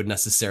week would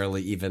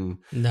necessarily even,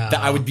 that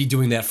I would be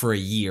doing that for a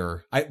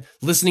year.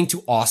 Listening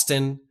to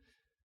Austin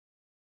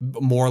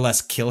more or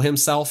less kill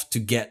himself to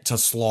get to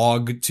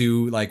slog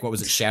to, like, what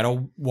was it,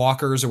 Shadow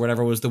Walkers or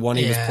whatever was the one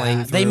he was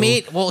playing through.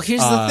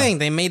 Here's the thing,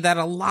 they made that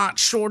a lot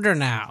shorter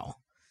now.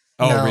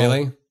 Oh,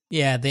 really?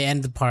 Yeah, the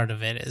end part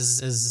of it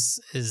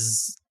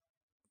is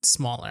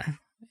smaller.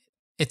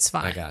 It's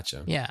fine. I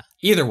gotcha. Yeah.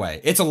 Either way,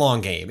 it's a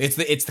long game. But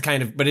it is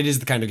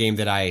the kind of game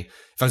that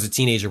if I was a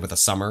teenager with a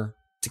summer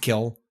to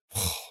kill,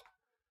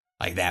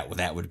 like that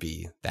would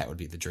be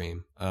the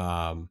dream.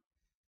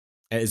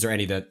 Is there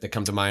any that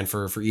come to mind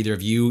for either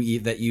of you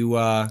that you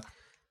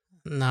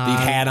that you've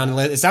had on?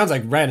 It sounds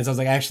like Ren. It sounds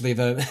like actually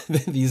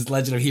these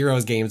Legend of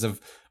Heroes games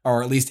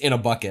are at least in a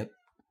bucket.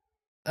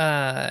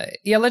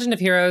 Legend of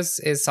Heroes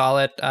is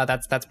solid.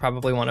 That's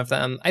probably one of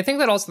them. I think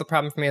that also the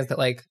problem for me is that,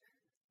 like,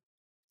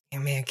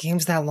 man,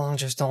 games that long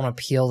just don't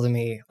appeal to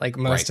me, like,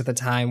 most of the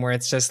time, where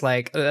it's just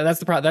like, that's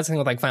the thing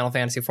with, like, Final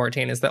Fantasy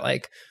 14 is that,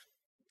 like,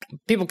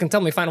 people can tell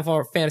me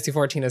Final Fantasy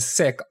 14 is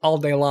sick all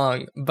day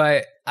long,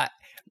 but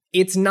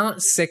it's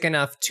not sick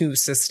enough to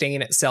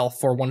sustain itself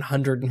for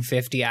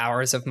 150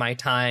 hours of my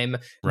time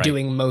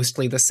doing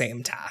mostly the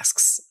same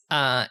tasks.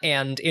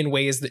 and in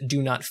ways that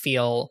do not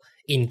feel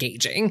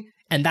engaging.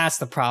 And that's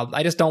the problem.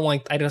 I just don't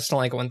like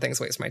it when things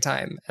waste my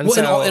time. And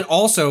and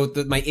also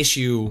my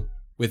issue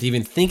with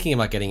even thinking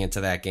about getting into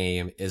that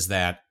game is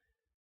that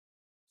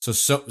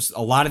so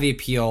a lot of the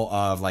appeal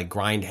of like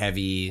grind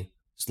heavy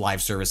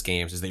live service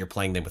games is that you're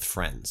playing them with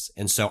friends.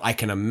 And so I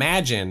can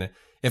imagine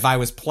if I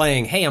was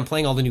playing, hey, I'm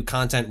playing all the new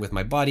content with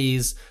my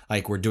buddies,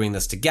 like we're doing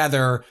this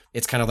together.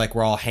 It's kind of like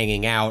we're all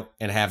hanging out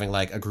and having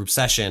like a group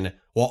session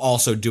while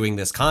also doing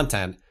this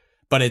content.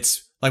 But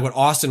it's like what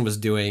Austin was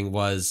doing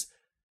was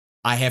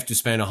I have to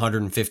spend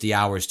 150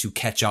 hours to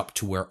catch up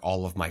to where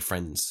all of my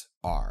friends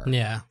are.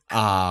 Yeah.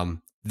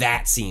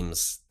 That's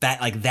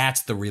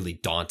the really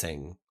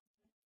daunting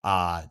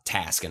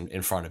task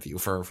in front of you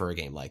for a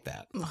game like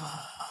that.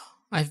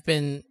 I've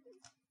been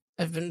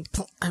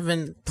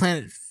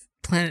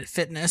Planet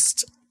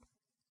Fitness.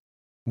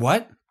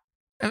 What?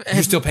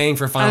 You're still paying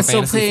for Final Fantasy 14?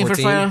 I'm still paying for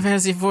Final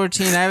Fantasy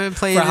 14. I haven't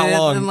played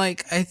it in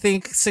like I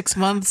think 6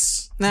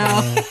 months now.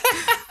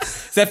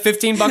 Is that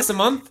 $15 a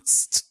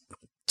month?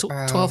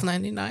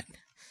 $12.99.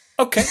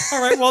 Okay,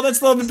 all right. Well,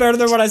 that's a little bit better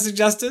than what I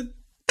suggested.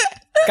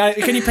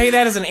 Can you pay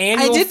that as an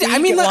annual fee? I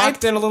mean,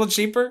 locked in a little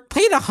cheaper.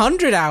 Paid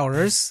 100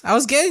 hours. I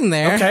was getting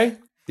there. Okay.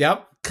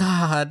 Yep.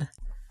 God.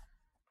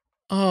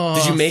 Oh.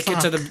 Did you make it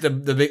to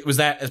the big? Was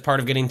that as part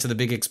of getting to the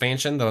big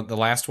expansion? The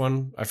last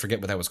one? I forget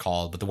what that was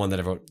called, but the one that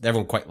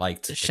everyone quite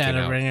liked.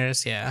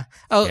 Shadowbringers. Yeah.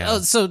 Oh.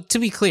 So to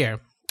be clear,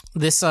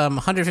 this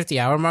 150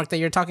 hour mark that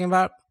you're talking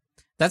about,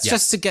 that's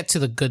just to get to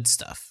the good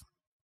stuff.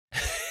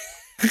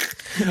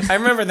 I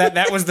remember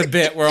that was the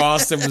bit where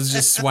Austin was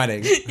just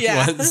sweating.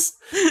 Yeah.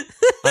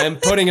 I'm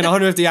putting in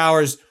 150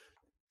 hours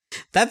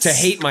to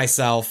hate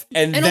myself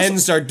and then also,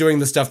 start doing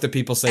the stuff that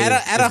people say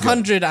at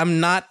 100 I'm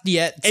not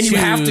yet and you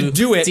have to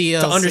do it DLC.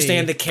 To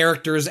understand the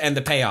characters and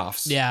the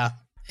payoffs. Yeah,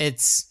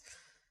 it's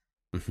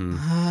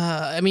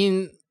I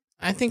mean,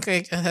 I think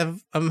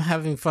I'm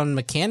having fun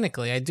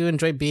mechanically. I do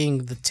enjoy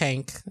being the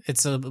tank.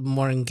 It's a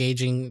more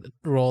engaging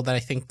role that I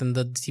think than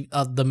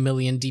the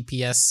million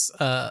DPS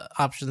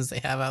options they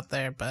have out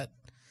there, but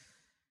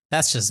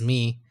that's just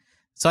me.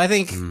 So I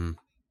think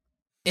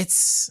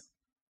it's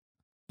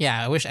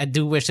yeah, I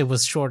do wish it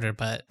was shorter,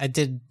 but I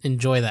did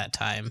enjoy that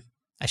time.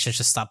 I should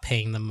just stop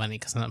paying the money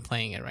because I'm not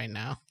playing it right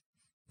now.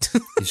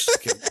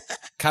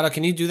 Kato,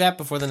 can you do that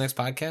before the next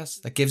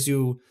podcast? That gives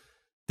you...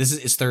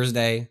 It's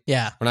Thursday.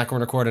 Yeah. We're not going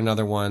to record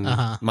another one.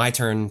 My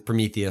turn,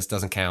 Prometheus,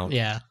 doesn't count.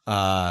 Yeah.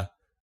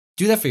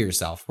 Do that for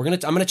yourself. I'm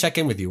gonna check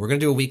in with you. We're gonna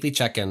do a weekly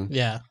check-in.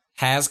 Yeah.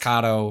 Has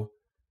Kato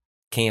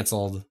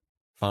canceled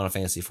Final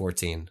Fantasy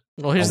 14?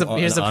 Well, here's the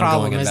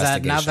problem is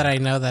that now that I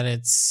know that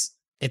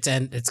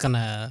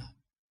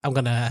I'm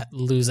gonna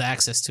lose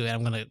access to it.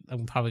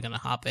 I'm probably gonna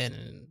hop in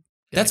and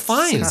that's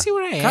fine. See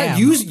where I am.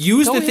 Use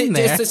the thing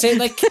to say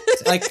like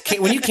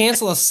when you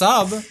cancel a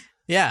sub,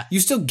 yeah, you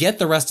still get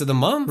the rest of the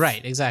month.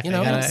 Right, exactly. You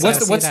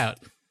know,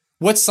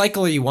 what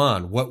cycle are you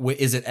on? What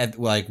is it at?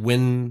 Like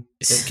when?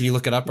 Can you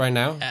look it up right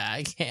now? Yeah,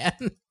 I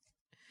can.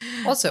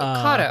 Also,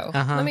 Kato,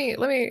 let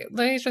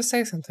me just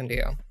say something to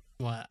you.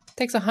 What? It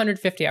takes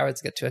 150 hours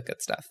to get to a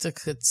good stuff.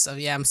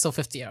 Yeah, I'm still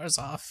 50 hours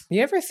off.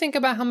 You ever think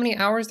about how many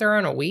hours there are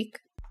in a week?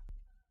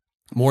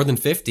 More than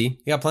 50. You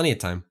got plenty of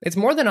time. It's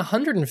more than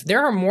 100.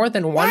 There are more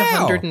than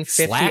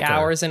 150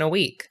 hours in a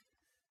week.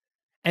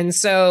 And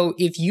so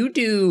if you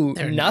do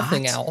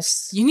nothing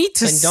else... You need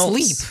to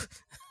sleep.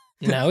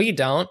 No, you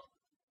don't.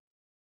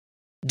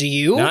 Do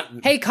you?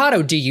 Hey,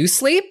 Kato, do you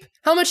sleep?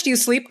 How much do you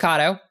sleep,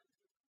 Kato?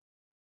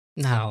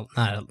 No,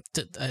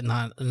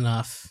 not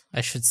enough. I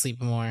should sleep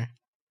more.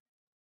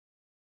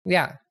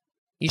 Yeah,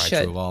 you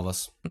should. True of all of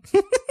us.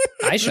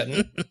 I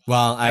shouldn't.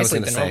 Well, I was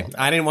going to say,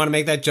 I didn't want to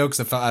make that joke,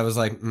 so I was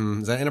like,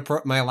 is that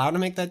inappropriate? Am I allowed to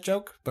make that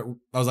joke? But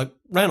I was like,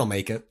 Ren will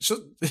make it.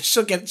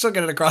 She'll get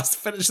it across the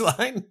finish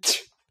line.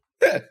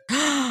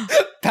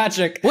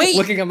 Patrick,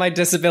 looking at my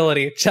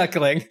disability,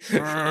 chuckling. She's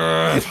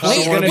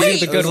gonna do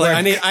the good work.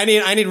 I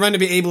need Ren to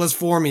be ableist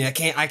for me. I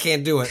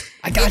can't do it.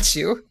 I got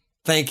you.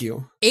 Thank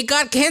you. It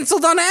got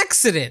canceled on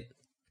accident.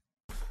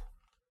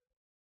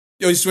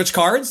 Yo, you switch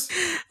cards?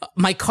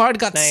 My card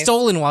got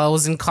stolen while I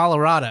was in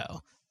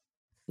Colorado.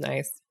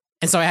 Nice.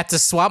 And so I had to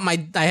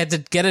I had to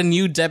get a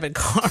new debit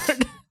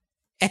card.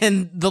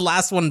 And the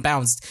last one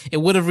bounced. It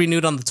would have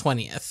renewed on the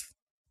 20th.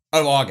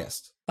 Of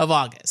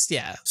August,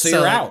 yeah. So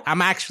you're out.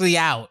 I'm actually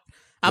out.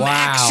 Out.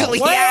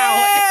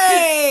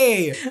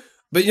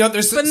 But you know,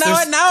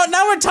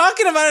 now we're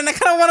talking about it, and I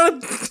kind of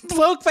want to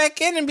poke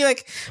back in and be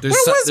like, where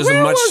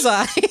was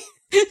I?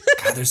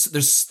 God,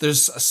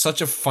 there's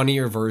such a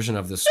funnier version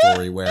of this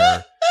story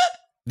where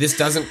this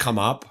doesn't come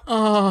up.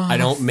 Oh, I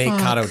don't make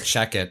Kato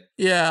check it.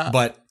 Yeah.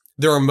 But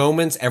there are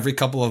moments every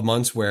couple of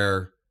months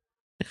where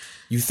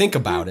you think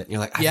about it and you're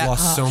like, I've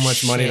lost so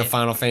much money to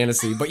Final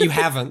Fantasy, but you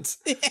haven't.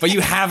 But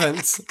you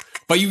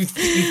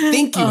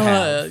think you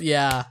have.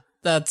 Yeah.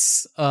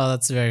 That's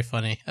very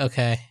funny.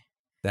 Okay.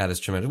 That is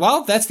tremendous.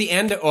 Well, that's the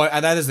end, or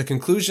that is the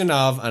conclusion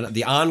of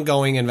the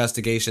ongoing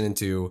investigation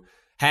into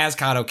has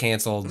Kato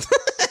canceled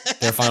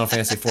their Final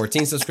Fantasy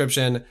 14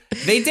 subscription.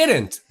 They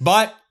didn't,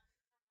 but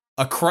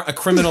a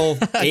criminal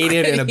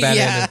aided and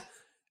abetted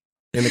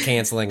in the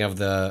canceling of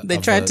the. They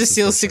tried to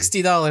steal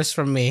 $60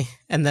 from me,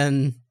 and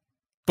then.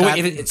 But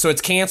wait, so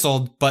it's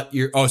canceled, but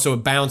so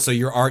it bounced, so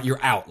you're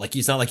out. Like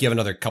it's not like you have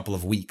another couple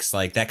of weeks.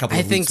 Like that couple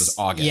of weeks was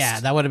August. Yeah,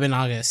 that would have been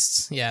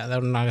August. Yeah, that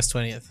would have been August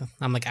 20th.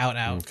 I'm like out.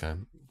 Okay.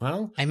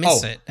 Well, I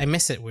miss it. I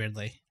miss it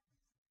weirdly.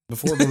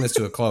 Before we bring this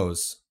to a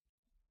close,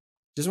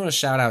 just want to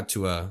shout out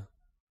to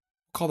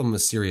call them a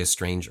mysterious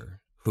stranger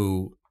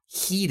who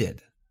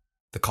heeded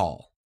the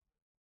call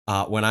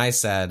when I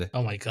said,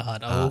 "Oh my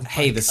god!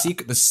 Hey, the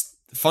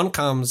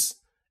Funkom's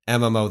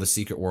MMO, The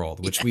Secret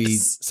World," which we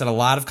said a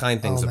lot of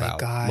kind things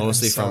about,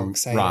 mostly from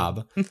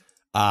Rob,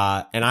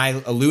 and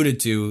I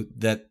alluded to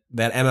that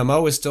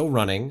MMO is still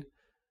running,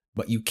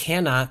 but you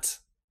cannot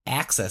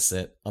access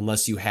it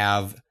unless you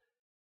have.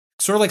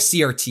 Sort of like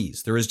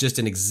CRTs. There is just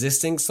an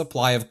existing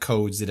supply of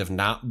codes that have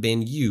not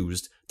been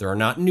used. There are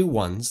not new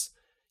ones.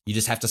 You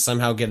just have to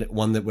somehow get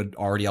one that would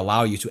already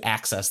allow you to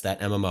access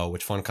that MMO,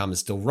 which Funcom is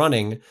still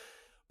running.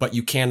 But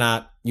you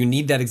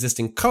need that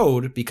existing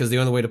code because the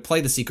only way to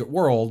play The Secret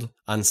World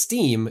on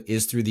Steam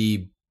is through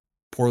the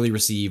poorly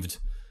received,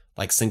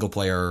 like single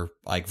player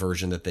like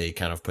version that they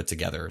kind of put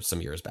together some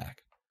years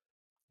back.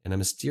 And a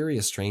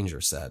mysterious stranger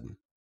said,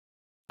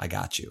 "I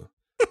got you."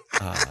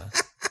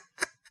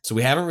 So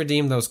we haven't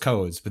redeemed those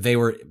codes, but they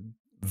were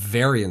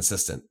very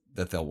insistent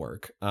that they'll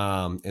work.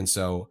 And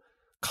so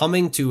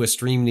coming to a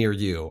stream near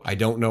you, I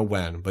don't know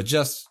when, but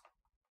just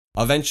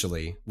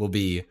eventually will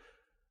be,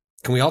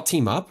 can we all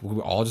team up? Will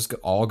we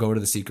all go to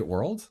The Secret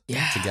World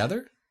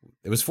together?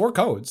 It was 4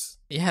 codes.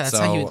 Yeah, that's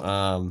how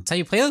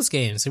you play those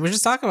games. We were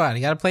just talking about it.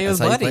 You got to play with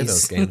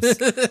buddies. Play those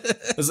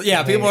games.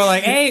 Yeah, people are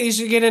like, "Hey, you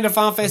should get into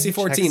Final Fantasy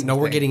 14." No,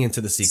 we're getting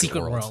into The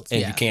Secret World.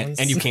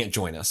 And you can't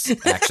join us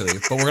actually.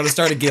 But we're going to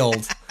start a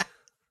guild.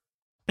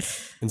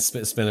 And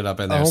spin it up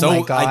in there. Oh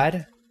my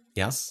god!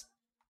 Yes.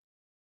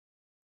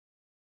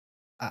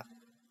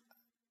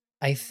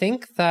 I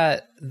think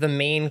that the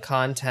main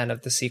content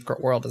of The Secret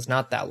World is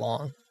not that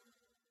long.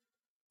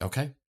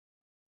 Okay.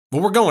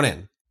 Well, we're going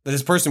in.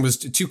 This person was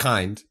too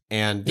kind,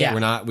 and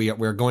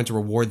we're going to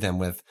reward them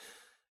with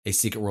a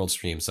Secret World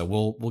stream. So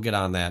we'll get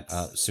on that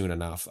soon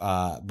enough.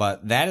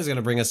 But that is going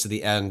to bring us to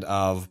the end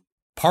of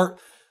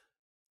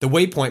the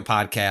Waypoint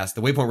podcast,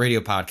 the Waypoint Radio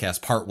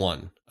podcast, part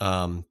 1.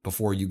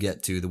 Before you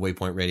get to the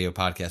Waypoint Radio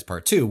podcast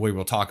part 2, where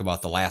we'll talk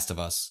about The Last of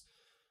Us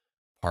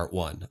part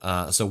 1.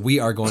 So we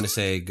are going to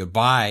say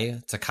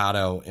goodbye to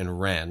Kato and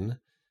Ren.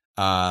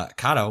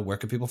 Kato, where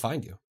can people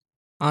find you?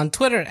 On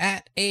Twitter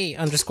at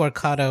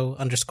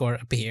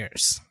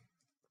 @A_Kato_appears.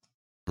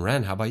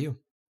 Ren, how about you?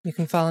 You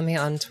can follow me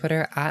on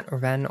Twitter at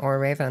Ren or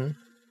Raven.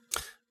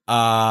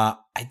 I'm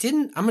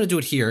going to do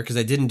it here because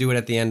I didn't do it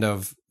at the end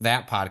of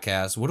that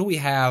podcast. What do we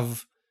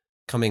have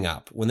coming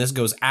up? When this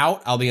goes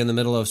out, I'll be in the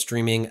middle of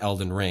streaming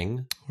Elden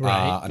Ring.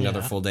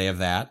 Another full day of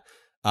that.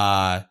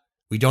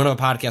 We don't have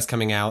a podcast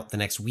coming out the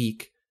next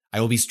week. I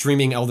will be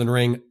streaming Elden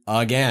Ring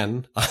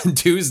again on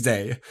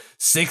Tuesday.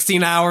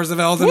 16 hours of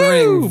Elden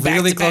Ring,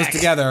 really close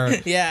together.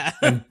 Yeah.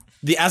 And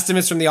the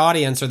estimates from the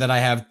audience are that I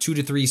have 2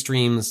 to 3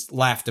 streams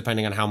left,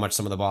 depending on how much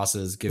some of the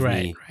bosses give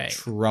me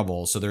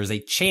trouble. So there's a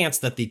chance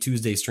that the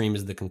Tuesday stream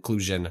is the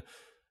conclusion.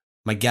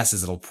 My guess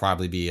is it'll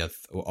probably be a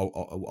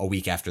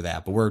week after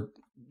that. But we're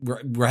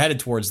headed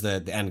towards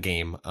the end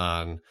game.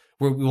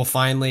 We will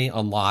finally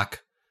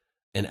unlock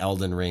an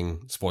Elden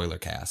Ring spoiler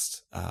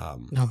cast. Oh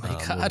my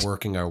god, we're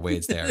working our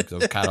ways there. So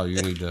Kyle,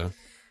 you need to.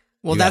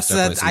 Well, that's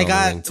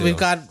that. We've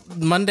got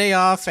Monday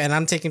off, and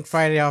I'm taking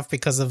Friday off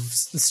because of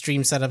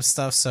stream setup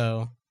stuff.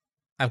 So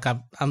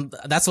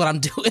that's what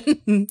I'm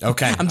doing.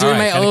 Okay, I'm doing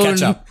my own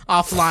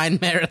offline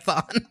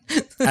marathon.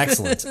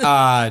 Excellent.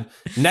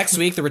 Next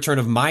week, the return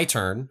of My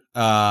Turn.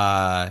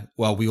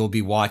 We will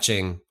be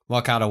watching.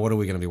 Well, Kato, what are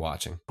we going to be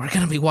watching? We're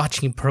going to be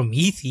watching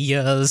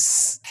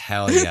Prometheus.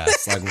 Hell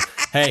yes!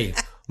 Hey,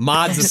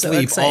 Mods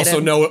Asleep,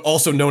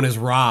 also known as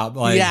Rob.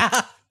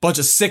 Bunch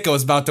of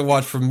sickos about to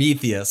watch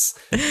Prometheus.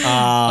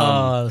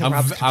 I'm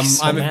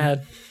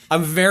mad.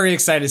 I'm very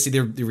excited to see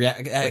the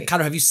reaction.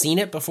 Kato, have you seen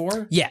it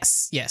before?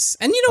 Yes.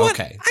 And you know what?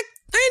 I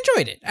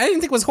enjoyed it. I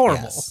didn't think it was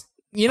horrible. Yes.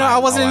 You know, I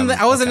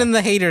wasn't in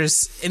the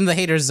haters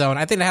zone.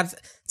 I think it had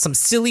some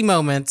silly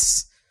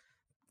moments.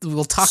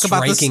 We'll talk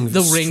about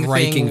the ring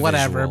thing,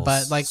 whatever.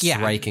 But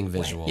striking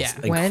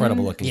visuals,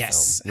 incredible looking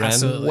film.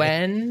 Absolutely.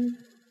 When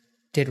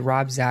did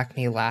Rob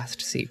Zacny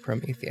last see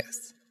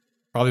Prometheus?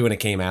 Probably when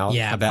it came out.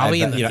 Yeah,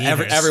 probably in the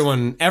theaters.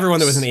 Everyone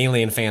that was an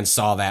Alien fan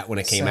saw that when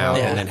it came out,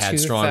 and then had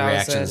strong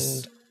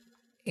reactions.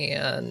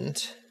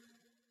 And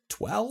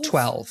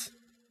 12.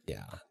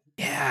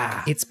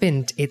 Yeah. It's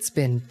been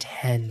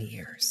 10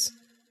 years.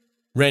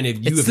 Ren,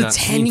 if you have not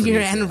seen It's the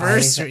 10-year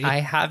anniversary. I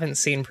haven't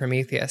seen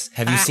Prometheus.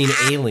 Have you seen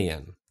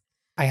Alien?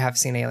 I have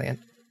seen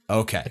Alien.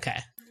 Okay.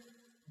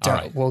 All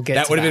right. We'll get.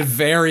 That would have been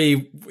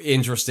very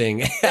interesting.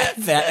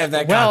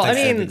 that well, I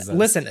mean,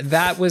 listen,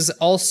 that was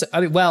also.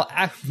 I mean, well,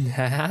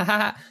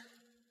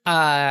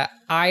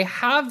 I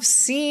have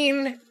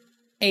seen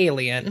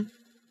Alien,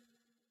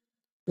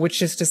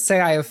 which is to say,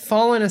 I have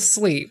fallen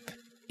asleep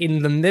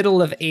in the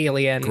middle of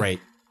Alien. Great.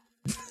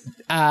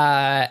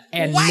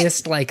 and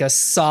missed like a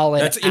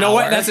solid You know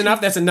what? That's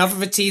enough. That's enough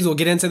of a tease. We'll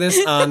get into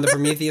this on the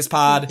Prometheus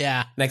pod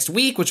next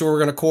week, which we're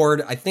going to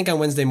record, I think, on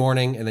Wednesday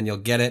morning, and then you'll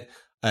get it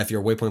if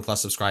you're a Waypoint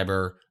Plus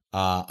subscriber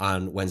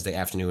on Wednesday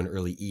afternoon,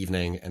 early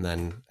evening, and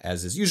then,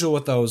 as is usual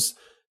with those,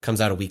 comes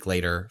out a week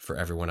later for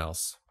everyone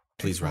else.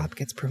 Please, Rob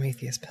gets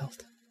Prometheus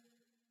built.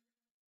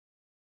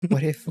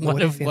 What if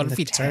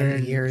he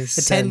 10 years?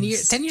 10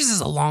 years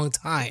is a long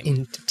time.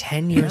 In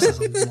 10 years is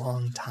a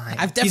long time.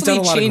 I've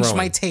definitely changed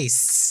my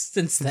tastes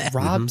since then.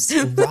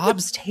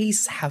 Rob's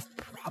tastes have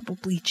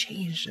probably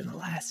changed in the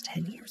last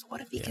 10 years.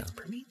 What if he gets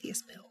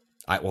Prometheus built?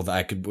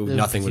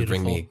 Nothing would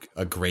bring me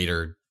a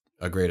greater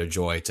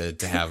joy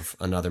to have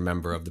another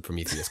member of the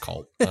Prometheus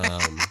cult.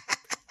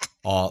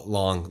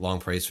 Long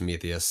praise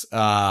Prometheus.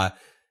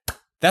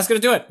 That's gonna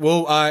do it.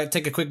 We'll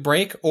take a quick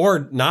break,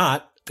 or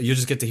not. You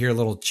just get to hear a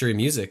little cheery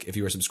music if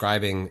you are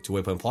subscribing to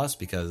Waypoint Plus,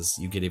 because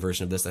you get a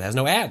version of this that has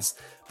no ads.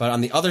 But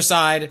on the other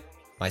side,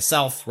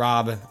 myself,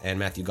 Rob, and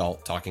Matthew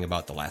Gault talking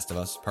about The Last of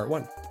Us Part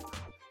 1.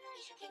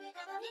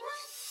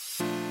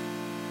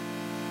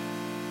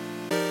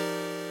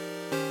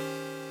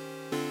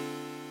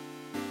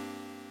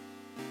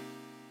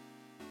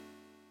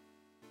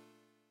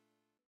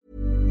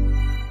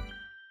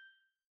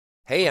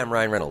 Hey, I'm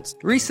Ryan Reynolds.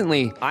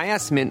 Recently, I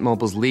asked Mint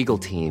Mobile's legal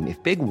team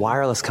if big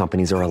wireless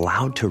companies are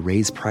allowed to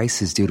raise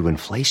prices due to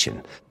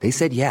inflation. They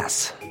said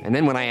yes. And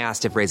then when I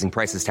asked if raising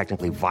prices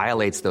technically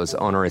violates those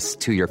onerous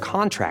 2-year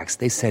contracts,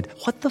 they said,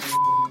 "What the f***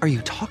 are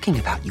you talking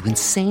about, you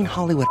insane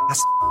Hollywood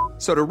ass?"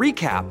 So to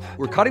recap,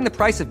 we're cutting the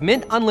price of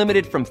Mint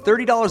Unlimited from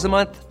 $30 a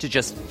month to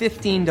just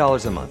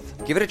 $15 a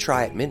month. Give it a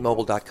try at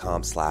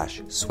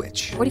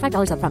mintmobile.com/switch.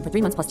 $45 up front for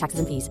 3 months plus taxes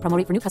and fees. Promo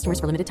rate for new customers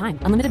for limited time.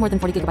 Unlimited more than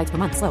 40 gigabytes per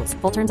month. Slows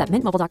full terms at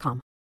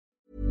mintmobile.com.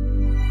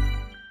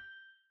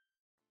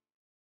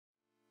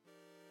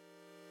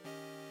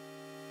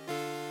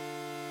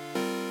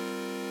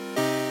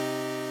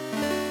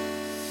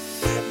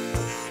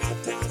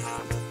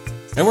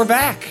 And we're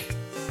back.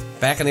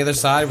 Back on the other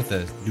side with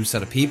a new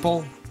set of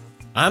people.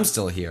 I'm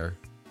still here.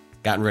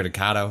 Gotten rid of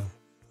Kato.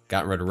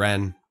 Gotten rid of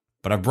Ren.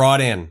 But I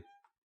brought in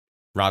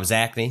Rob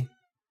Zacny.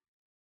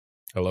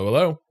 Hello,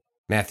 hello.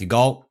 Matthew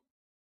Gault.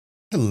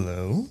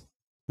 Hello.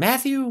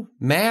 Matt,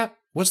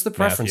 what's the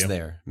preference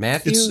there?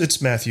 Matthew?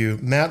 It's Matthew.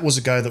 Matt was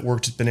a guy that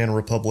worked at Banana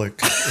Republic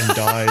and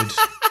died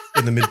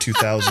in the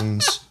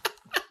mid-2000s.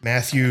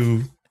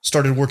 Matthew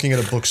started working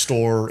at a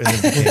bookstore and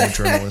then became a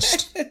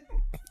journalist.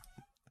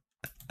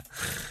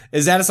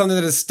 Is that something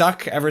that has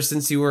stuck ever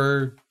since you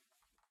were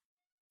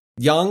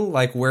young?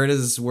 Like, where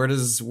does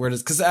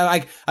because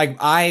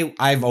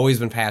I've always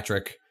been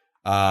Patrick.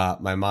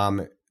 My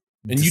mom,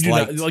 and you do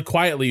not, like,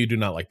 quietly, you do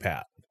not like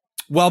Pat.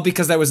 Well,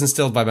 because that was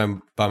instilled by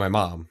my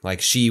mom.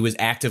 Like, she was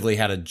actively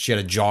had a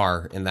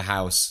jar in the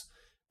house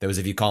that was,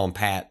 if you call him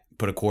Pat,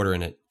 put a quarter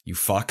in it, you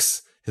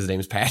fucks. His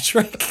name's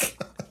Patrick.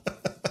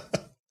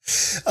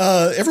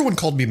 Everyone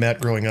called me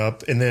Matt growing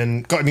up, and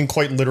then, I mean,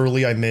 quite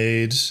literally, I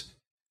made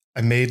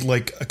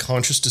like a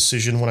conscious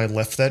decision when I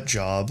left that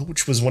job,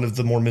 which was one of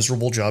the more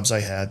miserable jobs I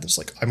had. It's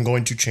like, I'm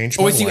going to change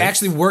my life. So you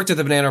actually worked at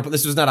the Banana Republic.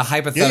 This was not a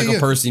hypothetical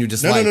person you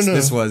disliked. No.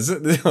 This was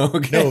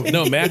okay.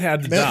 No, Matt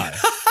had to die.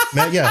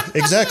 Matt, yeah,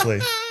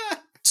 exactly.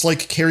 It's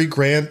like Cary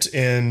Grant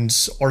and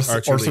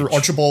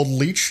Archibald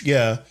Leach.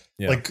 Yeah.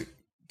 Like,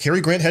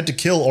 Cary Grant had to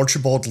kill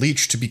Archibald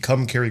Leach to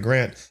become Cary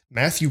Grant.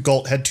 Matthew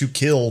Gault had to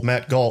kill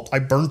Matt Gault. I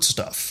burned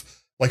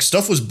stuff. Like,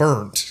 stuff was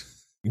burned.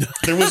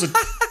 There was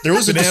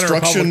a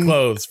destruction.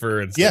 Clothes,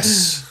 for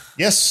instance.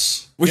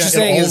 Yes. What you're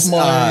saying is,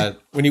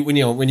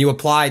 when you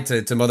applied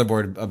to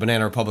Motherboard,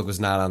 Banana Republic was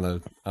not on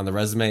the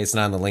resume. It's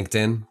not on the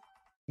LinkedIn.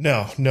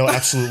 No,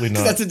 absolutely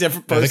not. That's a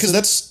different person.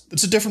 Because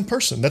it's a different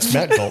person. That's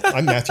Matt Gault.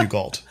 I'm Matthew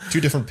Gault.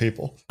 Two different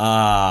people.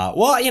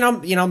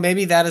 Well,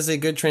 maybe that is a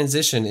good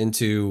transition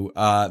into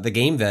the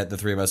game that the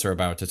three of us are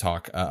about to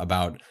talk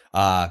about.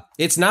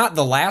 It's not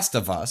The Last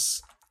of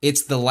Us.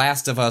 It's The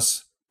Last of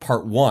Us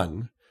Part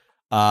 1.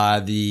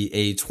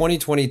 A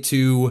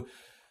 2022,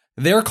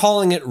 they're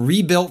calling it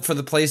rebuilt for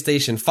the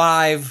PlayStation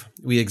 5.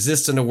 We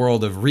exist in a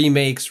world of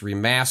remakes,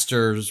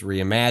 remasters,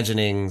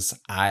 reimaginings.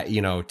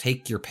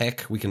 Take your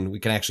pick. We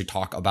can actually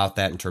talk about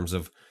that in terms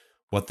of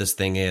what this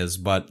thing is.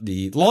 But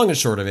the long and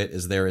short of it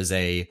is there is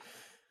a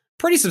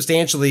pretty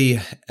substantially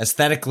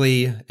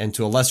aesthetically and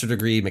to a lesser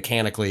degree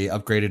mechanically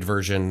upgraded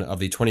version of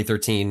the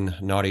 2013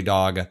 Naughty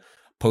Dog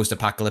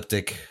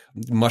post-apocalyptic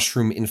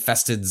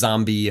mushroom-infested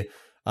zombie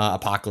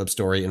apocalypse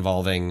story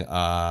involving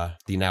the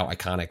now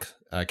iconic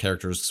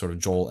characters, sort of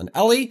Joel and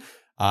Ellie,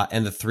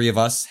 and the three of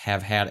us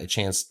have had a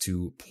chance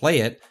to play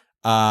it.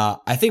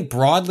 I think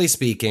broadly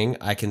speaking,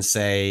 I can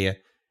say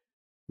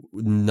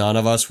none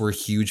of us were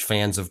huge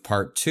fans of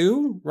Part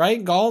 2,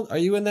 right? Gault, are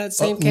you in that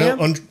same camp?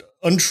 No,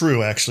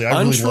 untrue, actually.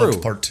 I really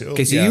loved Part 2.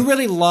 Okay, so you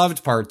really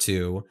loved Part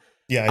 2.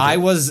 Yeah, I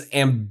was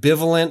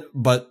ambivalent,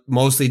 but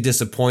mostly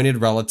disappointed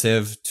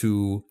relative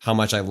to how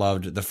much I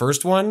loved the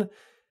first one.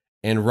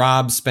 And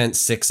Rob spent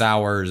 6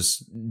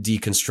 hours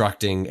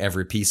deconstructing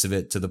every piece of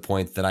it to the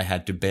point that I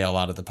had to bail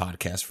out of the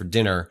podcast for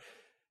dinner,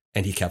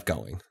 and he kept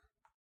going.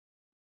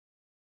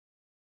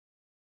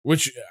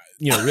 Which,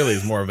 really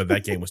is more of a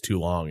that game was too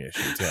long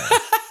issue, too.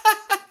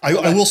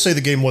 I will say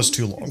the game was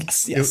too long.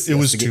 Yes, it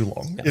was too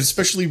long. Yes.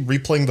 Especially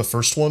replaying the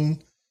first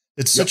one.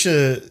 It's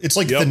it's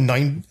like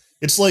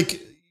it's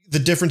like the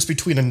difference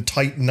between a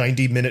tight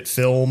 90-minute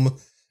film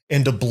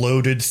and a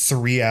bloated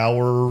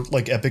 3-hour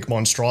like epic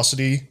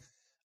monstrosity.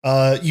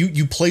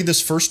 You play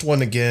this first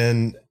one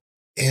again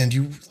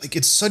and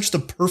it's such the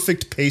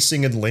perfect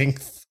pacing and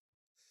length.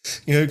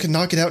 You can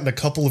knock it out in a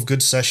couple of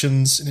good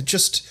sessions and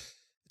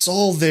it's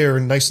all there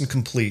and nice and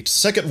complete.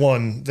 Second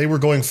one, they were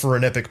going for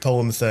an epic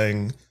poem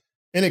thing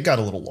and it got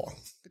a little long.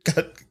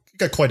 It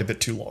got quite a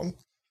bit too long.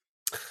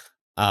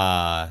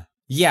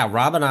 Yeah,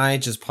 Rob and I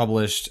just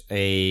published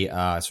a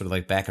sort of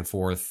like back and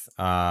forth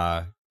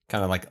kind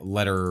of like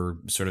letter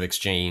sort of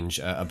exchange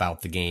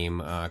about the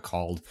game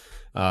called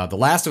The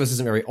Last of Us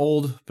Isn't Very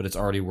Old, but it's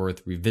already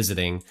worth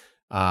revisiting.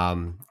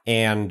 And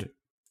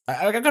I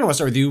kind of want to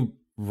start with you,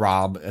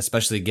 Rob,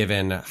 especially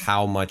given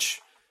how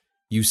much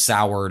you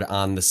soured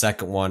on the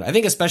second one. I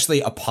think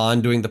especially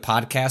upon doing the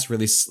podcast,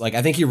 really, like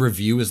I think your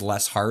review is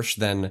less harsh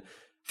than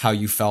how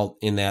you felt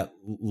in that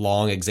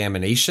long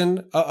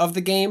examination of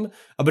the game.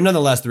 But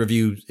nonetheless, the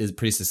review is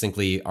pretty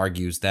succinctly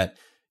argues that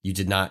you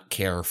did not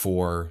care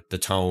for the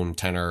tone,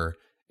 tenor,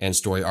 and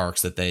story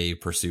arcs that they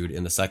pursued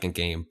in the second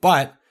game.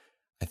 But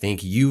I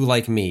think you,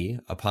 like me,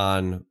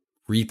 upon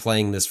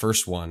replaying this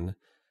first one,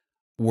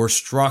 were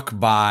struck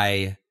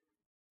by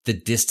the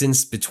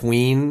distance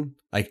between,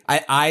 like,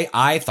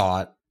 I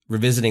thought,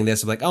 revisiting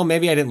this, like, oh,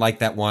 maybe I didn't like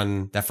that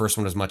first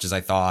one as much as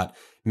I thought.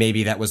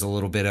 Maybe that was a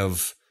little bit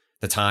of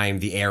the time,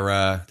 the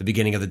era, the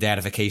beginning of the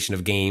dadification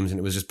of games, and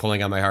it was just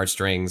pulling on my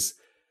heartstrings.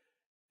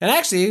 And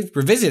actually,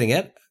 revisiting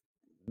it,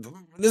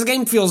 this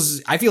game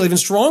I feel even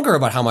stronger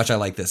about how much I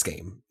like this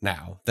game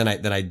now than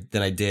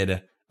I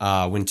did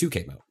when 2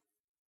 came out.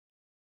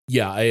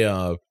 Yeah,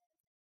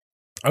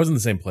 I was in the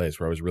same place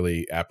where I was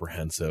really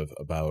apprehensive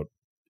about,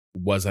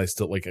 was I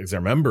still, like, as I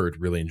remembered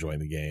really enjoying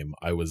the game,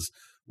 I was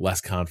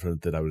less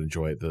confident that I would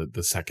enjoy it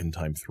the second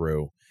time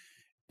through.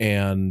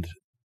 And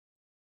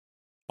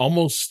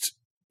almost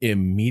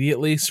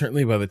immediately,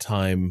 certainly by the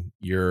time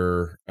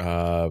you're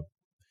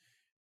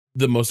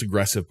the most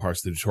aggressive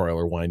parts of the tutorial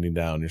are winding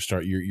down,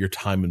 your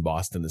time in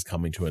Boston is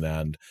coming to an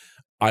end,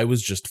 I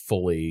was just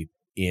fully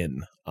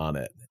in on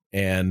it.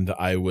 And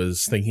I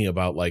was thinking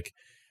about, like,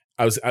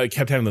 I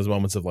kept having those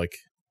moments of like,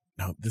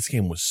 no, this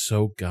game was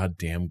so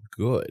goddamn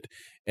good.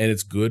 And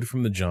it's good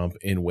from the jump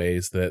in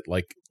ways that,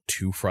 like,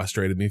 2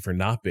 frustrated me for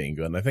not being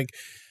good. And I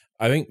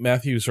think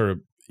Matthew sort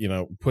of,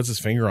 puts his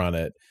finger on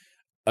it.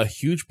 A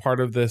huge part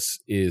of this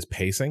is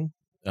pacing,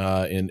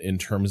 in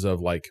terms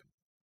of, like,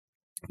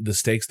 the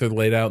stakes that are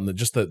laid out and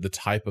the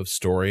type of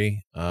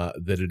story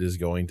that it is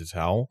going to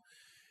tell.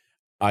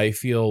 I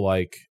feel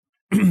like,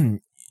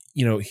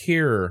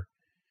 here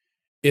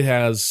it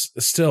has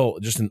still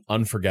just an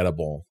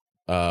unforgettable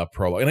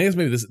prologue. And I guess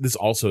maybe this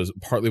also is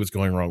partly what's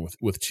going wrong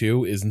with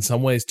 2, is in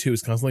some ways 2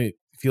 is constantly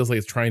feels like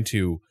it's trying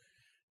to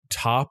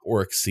top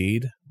or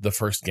exceed the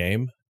first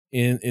game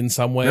in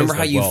some ways. Remember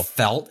how you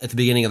felt at the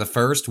beginning of the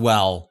first?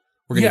 Well,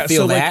 we're going to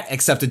feel that,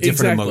 except a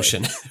different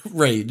emotion.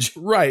 Rage.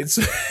 Right.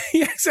 So,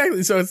 yeah,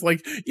 exactly. So it's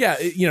like,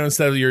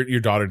 instead of your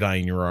daughter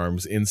dying in your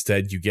arms,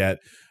 instead you get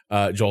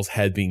Joel's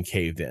head being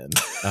caved in.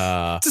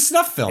 It's a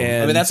snuff film.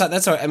 I mean, that's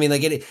how, I mean,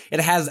 like it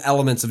has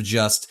elements of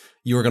just,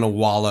 you're going to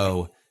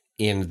wallow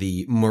in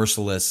the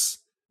merciless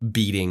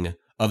beating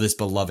of this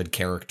beloved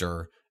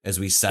character as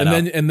we set up.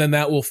 And then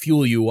that will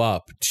fuel you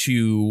up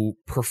to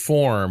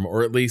perform,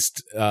 or at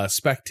least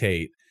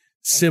spectate,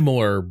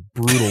 similar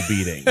brutal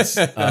beatings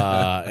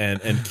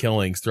and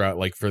killings throughout,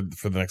 like, for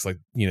the next, like,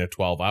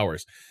 12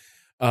 hours.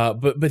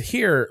 But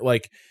here,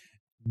 like,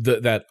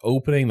 that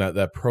opening,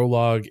 that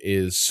prologue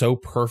is so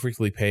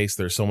perfectly paced.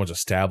 There's so much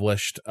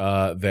established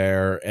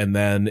there. And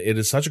then it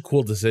is such a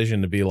cool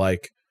decision to be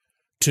like,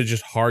 to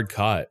just hard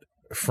cut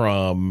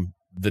from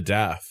the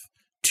death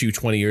to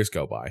 20 years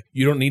go by.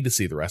 You don't need to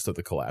see the rest of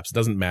the collapse. It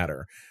doesn't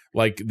matter.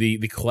 Like, the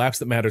collapse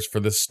that matters for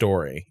this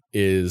story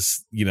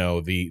is,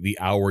 the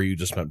hour you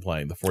just spent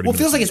playing, the 40 minutes.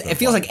 Well, it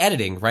feels like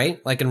editing, right?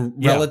 Like,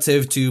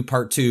 relative to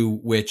part 2,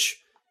 which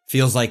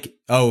feels like,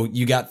 oh,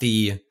 you got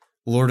the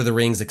Lord of the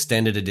Rings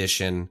extended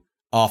edition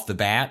off the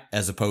bat,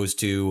 as opposed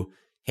to,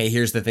 hey,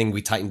 here's the thing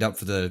we tightened up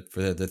for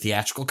the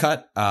theatrical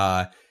cut.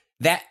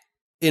 That,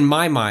 in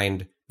my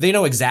mind, they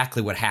know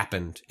exactly what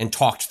happened and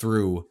talked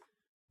through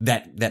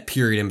that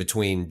period in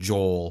between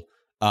Joel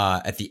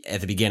at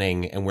the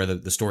beginning and where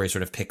the story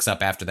sort of picks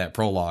up after that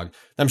prologue.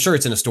 I'm sure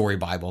it's in a story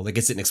Bible that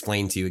gets it and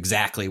explained to you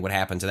exactly what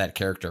happened to that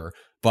character,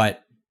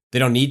 but they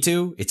don't need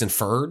to. It's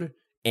inferred,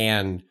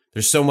 and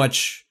there's so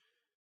much,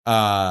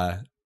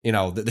 the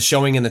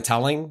showing and the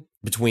telling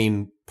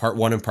between part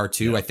 1 and part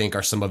 2. I think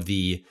are some of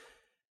the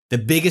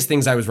biggest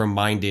things I was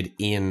reminded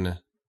in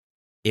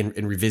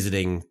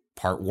revisiting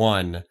part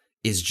 1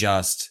 is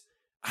just,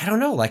 I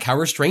don't know, like, how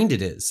restrained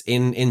it is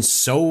in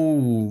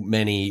so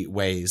many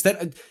ways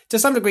that to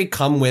some degree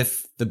come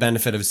with the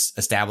benefit of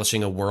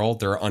establishing a world.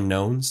 There are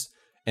unknowns,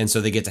 and so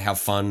they get to have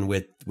fun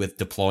with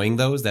deploying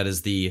those. That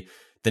is the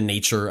the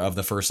nature of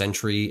the first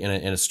entry in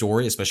a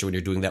story, especially when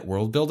you're doing that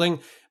world building.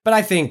 But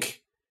I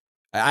think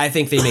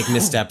they make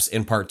missteps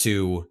in part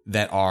 2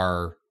 that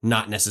are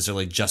not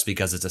necessarily just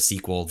because it's a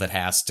sequel that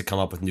has to come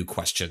up with new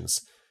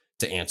questions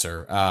to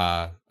answer.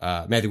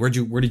 Matthew,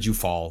 where did you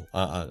fall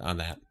on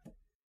that?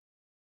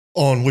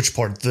 On which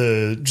part?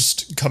 The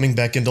just coming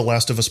back into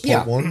Last of Us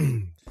Part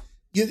 1?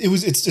 Yeah,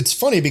 it's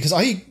funny because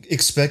I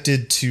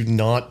expected to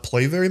not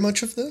play very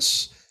much of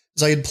this.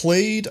 As I had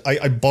played,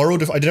 I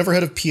borrowed, I never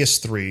had a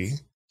PS3.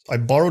 I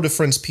borrowed a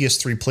friend's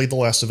PS3, played The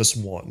Last of Us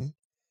 1.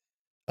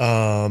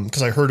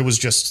 Because I heard it was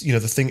just, the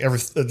thing,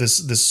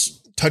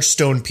 this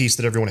touchstone piece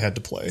that everyone had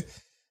to play.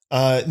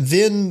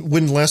 Then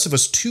when Last of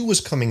Us 2 was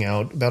coming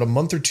out, about a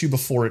month or two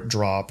before it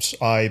dropped,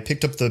 I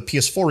picked up the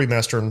PS4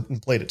 remaster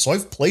and played it. So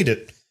I've played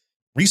it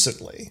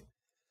recently.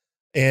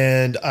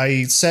 And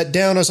I sat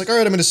down, I was like, all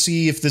right, I'm going to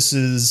see if this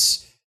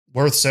is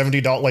worth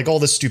 $70, like all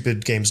this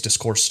stupid Games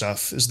Discourse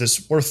stuff. Is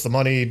this worth the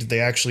money? Did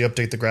they actually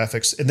update the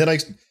graphics? And then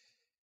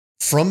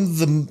from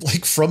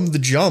the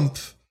jump,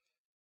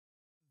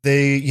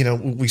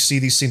 we see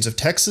these scenes of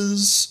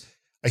Texas.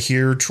 I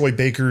hear Troy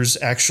Baker's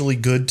actually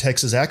good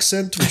Texas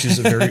accent, which is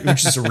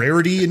a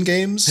rarity in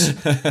games.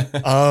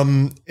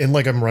 And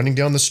I'm running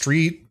down the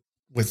street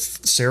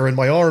with Sarah in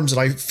my arms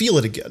and I feel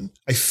it again.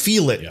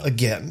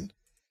 Again.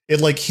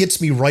 It hits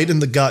me right in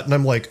the gut and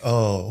I'm like,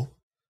 oh,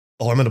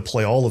 I'm going to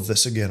play all of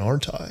this again,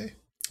 aren't I?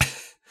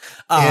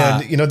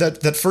 And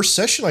that first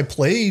session I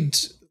played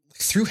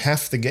through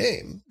half the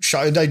game.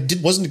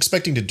 Wasn't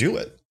expecting to do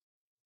it.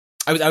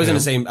 I was in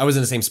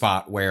the same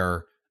spot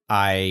where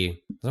I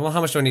was like, well,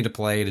 how much do I need to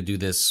play to do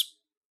this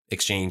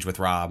exchange with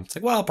Rob? It's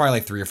like, well, probably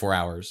 3 or 4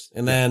 hours.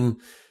 And then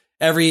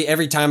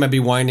every time I'd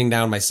be winding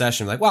down my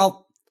session, like,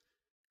 well,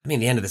 I mean,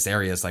 the end of this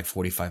area is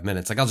 45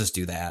 minutes. I'll just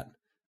do that.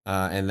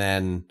 And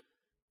then,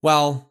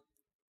 well,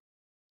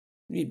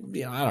 I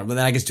don't know.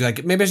 Then I guess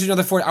maybe I should do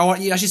another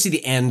 40. I should see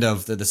the end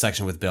of the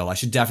section with Bill. I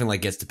should definitely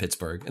get to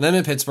Pittsburgh. And then I'm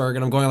in Pittsburgh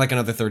and I'm going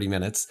another 30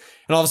 minutes.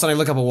 And all of a sudden I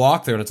look up a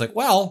walkthrough and it's like,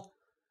 well,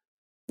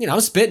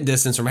 I'm spitting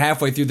distance from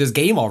halfway through this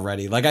game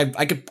already.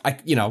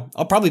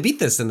 I'll probably beat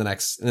this in the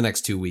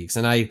next 2 weeks.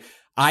 And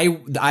I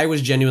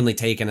was genuinely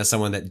taken as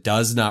someone that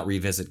does not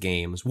revisit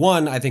games.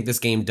 One, I think this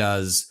game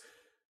does,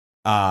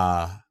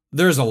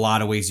 there's a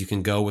lot of ways you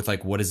can go with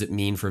what does it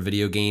mean for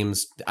video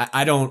games?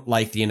 I don't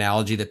like the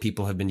analogy that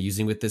people have been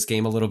using with this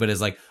game a little bit is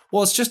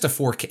well, it's just a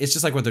 4K. It's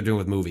just like what they're doing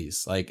with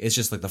movies. It's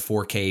just the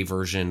 4K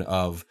version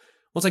of,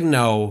 well, it's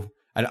no,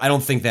 I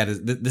don't think that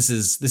is, this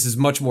is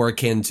much more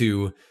akin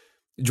to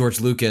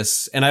George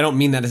Lucas. And I don't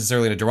mean that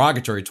necessarily in a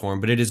derogatory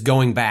term, but it is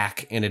going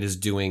back and it is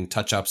doing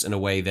touch-ups in a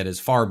way that is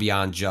far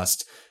beyond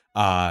just,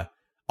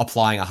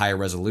 applying a higher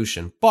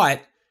resolution.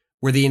 But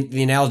where the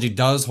analogy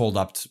does hold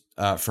up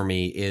for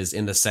me is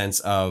in the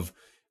sense of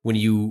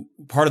when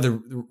part of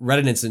the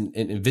reticence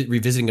in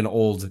revisiting an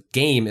old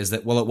game is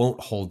that, well, it won't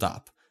hold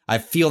up. I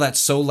feel that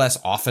so less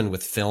often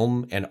with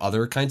film and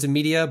other kinds of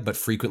media, but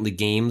frequently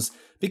games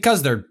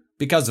because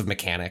of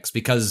mechanics,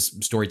 because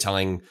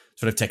storytelling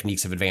sort of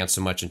techniques have advanced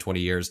so much in 20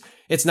 years.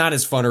 It's not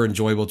as fun or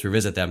enjoyable to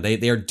revisit them.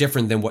 They are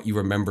different than what you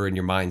remember in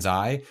your mind's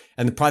eye.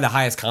 And probably the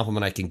highest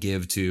compliment I can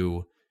give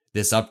to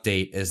this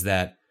update is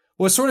that,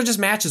 well, it sort of just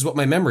matches what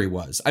my memory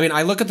was. I mean,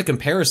 I look at the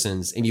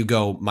comparisons and you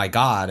go, my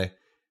God,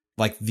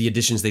 the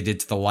additions they did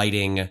to the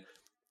lighting,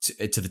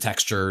 to the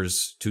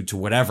textures, to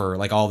whatever,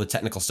 all the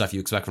technical stuff you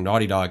expect from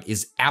Naughty Dog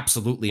is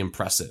absolutely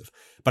impressive.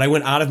 But I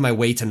went out of my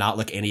way to not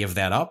look any of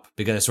that up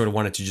because I sort of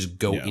wanted to just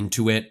go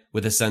into it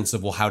with a sense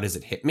of, well, how does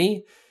it hit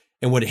me?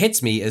 And what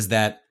hits me is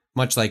that,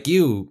 much like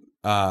you,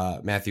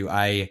 Matthew,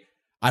 I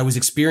was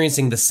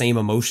experiencing the same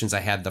emotions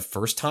I had the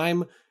first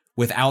time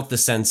without the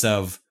sense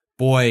of,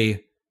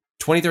 boy,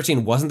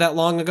 2013 wasn't that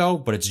long ago,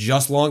 but it's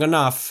just long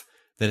enough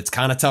that it's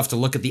kind of tough to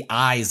look at the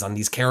eyes on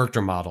these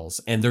character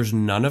models. And there's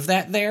none of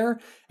that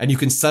there. And you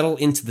can settle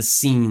into the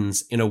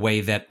scenes in a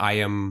way that I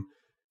am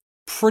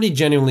pretty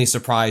genuinely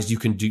surprised you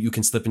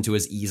can slip into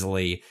as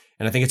easily.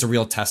 And I think it's a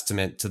real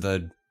testament to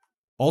the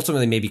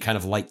ultimately maybe kind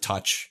of light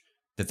touch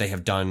that they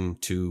have done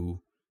to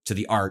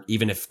the art,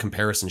 even if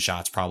comparison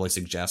shots probably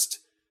suggest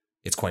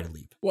it's quite a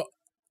leap. Well,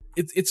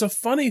 it's a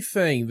funny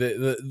thing.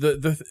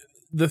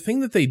 The thing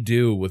that they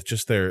do with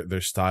just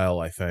their style,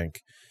 I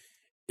think,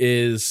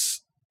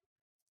 is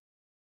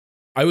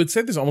I would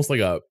say there's almost like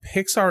a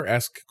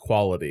Pixar-esque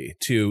quality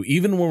to,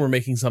 even when we're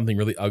making something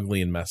really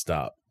ugly and messed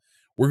up,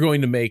 we're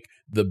going to make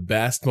the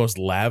best, most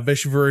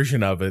lavish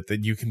version of it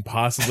that you can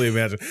possibly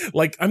imagine.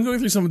 I'm going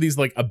through some of these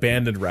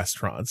abandoned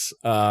restaurants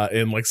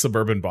in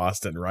suburban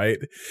Boston, right?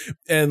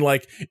 And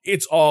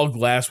it's all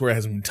glassware,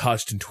 hasn't been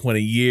touched in 20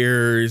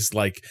 years,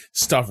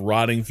 stuff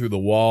rotting through the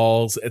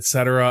walls,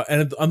 etc.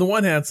 And on the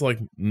one hand, it's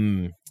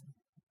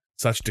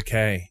such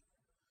decay.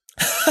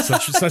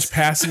 Such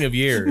passing of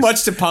years,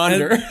 much to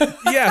ponder. And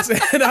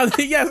on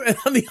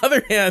the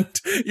other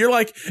hand,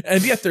 you're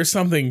and yet there's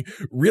something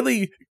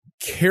really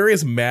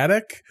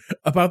charismatic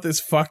about this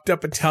fucked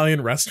up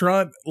Italian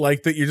restaurant,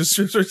 that you're just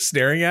sort of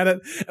staring at it.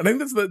 And I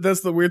think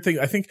that's the weird thing.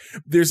 I think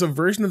there's a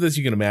version of this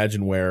you can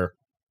imagine where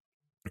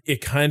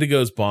it kind of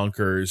goes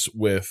bonkers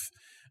with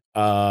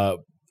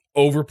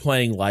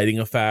overplaying lighting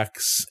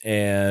effects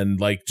and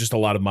like just a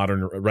lot of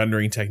modern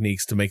rendering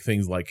techniques to make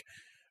things like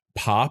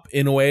pop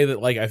in a way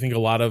that like I think a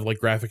lot of like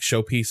graphic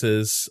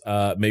showpieces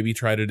maybe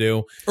try to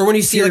do. Or when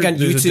you see like on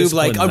YouTube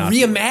like a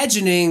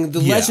reimagining The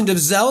Legend of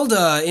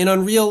Zelda in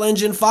Unreal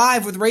Engine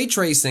 5 with ray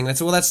tracing.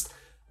 That's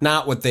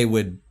not what they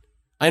would.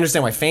 I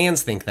understand why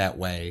fans think that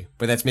way,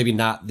 but that's maybe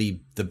not the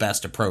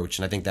best approach,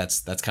 and I think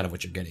that's kind of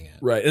what you're getting at.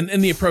 Right.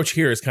 And the approach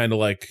here is kind of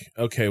like,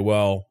 okay,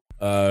 well,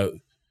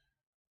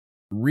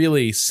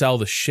 really sell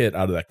the shit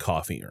out of that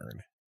coffee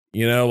urn.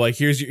 You know, like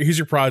here's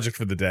your project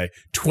for the day: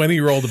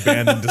 20-year-old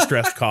abandoned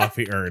distressed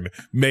coffee urn.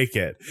 Make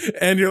it,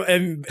 and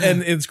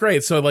it's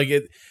great. So like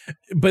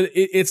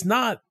it's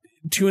not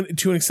to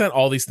an extent.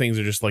 All these things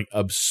are just like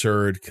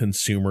absurd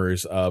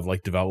consumers of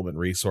like development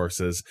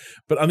resources.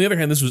 But on the other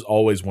hand, this was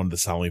always one of the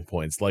selling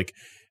points. Like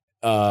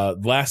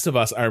Last of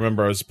Us, I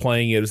remember I was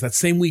playing it. It was that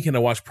same weekend I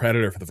watched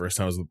Predator for the first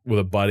time. I was with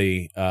a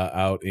buddy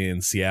out in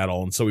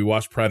Seattle, and so we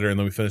watched Predator, and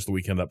then we finished the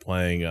weekend up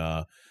playing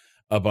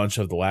a bunch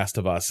of The Last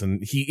of Us.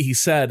 And he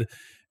said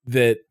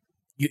that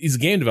he's a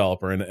game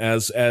developer, and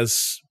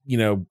as you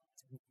know,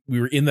 we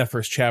were in that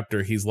first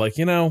chapter, he's like,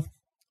 you know,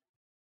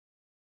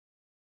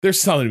 there's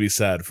something to be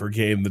said for a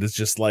game that is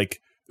just like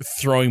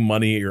throwing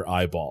money at your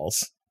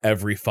eyeballs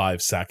every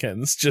 5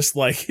 seconds, just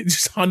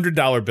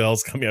 $100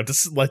 bills coming out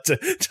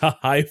to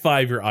high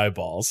five your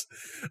eyeballs,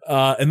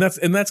 and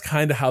that's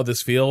kind of how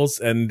this feels,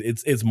 and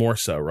it's more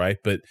so, right?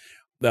 But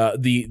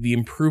the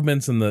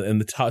improvements and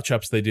the touch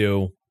ups they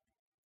do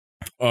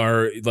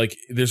are like,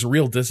 there's a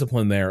real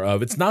discipline there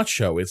of it's not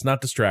show, it's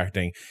not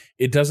distracting,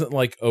 it doesn't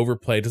like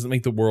overplay, it doesn't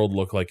make the world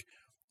look like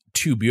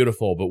too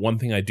beautiful. But one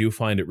thing I do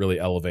find it really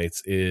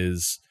elevates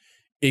is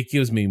it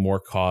gives me more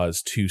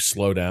cause to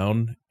slow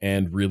down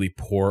and really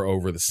pour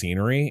over the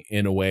scenery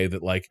in a way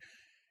that, like,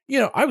 you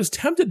know, I was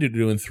tempted to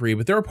do in 3,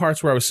 but there were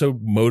parts where I was so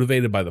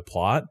motivated by the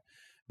plot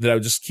that I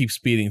would just keep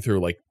speeding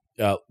through, like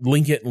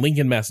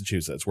Lincoln,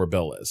 Massachusetts, where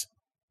Bill is.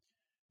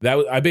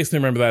 I basically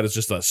remember that as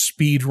just a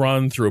speed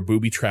run through a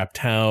booby trap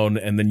town,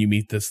 and then you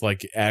meet this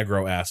like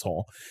aggro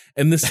asshole.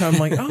 And this time I'm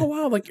like, oh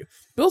wow, like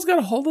Bill's got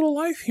a whole little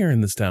life here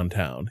in this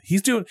downtown.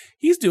 He's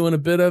doing a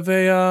bit of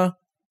a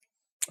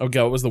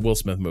what was the Will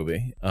Smith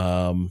movie?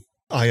 I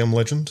Am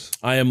Legend.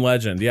 I Am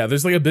Legend. Yeah,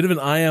 there's like a bit of an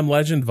I Am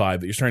Legend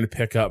vibe that you're starting to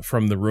pick up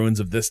from the ruins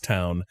of this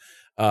town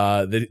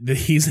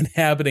that he's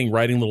inhabiting,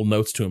 writing little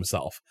notes to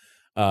himself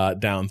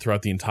down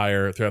throughout the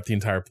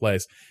entire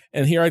place.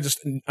 And here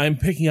I'm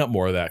picking up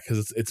more of that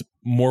because it's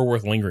more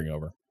worth lingering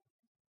over.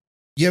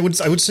 Yeah,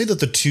 I would say that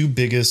the two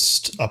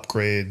biggest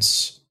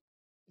upgrades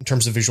in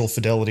terms of visual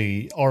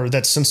fidelity are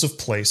that sense of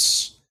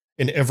place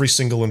in every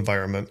single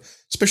environment,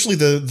 especially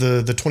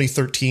the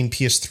 2013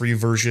 PS3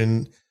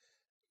 version.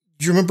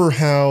 Do you remember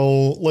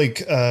how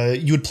like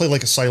you would play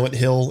like a Silent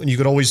Hill, and you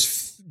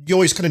always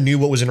kind of knew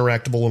what was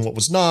interactable and what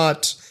was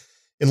not,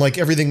 and like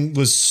everything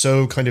was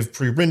so kind of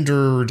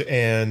pre-rendered,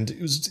 and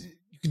you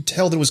could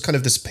tell there was kind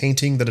of this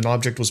painting that an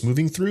object was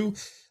moving through.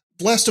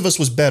 The Last of Us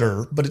was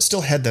better, but it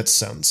still had that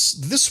sense.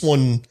 This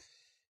one,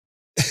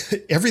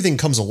 everything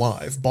comes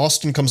alive.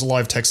 Boston comes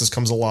alive. Texas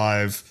comes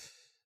alive.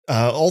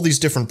 All these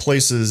different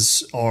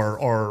places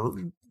are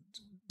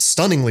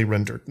stunningly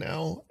rendered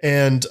now,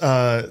 and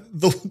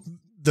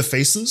the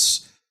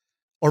faces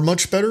are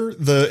much better.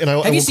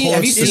 Have you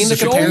seen the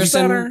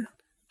comparison?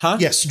 Huh?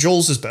 Yes,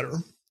 Joel's is better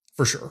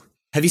for sure.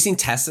 Have you seen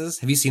Tess's?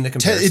 Have you seen the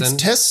comparison?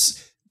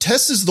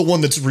 Tess is the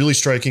one that's really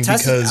striking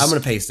because I'm going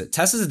to paste it.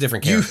 Tess is a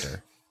different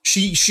character.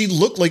 She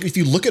looked like, if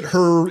you look at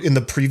her in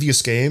the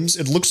previous games,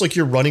 it looks like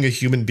you're running a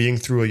human being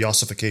through a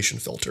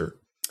yassification filter.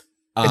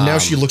 And now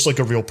she looks like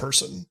a real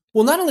person.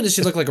 Well, not only does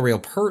she look like a real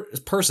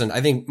person,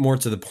 I think more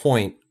to the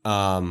point,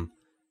 and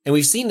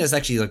we've seen this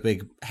actually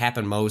like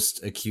happen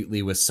most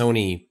acutely with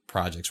Sony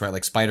projects, right?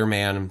 Like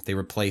Spider-Man, they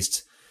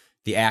replaced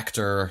the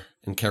actor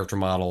and character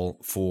model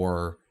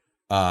for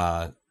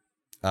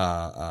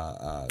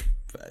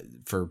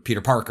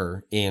Peter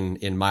Parker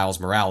in Miles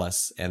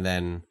Morales, and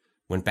then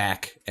went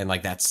back and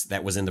like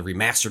that was in the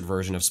remastered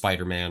version of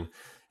Spider-Man,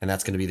 and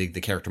that's going to be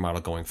the character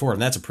model going forward,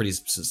 and that's a pretty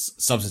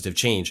substantive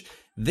change.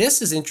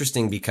 This is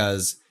interesting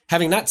because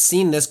having not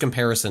seen this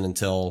comparison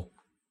until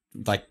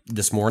like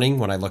this morning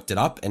when I looked it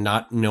up, and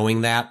not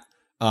knowing that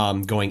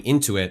going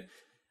into it,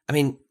 I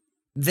mean,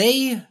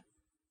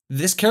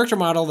 this character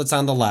model that's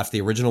on the left,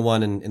 the original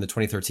one in the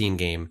 2013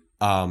 game,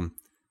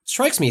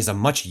 strikes me as a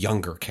much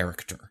younger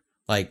character.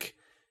 Like,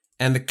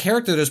 and the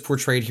character that is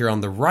portrayed here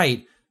on the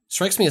right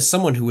strikes me as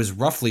someone who is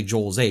roughly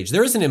Joel's age.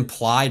 There is an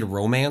implied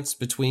romance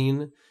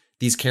between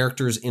these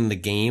characters in the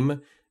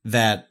game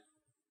that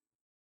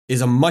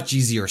is a much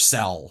easier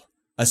sell,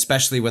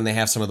 especially when they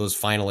have some of those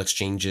final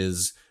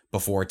exchanges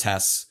before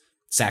Tess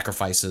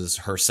sacrifices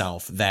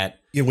herself. That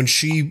when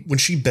she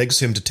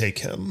begs him to take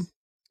him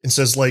and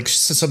says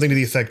something to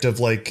the effect of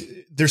like,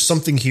 "There's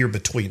something here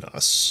between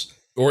us,"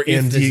 or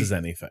if this is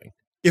anything,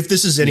 if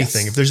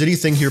there's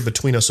anything here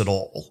between us at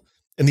all.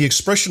 And the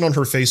expression on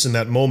her face in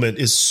that moment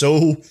is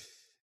so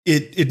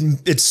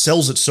it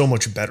sells it so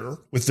much better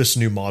with this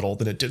new model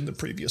than it did in the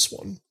previous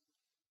one.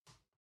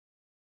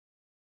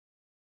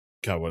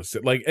 God, what is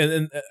it like?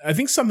 And I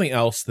think something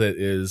else that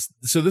is,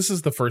 so this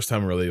is the first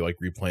time really like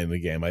replaying the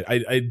game.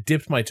 I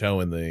dipped my toe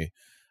in the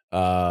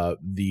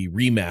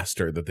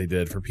remaster that they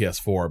did for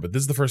PS4, but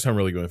this is the first time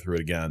really going through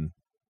it again.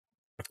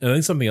 And I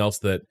think something else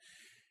that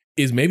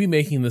is maybe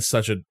making this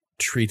such a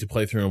treat to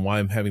play through and why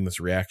I'm having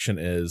this reaction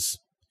is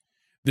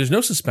there's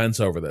no suspense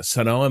over this.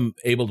 So now I'm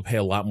able to pay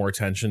a lot more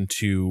attention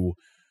to,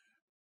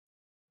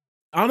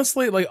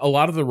 honestly, like a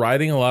lot of the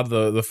writing, a lot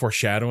of the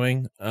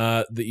foreshadowing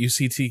that you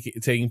see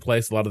taking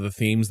place, a lot of the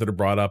themes that are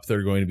brought up that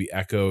are going to be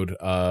echoed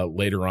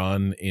later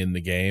on in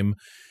the game.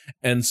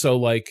 And so,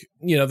 like,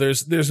 you know,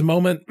 there's a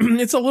moment,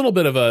 it's a little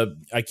bit of a,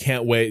 I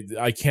can't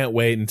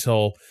wait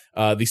until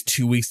these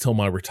 2 weeks till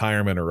my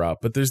retirement are up.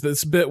 But there's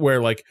this bit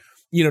where, like,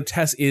 you know,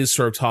 Tess is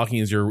sort of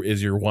talking as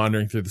you're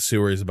wandering through the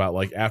sewers about,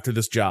 like, after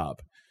this job,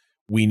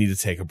 we need to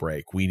take a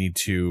break. We need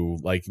to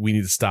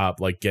stop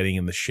like getting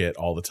in the shit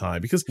all the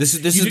time, because this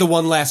is the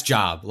one last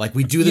job. Like,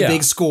 we do the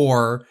big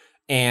score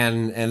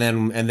and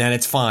then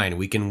it's fine.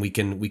 We can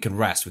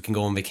rest. We can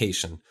go on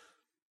vacation.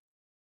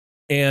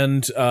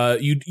 And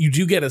you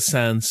do get a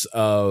sense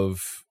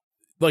of,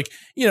 like,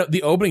 you know,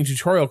 the opening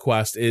tutorial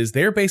quest is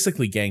they're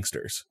basically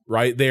gangsters,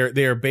 right?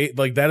 They're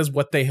like, that is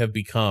what they have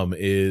become,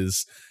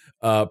 is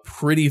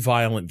pretty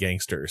violent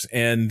gangsters.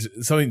 And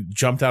something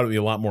jumped out at me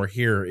a lot more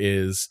here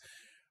is,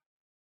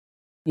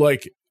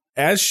 like,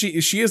 as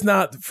she is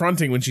not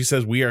fronting when she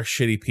says we are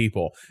shitty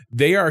people.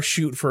 They are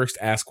shoot first,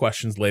 ask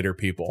questions later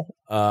people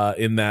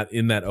in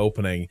that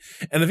opening.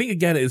 And I think,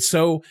 again, it's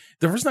so,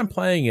 the first time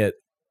playing it,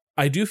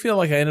 I do feel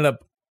like I ended up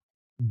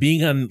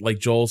being on like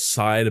Joel's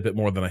side a bit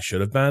more than I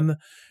should have been,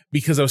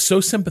 because I was so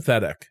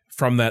sympathetic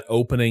from that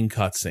opening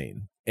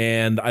cutscene.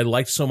 And I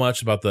liked so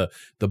much about the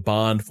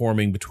bond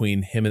forming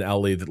between him and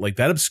Ellie that, like,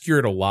 that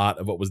obscured a lot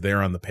of what was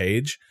there on the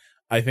page,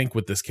 I think,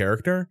 with this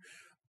character.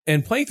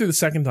 And playing through the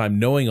second time,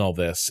 knowing all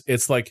this,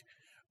 it's like,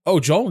 oh,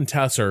 Joel and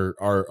Tess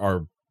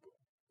are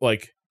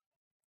like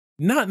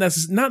not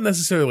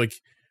necessarily like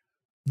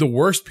the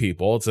worst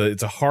people.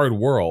 It's a hard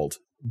world,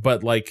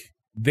 but like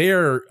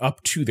they're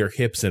up to their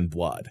hips in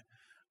blood.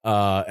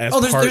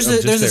 There's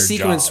a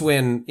sequence job.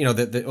 When, you know,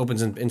 that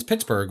opens in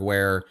Pittsburgh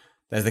where,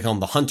 as they call them,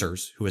 the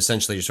hunters, who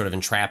essentially are sort of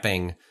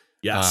entrapping,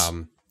 like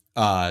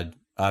kind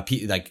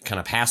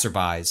of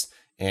passerbys,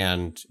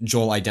 and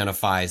Joel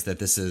identifies that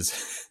this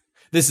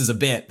is a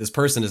bit. This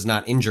person is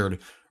not injured.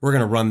 We're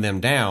going to run them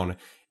down.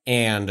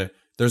 And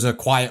there's a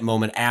quiet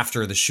moment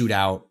after the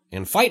shootout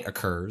and fight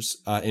occurs,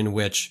 in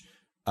which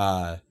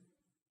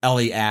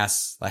Ellie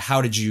asks, like,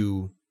 how did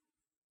you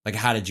know? Like,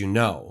 how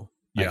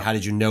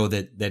did you know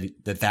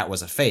that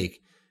was a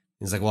fake?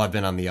 And he's like, well, I've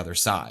been on the other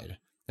side.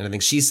 And I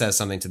think she says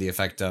something to the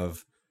effect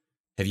of,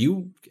 have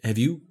you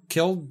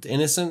killed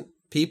innocent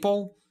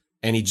people?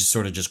 And he just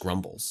sort of just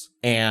grumbles.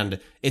 And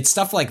it's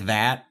stuff like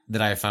that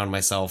I found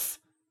myself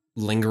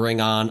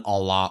lingering on a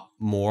lot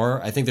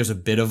more. I think there's a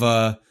bit of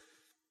a,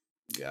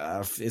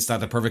 it's not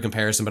the perfect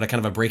comparison, but a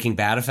kind of a Breaking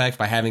Bad effect.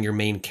 By having your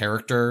main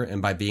character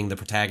and by being the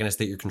protagonist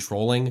that you're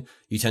controlling,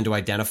 you tend to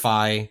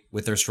identify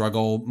with their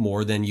struggle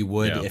more than you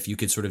would if you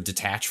could sort of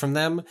detach from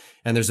them.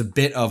 And there's a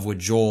bit of, with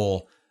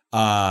Joel,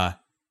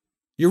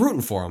 you're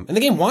rooting for him, and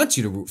the game wants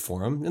you to root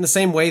for him in the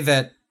same way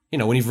that, you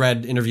know, when you've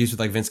read interviews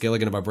with like Vince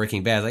Gilligan about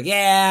Breaking Bad, like,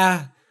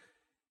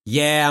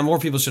 more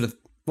people should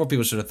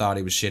have thought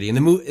he was shitty.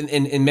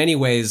 And in many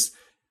ways,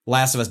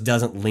 Last of Us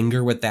doesn't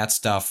linger with that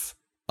stuff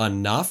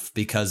enough,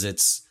 because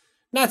it's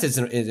not that it's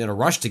in a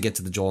rush to get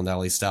to the Joel and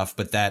Ellie stuff,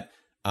 but that,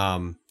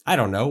 I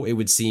don't know, it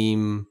would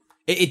seem,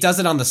 it does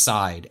it on the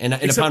side. And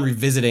upon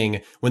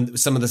revisiting, when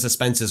some of the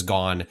suspense is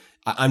gone,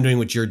 I'm doing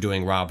what you're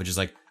doing, Rob, which is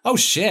like, oh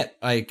shit,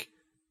 like,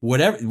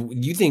 whatever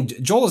you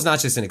think, Joel is not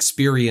just an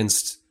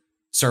experienced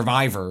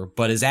survivor,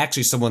 but is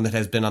actually someone that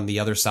has been on the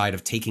other side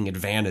of taking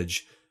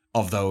advantage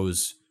of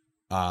those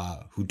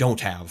who don't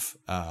have,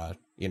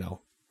 in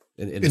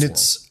this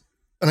world.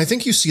 And I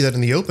think you see that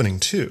in the opening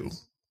too,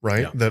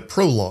 right? Yeah. That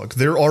prologue.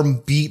 There are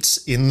beats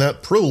in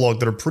that prologue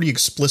that are pretty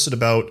explicit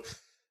about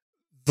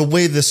the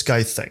way this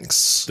guy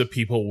thinks. The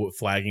people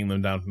flagging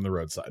them down from the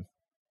roadside.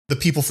 The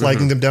people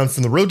flagging them down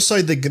from the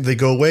roadside, they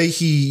go away.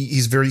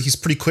 He's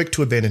pretty quick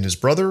to abandon his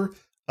brother.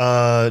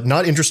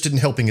 Not interested in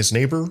helping his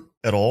neighbor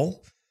at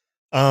all.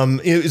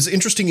 It was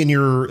interesting in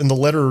the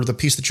letter, the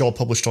piece that y'all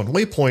published on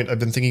Waypoint. I've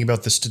been thinking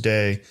about this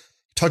today.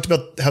 You talked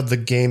about how the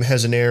game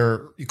has an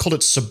air. You called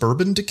it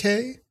suburban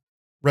decay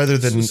rather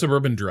than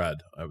suburban dread.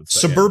 I would say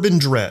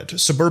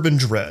suburban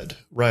dread,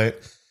 right?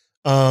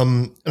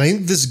 And I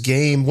think this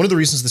game, one of the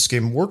reasons this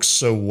game works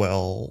so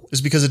well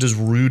is because it is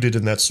rooted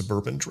in that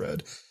suburban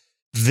dread.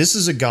 This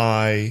is a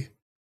guy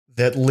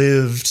that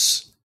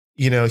lived,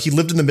 he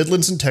lived in the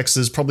Midlands in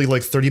Texas, probably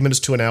like 30 minutes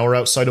to an hour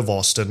outside of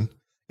Austin,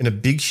 in a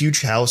big,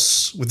 huge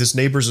house with his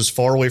neighbors as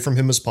far away from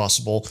him as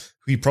possible,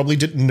 who he probably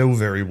didn't know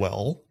very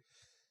well.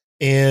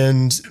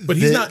 But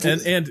he's not,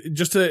 and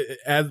just to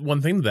add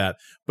one thing to that,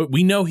 but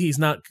we know he's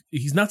not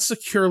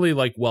securely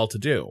like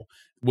well-to-do.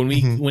 When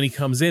he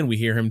comes in, we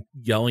hear him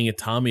yelling at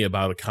Tommy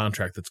about a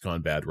contract that's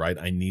gone bad, right?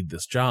 I need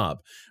this job.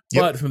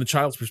 But from the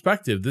child's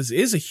perspective, this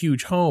is a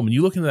huge home, and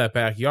you look into that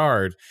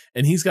backyard,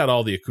 and he's got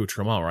all the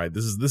accoutrement, right?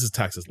 This is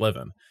Texas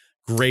living.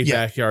 Great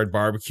backyard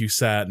barbecue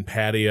set and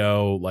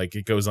patio, like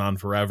it goes on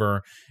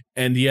forever.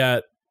 And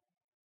yet,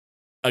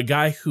 a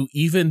guy who,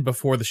 even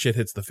before the shit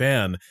hits the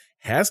fan,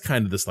 has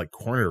kind of this like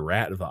cornered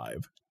rat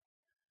vibe.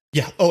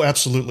 Yeah. Oh,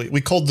 absolutely. We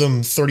called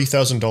them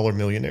 $30,000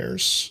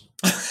 millionaires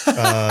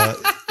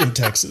in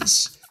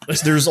Texas.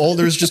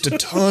 There's just a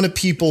ton of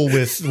people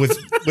with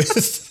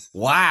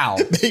wow.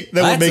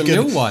 That's a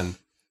new one.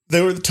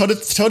 There were a ton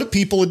of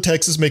people in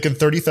Texas making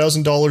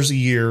 $30,000 a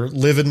year,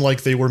 living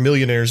like they were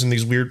millionaires in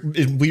these weird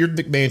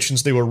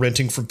McMansions they were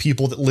renting from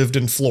people that lived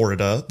in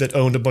Florida that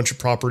owned a bunch of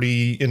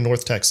property in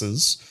North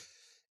Texas,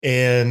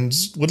 and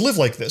would live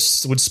like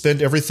this. Would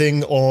spend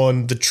everything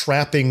on the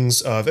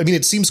trappings of. I mean,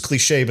 it seems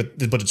cliche, but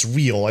it's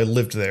real. I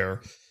lived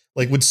there.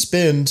 Like, would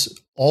spend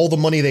all the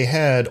money they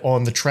had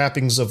on the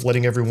trappings of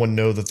letting everyone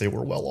know that they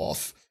were well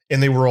off,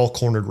 and they were all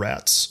cornered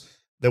rats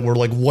that were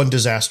like one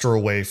disaster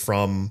away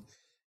from,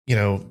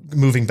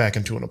 moving back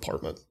into an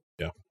apartment.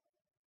 Yeah.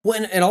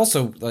 Well, and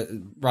also,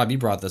 Rob, you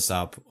brought this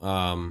up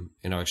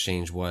in our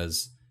exchange,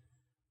 was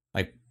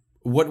like,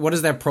 what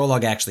does that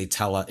prologue actually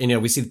tell us?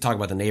 We see talk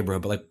about the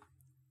neighborhood, but like,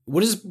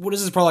 what does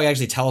this prologue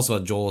actually tell us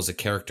about Joel as a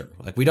character?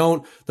 Like, we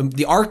don't,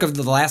 the arc of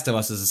The Last of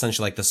Us is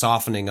essentially like the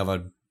softening of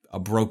a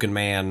broken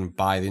man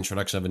by the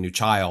introduction of a new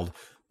child,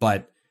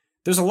 but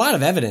there's a lot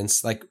of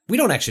evidence, like, we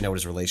don't actually know what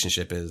his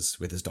relationship is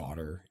with his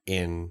daughter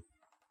in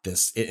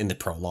the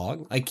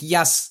prologue. Like,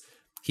 yes,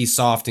 he's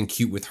soft and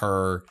cute with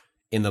her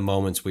in the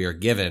moments we are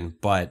given,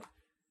 but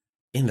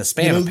in the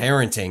span of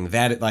parenting,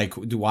 that, like,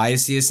 why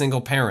is he a single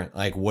parent?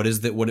 Like, what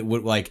is that? What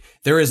like,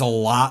 there is a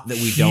lot that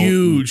we don't.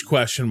 Huge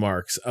question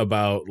marks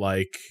about,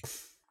 like,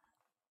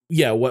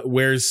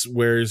 where's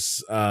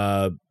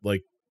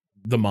like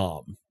the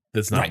mom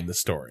that's not in the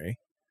story.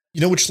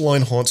 You know which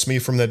line haunts me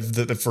from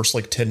the first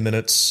like 10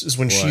 minutes is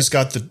when she's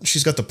got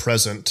the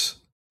present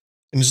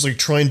and just like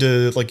trying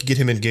to like get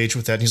him engaged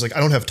with that, and he's like, I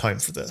don't have time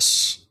for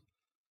this.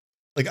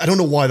 Like, I don't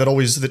know why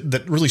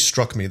that really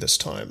struck me this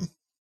time.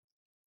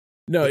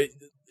 No,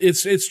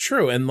 it's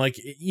true, and like,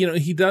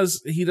 he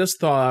does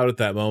thaw out at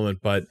that moment,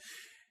 but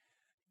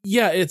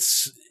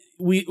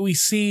we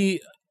see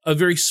a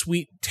very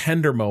sweet,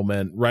 tender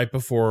moment right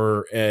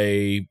before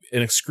an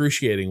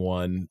excruciating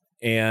one,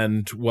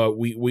 and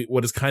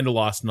what is kind of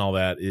lost in all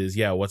that is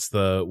what's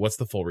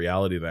the full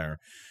reality there,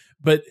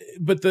 but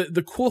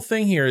the cool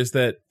thing here is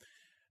that,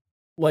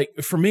 like,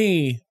 for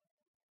me,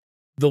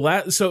 The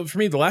Last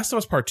of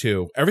Us Part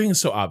 2, everything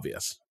is so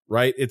obvious.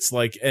 Right. It's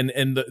like, and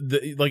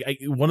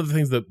one of the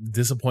things that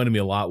disappointed me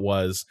a lot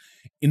was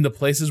in the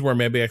places where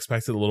maybe I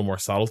expected a little more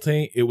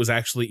subtlety, it was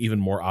actually even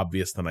more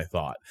obvious than I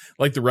thought.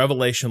 Like the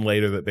revelation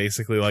later that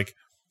basically, like,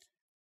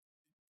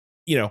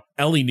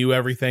 Ellie knew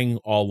everything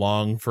all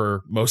along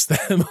for most of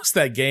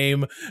that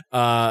game.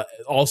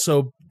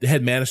 Also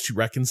had managed to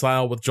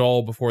reconcile with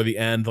Joel before the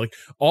end. Like,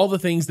 all the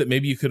things that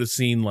maybe you could have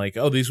seen, like,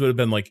 oh, these would have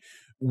been like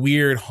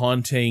weird,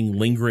 haunting,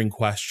 lingering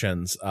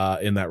questions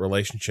in that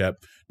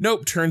relationship.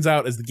 Nope. Turns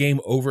out, as the game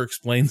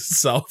over-explains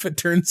itself, it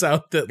turns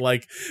out that,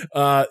 like,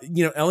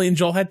 Ellie and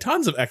Joel had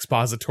tons of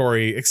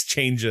expository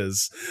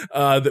exchanges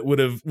that would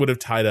have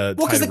tied a.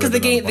 Well, because the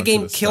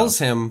game kills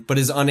him, but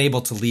is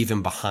unable to leave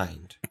him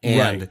behind,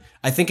 and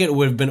I think it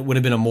would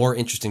have been a more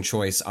interesting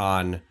choice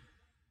on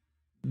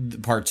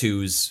Part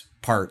 2's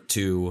part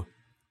to,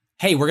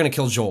 hey, we're gonna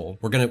kill Joel.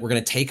 We're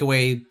gonna take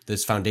away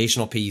this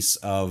foundational piece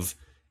of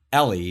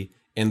Ellie.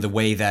 In the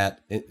way that,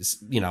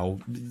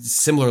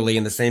 similarly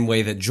in the same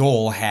way that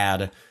Joel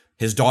had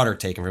his daughter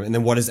taken from him. And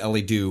then what does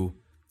Ellie do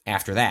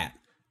after that?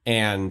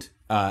 And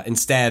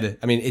instead,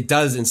 I mean, it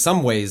does in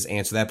some ways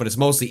answer that, but it's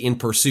mostly in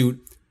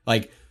pursuit.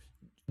 Like,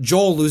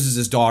 Joel loses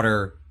his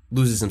daughter,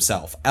 loses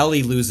himself.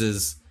 Ellie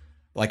loses,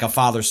 like, a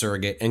father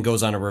surrogate and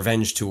goes on a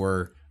revenge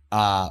tour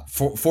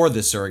for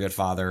this surrogate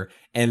father.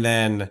 And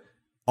then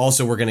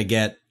also we're going to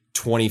get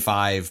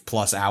 25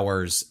 plus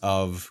hours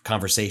of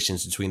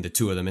conversations between the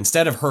two of them,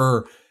 instead of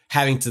her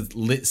having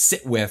to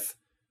sit with,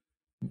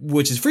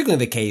 which is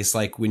frequently the case,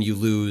 like when you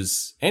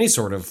lose any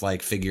sort of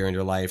like figure in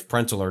your life,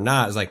 parental or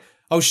not, is like,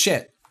 oh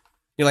shit.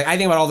 Like, I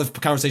think about all the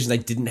conversations I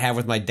didn't have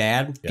with my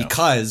dad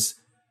because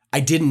I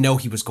didn't know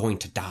he was going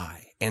to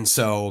die. And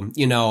so,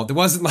 there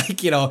wasn't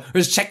like,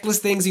 there's checklist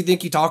things you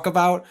think you talk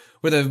about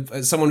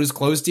with someone who's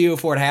close to you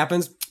before it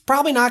happens.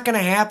 Probably not going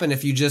to happen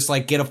if you just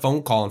like get a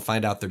phone call and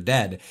find out they're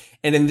dead.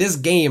 And in this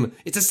game,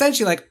 it's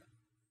essentially like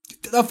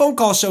a phone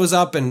call shows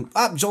up and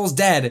Joel's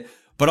dead,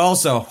 but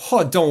also,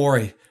 don't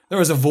worry. There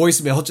was a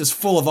voicemail just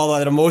full of all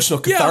that emotional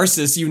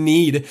catharsis you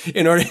need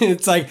in order.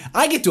 It's like,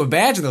 I get to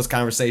imagine those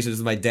conversations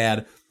with my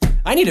dad.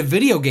 I need a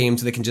video game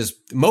that can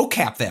just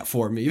mocap that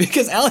for me,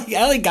 because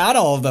Ellie got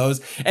all of those,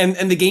 and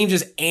the game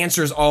just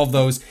answers all of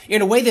those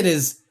in a way that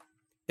is,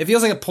 it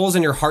feels like it pulls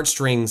in your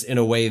heartstrings in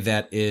a way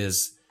that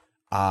is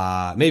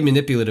maybe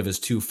manipulative is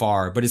too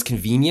far, but is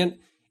convenient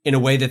in a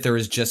way that there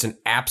is just an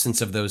absence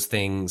of those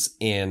things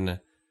in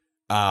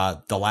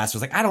The Last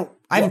was like, I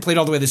haven't played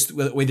all the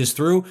way this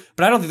through,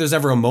 but I don't think there's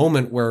ever a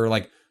moment where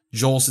like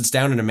Joel sits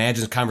down and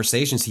imagines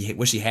conversations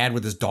he had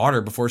with his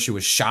daughter before she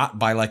was shot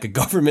by like a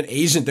government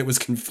agent that was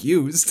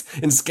confused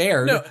and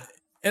scared. No,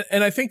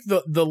 and I think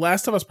the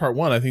Last of Us Part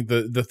 1, I think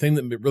the thing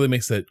that really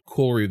makes it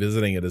cool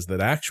revisiting it is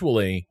that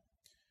actually,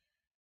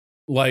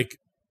 like,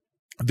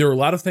 there are a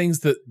lot of things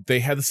that they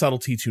had the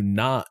subtlety to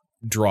not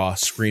draw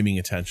screaming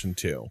attention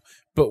to.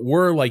 But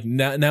we're like,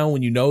 now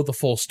when you know the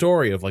full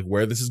story of like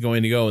where this is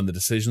going to go and the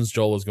decisions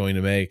Joel is going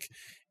to make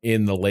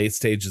in the late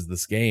stages of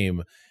this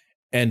game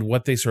and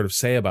what they sort of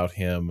say about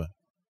him,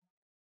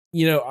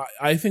 you know,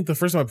 I think the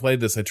first time I played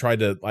this, I tried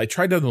to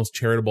have the most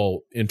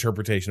charitable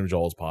interpretation of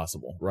Joel as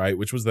possible, right?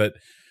 Which was that,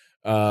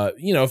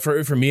 you know,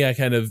 for me, I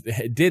kind of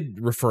did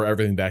refer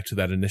everything back to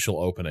that initial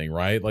opening,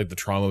 right? Like the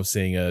trauma of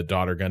seeing a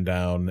daughter gunned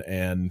down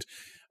and,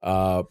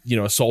 you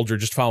know, a soldier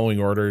just following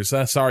orders.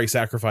 Sorry,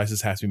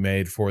 sacrifices has to be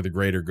made for the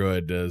greater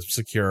good to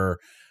secure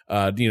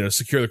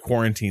the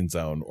quarantine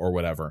zone or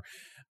whatever.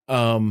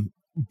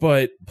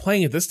 But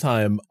playing it this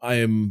time,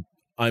 I'm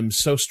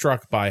so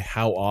struck by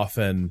how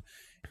often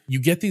you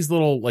get these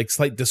little like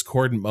slight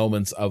discordant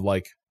moments of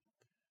like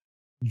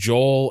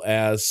Joel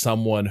as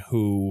someone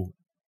who,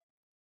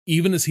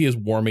 even as he is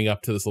warming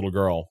up to this little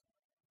girl,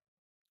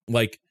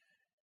 like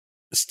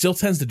still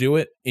tends to do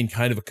it in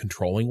kind of a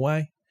controlling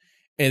way.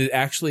 And it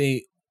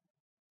actually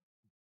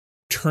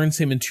turns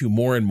him into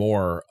more and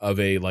more of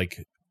a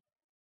like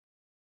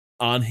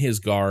on his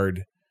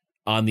guard,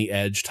 on the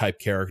edge type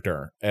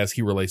character as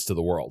he relates to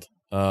the world.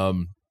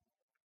 And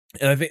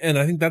I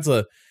think that's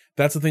a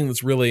thing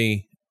that's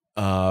really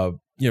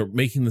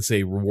making this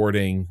a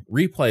rewarding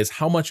replay is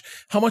how much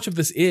of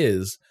this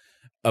is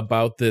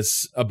about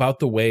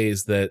the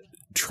ways that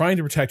trying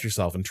to protect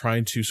yourself and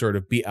trying to sort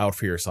of be out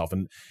for yourself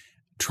and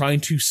trying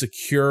to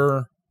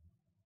secure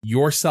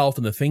yourself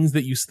and the things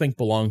that you think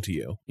belong to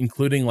you,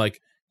 including like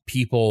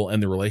people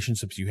and the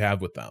relationships you have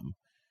with them,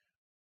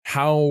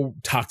 how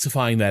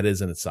toxifying that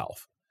is in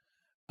itself.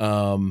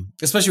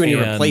 Especially when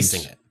you're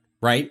replacing it,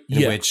 right?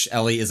 In which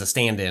Ellie is a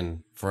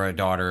stand-in for a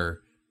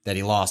daughter that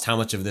he lost. How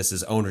much of this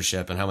is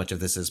ownership and how much of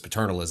this is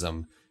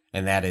paternalism?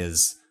 And that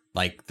is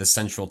like the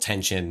central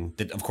tension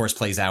that of course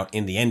plays out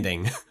in the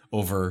ending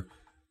over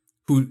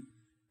who,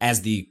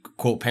 as the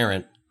quote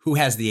parent, who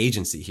has the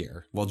agency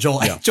here? Well,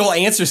 Joel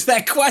answers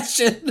that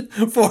question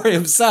for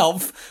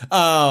himself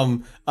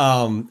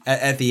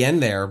at the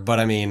end there. But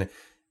I mean,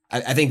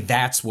 I think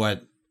that's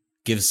what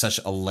gives such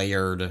a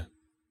layered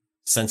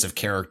sense of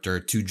character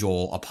to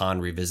Joel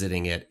upon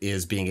revisiting it,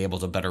 is being able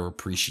to better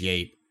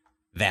appreciate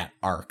that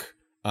arc.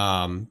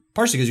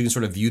 Partially because you can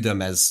sort of view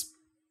them as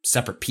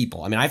separate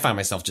people. I mean, I find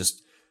myself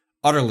just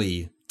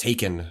utterly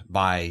taken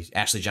by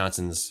Ashley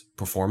Johnson's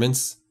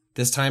performance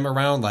this time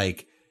around.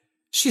 Like,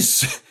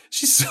 she's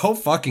so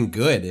fucking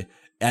good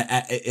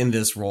in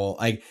this role.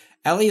 Like,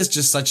 Ellie is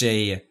just such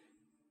a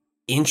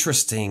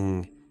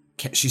interesting.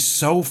 She's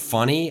so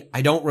funny.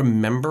 I don't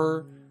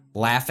remember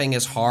laughing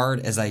as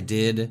hard as I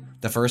did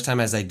the first time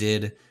as I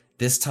did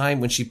this time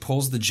when she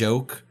pulls the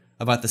joke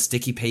about the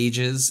sticky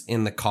pages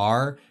in the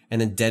car and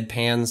then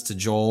deadpans to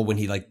Joel when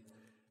he like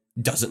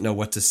doesn't know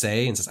what to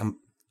say and says, I'm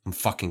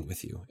fucking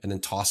with you, and then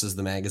tosses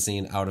the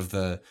magazine out of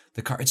the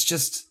car. It's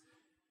just,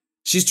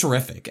 she's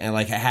terrific. And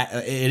like,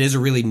 it is a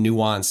really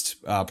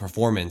nuanced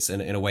performance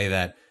in a way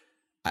that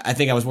I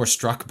think I was more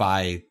struck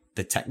by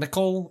the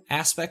technical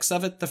aspects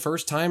of it the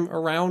first time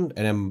around,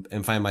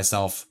 and find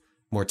myself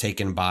more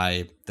taken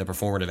by the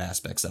performative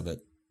aspects of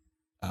it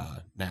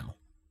now.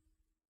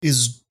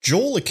 Is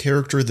Joel a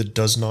character that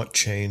does not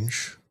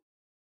change?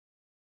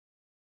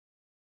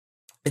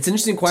 It's an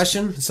interesting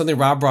question. It's something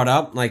Rob brought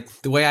up.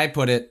 Like, the way I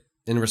put it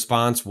in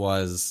response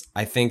was,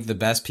 I think the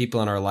best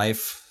people in our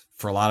life,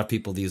 for a lot of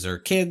people, these are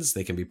kids.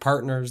 They can be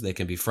partners. They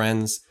can be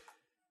friends.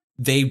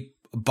 The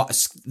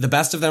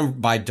best of them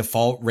by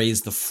default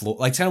raise the floor.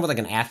 Like, kind of like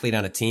an athlete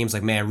on a team. It's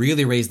like, man,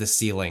 really raise the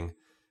ceiling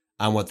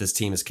on what this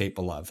team is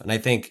capable of. And I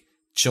think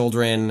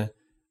children,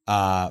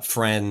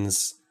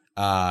 friends,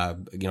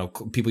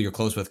 people you're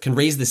close with can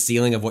raise the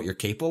ceiling of what you're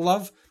capable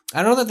of.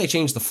 I don't know that they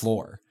change the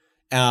floor.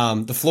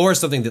 The floor is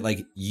something that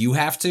like you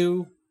have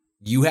to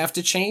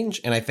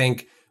change. And I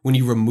think when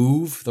you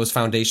remove those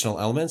foundational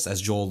elements,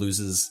 as Joel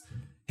loses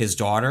his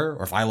daughter,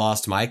 or if I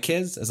lost my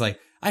kids, it's like,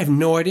 I have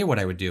no idea what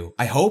I would do.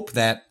 I hope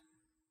that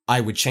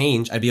I would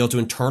change. I'd be able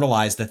to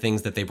internalize the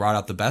things that they brought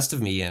out the best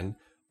of me in,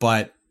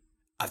 but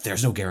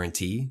there's no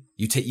guarantee.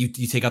 You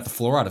take out the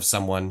floor out of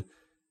someone,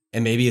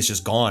 and maybe it's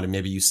just gone, and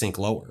maybe you sink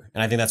lower.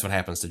 And I think that's what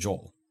happens to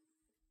Joel.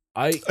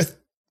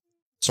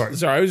 Sorry.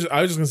 I was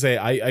just gonna say,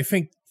 I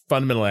think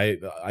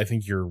fundamentally, I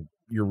think your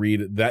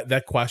read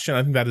that question,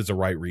 I think that is a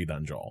right read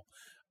on Joel.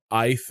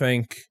 I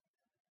think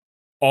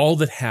all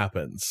that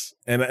happens,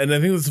 and I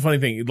think that's the funny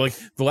thing. Like,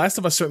 The Last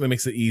of Us certainly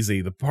makes it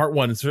easy. The part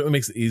one certainly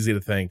makes it easy to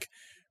think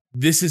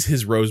this is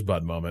his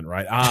Rosebud moment,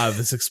 right?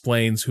 This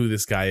explains who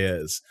this guy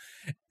is.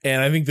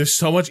 And I think there's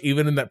so much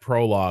even in that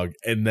prologue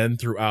and then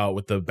throughout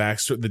with the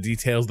backstory, the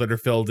details that are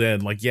filled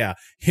in, like, yeah,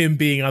 him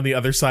being on the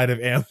other side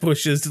of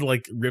ambushes to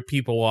like rip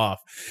people off.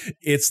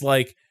 It's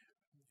like,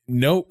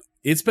 nope,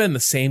 it's been the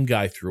same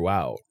guy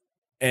throughout.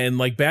 And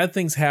like bad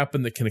things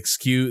happen that can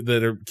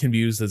can be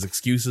used as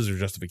excuses or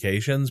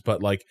justifications.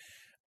 But like,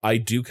 I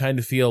do kind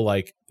of feel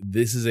like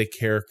this is a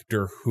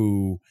character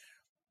who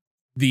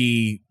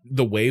the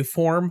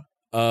waveform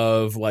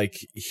of like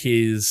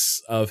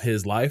his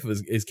life,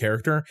 his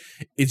character,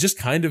 is just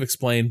kind of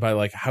explained by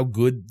like how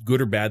good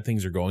or bad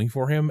things are going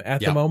for him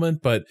at the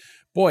moment. But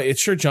boy, it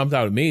sure jumped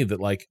out at me that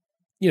like,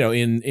 you know,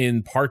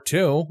 in part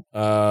 2,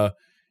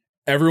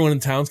 everyone in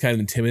town's kind of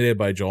intimidated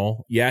by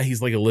Joel. Yeah,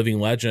 he's like a living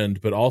legend,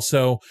 but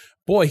also,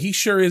 boy, he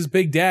sure is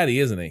Big Daddy,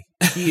 isn't he?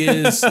 He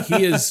is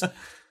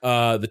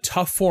the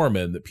tough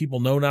foreman that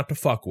people know not to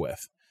fuck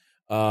with.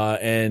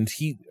 And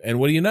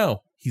what do you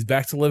know? He's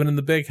back to living in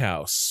the big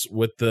house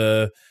with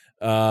the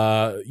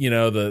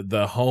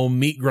home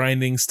meat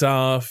grinding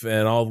stuff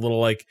and all the little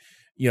like,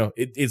 you know,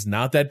 it's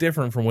not that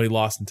different from what he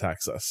lost in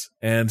Texas.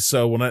 And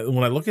so when I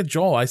look at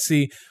Joel, I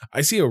see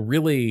a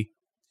really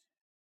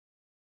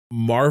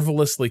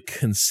marvelously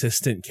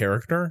consistent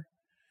character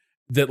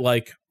that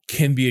like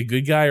can be a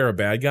good guy or a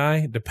bad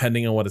guy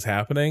depending on what is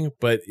happening,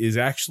 but is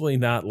actually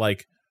not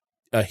like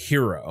a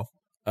hero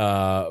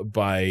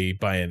by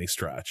any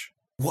stretch.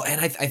 Well,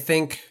 and I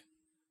think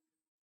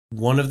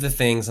one of the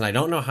things, and I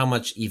don't know how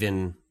much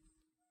even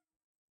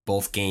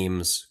both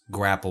games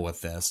grapple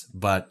with this,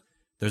 but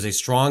there's a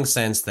strong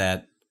sense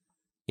that,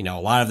 you know,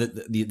 a lot of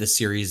the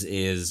series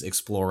is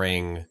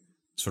exploring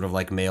sort of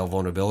like male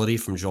vulnerability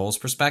from Joel's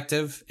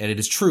perspective. And it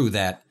is true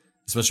that,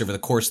 especially over the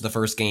course of the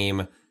first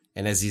game,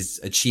 and as he's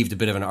achieved a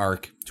bit of an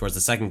arc towards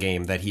the second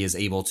game, that he is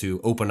able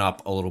to open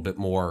up a little bit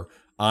more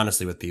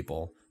honestly with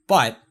people.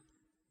 But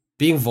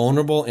being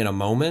vulnerable in a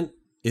moment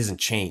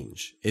isn't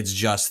change. It's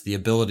just the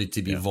ability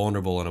to be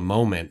vulnerable in a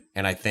moment.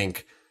 And I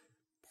think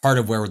part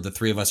of where the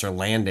three of us are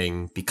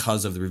landing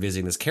because of the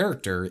revisiting this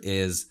character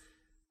is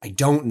I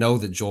don't know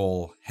that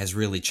Joel has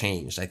really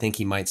changed. I think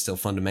he might still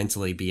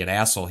fundamentally be an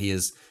asshole.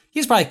 He's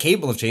probably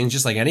capable of change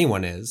just like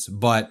anyone is.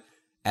 But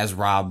as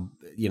Rob,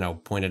 you know,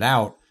 pointed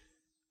out,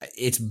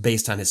 it's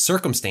based on his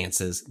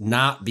circumstances,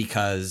 not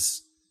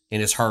because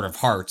in his heart of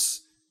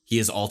hearts, he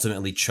has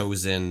ultimately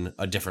chosen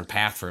a different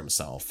path for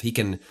himself. He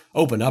can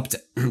open up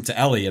to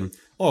Ellie and,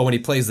 when he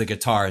plays the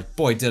guitar,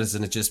 boy,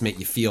 doesn't it just make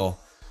you feel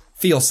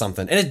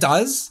something. And it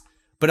does,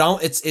 but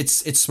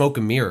it's smoke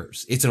and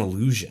mirrors. It's an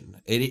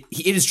illusion. It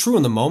is true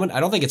in the moment. I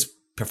don't think it's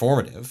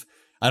performative.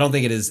 I don't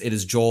think it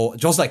is Joel.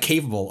 Joel's not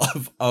capable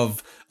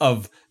of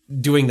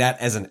doing that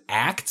as an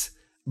act,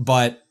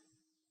 but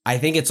I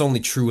think it's only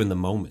true in the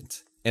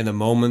moment. In the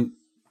moment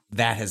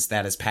that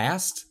has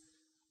passed,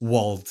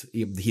 well,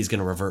 he's going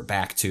to revert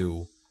back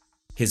to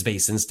his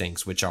base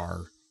instincts, which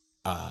are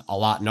a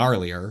lot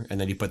gnarlier. And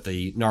then you put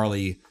the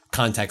gnarly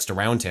context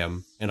around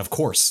him, and of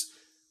course,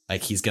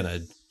 like he's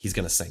gonna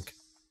sink.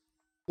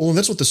 Well, and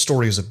that's what the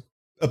story is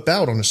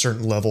about on a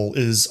certain level.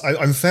 Is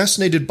I'm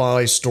fascinated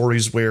by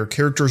stories where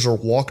characters are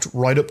walked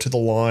right up to the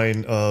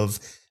line of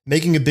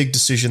making a big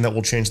decision that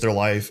will change their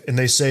life, and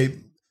they say,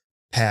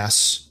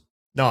 "Pass,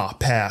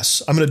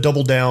 pass. I'm going to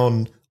double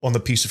down on the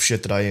piece of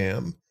shit that I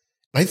am."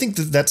 I think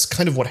that that's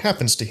kind of what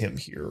happens to him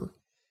here,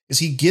 is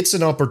he gets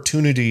an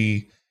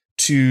opportunity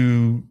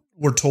to,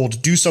 we're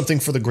told, do something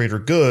for the greater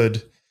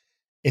good,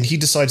 and he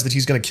decides that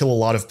he's going to kill a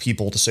lot of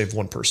people to save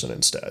one person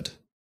instead.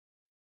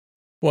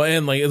 Well,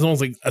 and like it's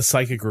almost like a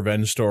psychic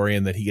revenge story,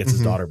 in that he gets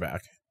his daughter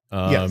back.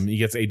 He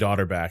gets a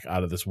daughter back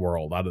out of this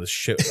world, out of this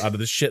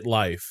shit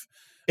life,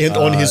 and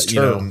on his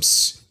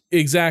terms. You know,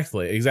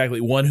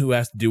 Exactly. One who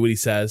has to do what he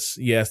says.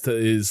 Yes,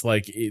 is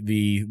like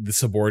the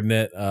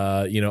subordinate.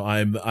 I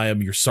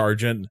am your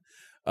sergeant,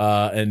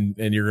 and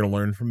you're going to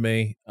learn from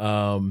me.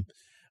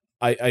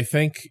 I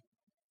think,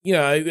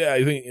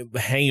 I think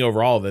hanging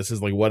over all of this is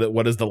like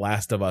what does The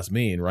Last of Us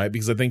mean, right?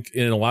 Because I think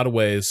in a lot of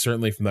ways,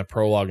 certainly from that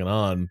prologue and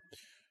on,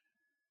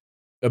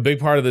 a big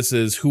part of this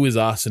is who is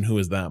us and who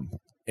is them.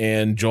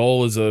 And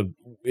Joel is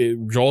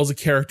a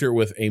character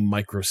with a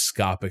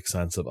microscopic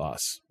sense of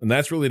us. And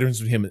that's really the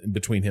difference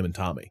between him and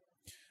Tommy.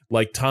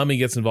 Like, Tommy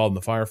gets involved in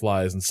the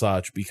Fireflies and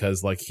such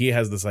because, like, he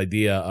has this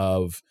idea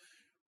of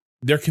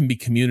there can be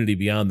community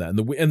beyond that.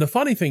 And the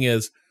funny thing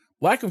is,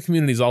 lack of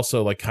community is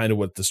also, like, kind of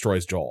what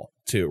destroys Joel,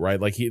 too, right?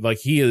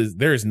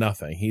 There is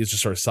nothing. He is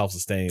just sort of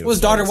self-sustaining. Well, his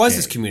daughter was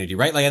his community,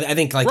 right? Like, I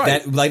think,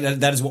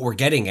 that is what we're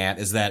getting at,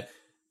 is that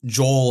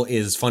Joel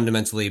is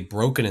fundamentally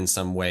broken in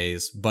some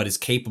ways, but is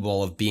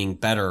capable of being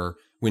better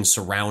when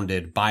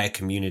surrounded by a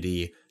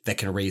community that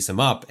can raise him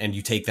up. And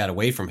you take that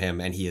away from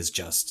him, and he is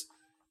just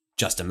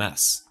a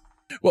mess.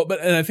 Well,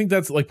 and I think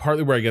that's like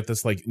partly where I get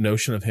this like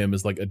notion of him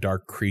as like a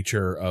dark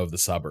creature of the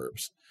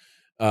suburbs.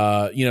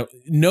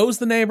 Knows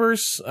the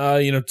neighbors.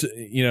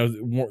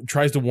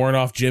 Tries to warn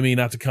off Jimmy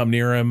not to come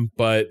near him,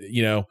 but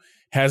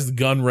has the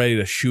gun ready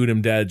to shoot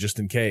him dead just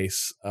in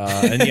case.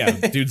 And yeah,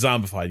 dude's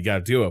zombified. You got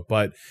to do it,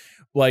 but.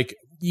 Like,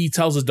 he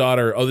tells his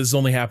daughter, "Oh, this is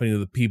only happening to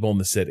the people in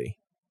the city."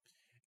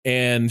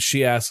 And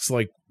she asks,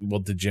 like, "Well,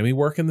 did Jimmy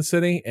work in the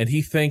city?" And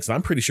he thinks,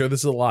 "I'm pretty sure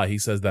this is a lie." He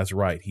says, "That's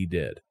right, he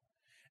did."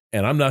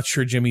 And I'm not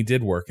sure Jimmy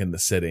did work in the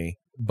city,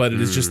 but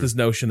it is just this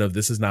notion of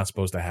this is not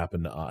supposed to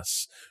happen to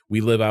us. We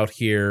live out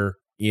here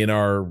in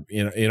our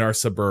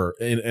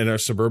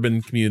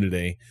suburban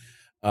community.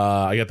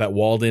 I got that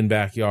walled in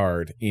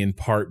backyard in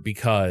part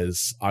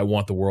because I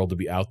want the world to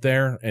be out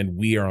there, and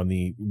we are on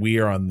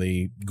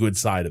the good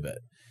side of it.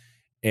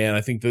 And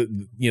I think that,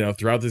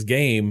 throughout this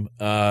game,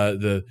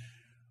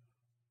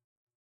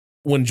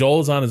 when Joel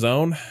is on his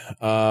own,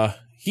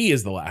 he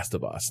is the Last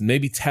of Us.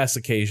 Maybe Tess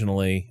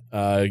occasionally,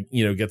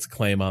 gets a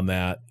claim on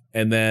that.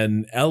 And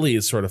then Ellie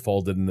is sort of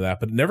folded into that,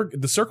 but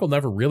the circle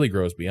never really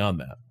grows beyond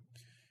that.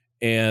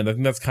 And I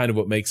think that's kind of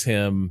what makes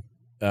him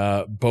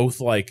both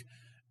like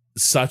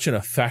such an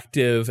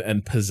effective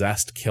and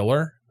possessed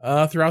killer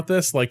throughout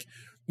this. Like,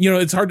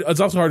 it's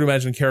also hard to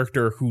imagine a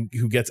character who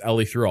gets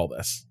Ellie through all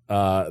this.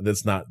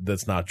 That's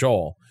not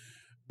Joel,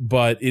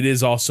 but it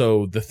is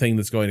also the thing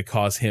that's going to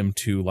cause him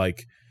to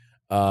like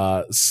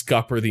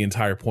scupper the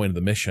entire point of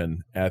the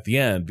mission at the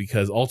end,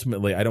 because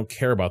ultimately I don't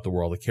care about the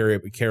world. I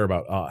care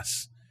about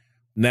us.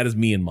 And that is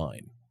me and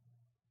mine.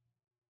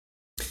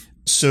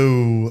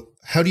 So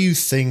how do you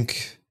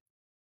think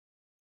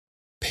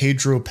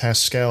Pedro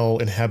Pascal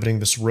inhabiting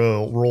this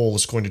role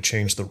is going to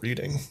change the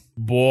reading?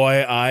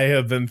 Boy, I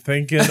have been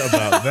thinking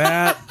about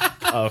that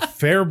a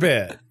fair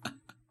bit.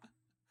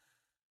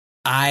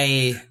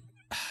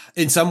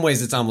 In some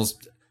ways, it's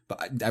almost,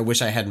 I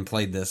wish I hadn't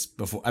played this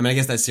before. I mean, I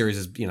guess that series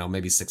is,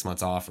 maybe 6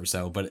 months off or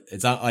so, but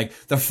it's not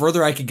like the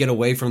further I could get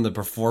away from the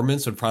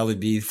performance would probably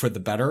be for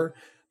the better.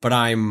 But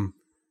I'm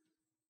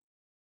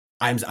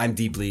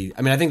deeply,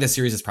 I think the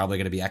series is probably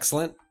going to be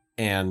excellent.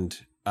 And,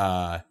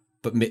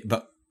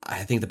 but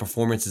I think the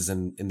performances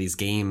in these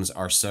games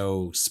are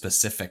so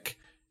specific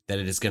that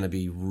it is going to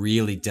be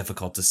really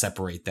difficult to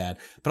separate that.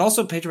 But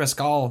also Pedro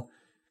Pascal,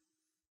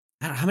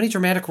 I don't know, how many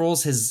dramatic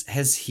roles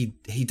has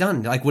he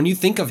done? Like when you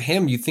think of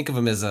him, you think of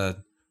him as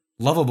a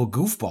lovable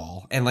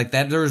goofball, and like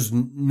that, there's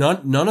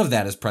none of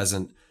that is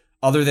present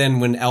other than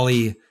when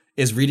Ellie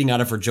is reading out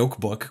of her joke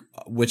book,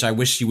 which I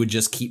wish she would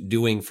just keep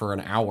doing for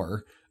an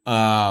hour.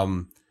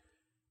 And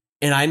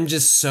I'm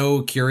just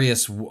so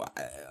curious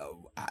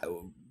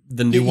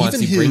the nuance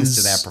he brings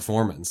to that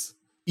performance.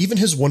 Even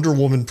his Wonder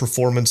Woman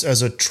performance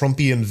as a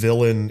Trumpian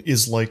villain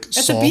is like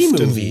soft and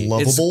lovable.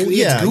 It's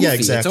goofy.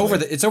 Exactly.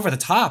 It's over the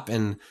top,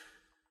 and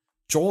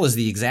Joel is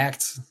the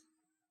exact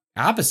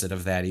opposite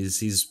of that.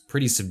 He's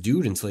pretty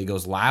subdued until he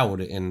goes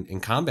loud in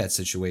combat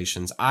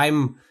situations.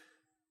 I'm,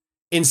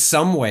 in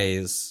some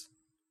ways,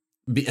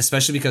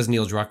 especially because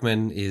Neil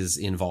Druckmann is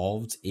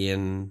involved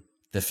in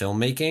the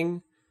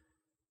filmmaking,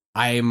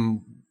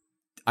 I'm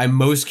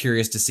most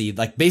curious to see,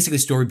 like, basically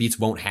story beats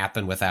won't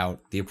happen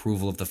without the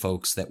approval of the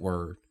folks that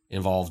were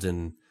involved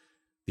in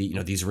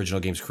these original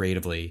games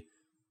creatively.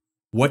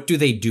 What do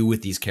they do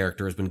with these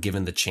characters when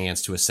given the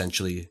chance to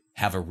essentially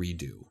have a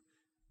redo?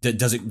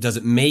 Does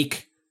it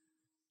make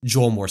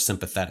Joel more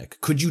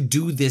sympathetic? Could you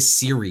do this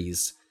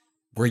series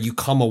where you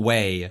come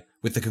away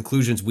with the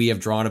conclusions we have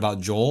drawn about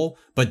Joel,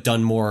 but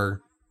done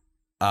more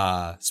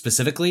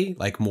specifically,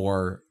 like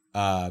more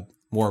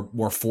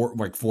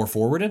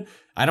forwarded?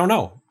 I don't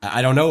know.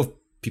 I don't know if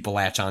people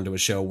latch onto a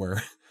show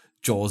where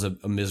Joel is a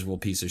miserable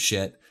piece of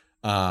shit.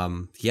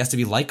 He has to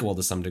be likable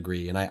to some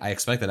degree, and I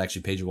expect that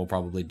actually Pedro will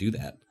probably do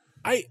that.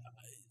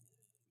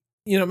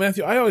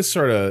 Matthew, I always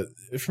sort of,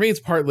 for me, it's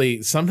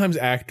partly sometimes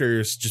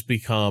actors just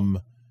become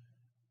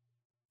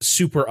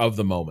super of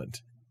the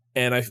moment.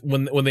 And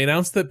when they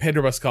announced that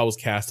Pedro Pascal was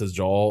cast as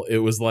Joel, it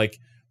was like,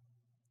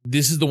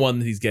 this is the one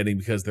that he's getting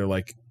because they're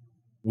like,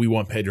 we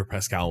want Pedro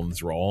Pascal in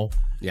this role.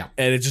 Yeah.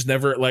 And it just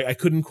never, like, I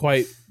couldn't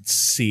quite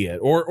see it.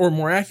 Or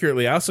more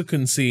accurately, I also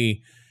couldn't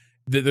see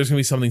that there's going to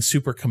be something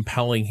super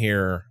compelling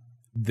here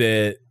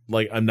that,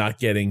 like, I'm not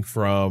getting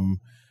from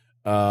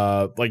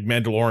like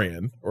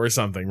Mandalorian or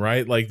something,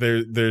 right? Like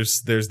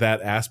there's that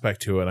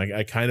aspect to it.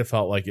 I kind of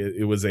felt like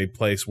it was a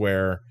place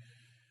where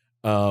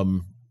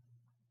you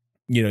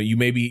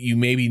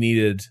maybe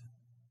needed,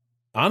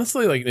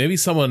 honestly, like maybe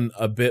someone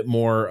a bit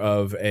more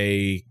of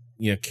a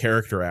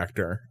character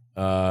actor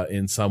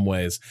in some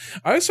ways.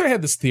 I also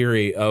had this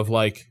theory of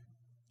like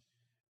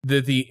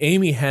that the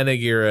Amy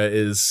Hennig era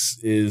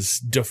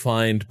is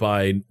defined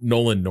by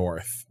Nolan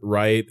North,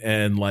 right?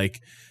 And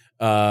like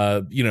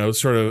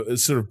sort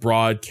of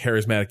broad,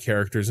 charismatic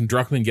characters, and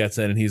Druckmann gets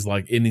in and he's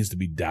like, it needs to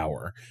be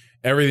dour.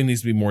 Everything needs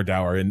to be more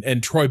dour.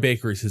 And Troy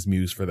Baker is his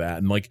muse for that.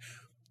 And like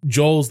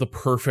Joel's the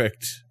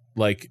perfect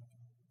like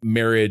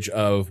marriage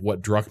of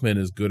what Druckmann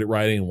is good at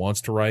writing and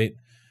wants to write,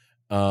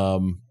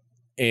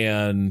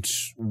 and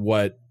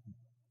what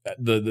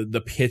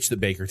the pitch that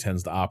Baker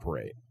tends to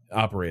operate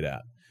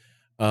at.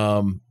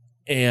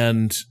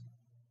 And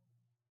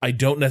I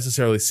don't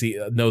necessarily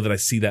know that I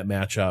see that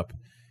matchup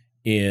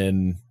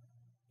in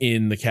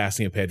the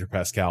casting of Pedro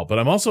Pascal, but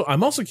I'm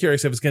also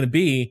curious if it's going to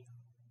be,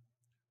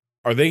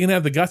 are they going to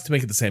have the guts to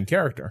make it the same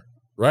character,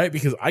 right?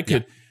 Because are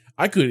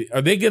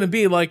they going to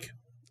be like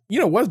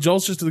what if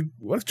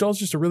Joel's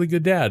just a really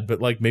good dad,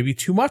 but like maybe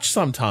too much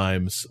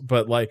sometimes.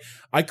 But like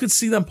I could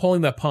see them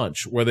pulling that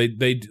punch where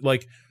they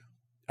like.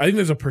 I think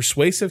there's a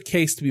persuasive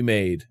case to be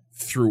made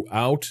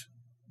throughout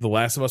The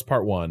Last of Us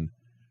Part 1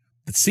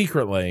 that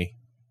secretly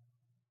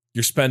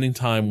you're spending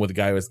time with a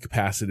guy who has the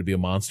capacity to be a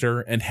monster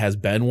and has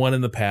been one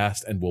in the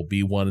past and will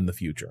be one in the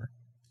future.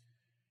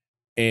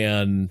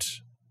 And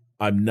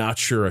I'm not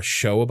sure a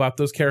show about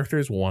those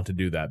characters will want to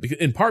do that.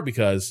 In part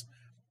because,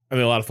 I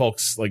mean, a lot of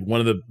folks, like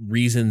one of the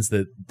reasons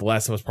that The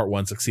Last of Us Part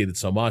 1 succeeded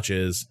so much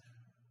is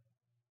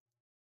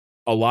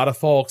a lot of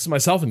folks,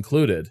 myself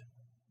included,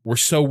 were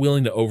so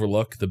willing to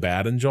overlook the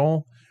bad in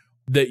Joel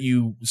that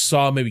you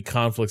saw maybe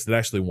conflicts that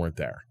actually weren't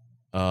there.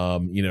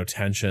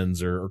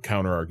 Tensions or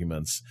counter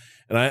arguments.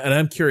 And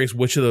I'm curious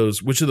which of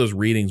those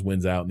readings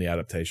wins out in the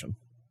adaptation.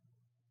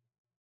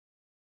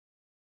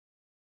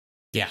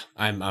 Yeah,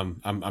 I'm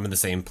in the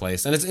same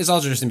place, and it's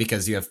also interesting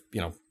because you have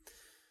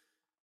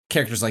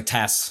characters like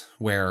Tess,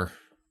 where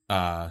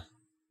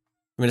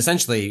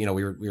essentially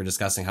we were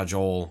discussing how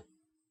Joel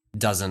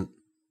doesn't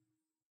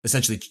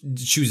essentially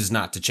chooses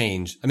not to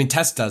change. I mean,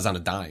 Tess does on a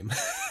dime.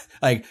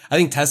 Like I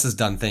think Tess has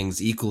done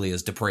things equally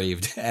as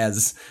depraved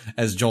as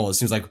Joel. It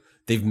seems like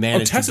they've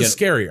managed. Tess is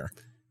scarier.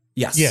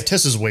 Yes, yeah,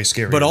 Tess is way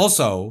scarier. But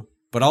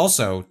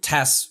also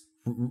Tess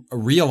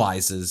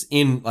realizes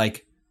in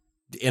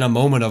a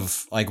moment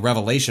of like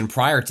revelation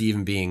prior to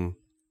even being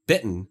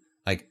bitten,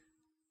 like,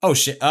 oh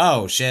shit,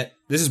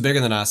 this is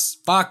bigger than us.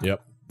 Fuck.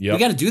 Yep. We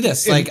got to do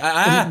this.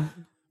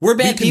 We're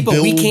bad people.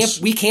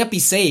 We can't be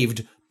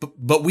saved,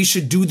 but we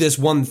should do this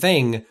one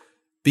thing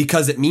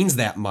because it means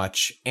that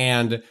much.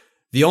 And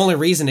the only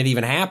reason it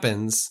even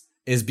happens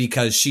is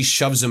because she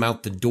shoves him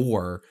out the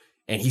door,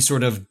 and he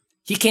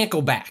can't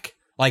go back.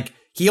 Like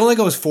he only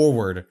goes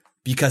forward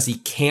because he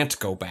can't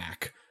go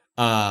back.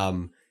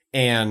 I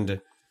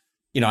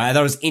thought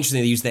it was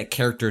interesting to use that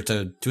character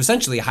to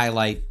essentially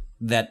highlight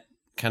that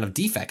kind of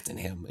defect in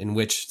him, in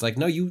which it's like,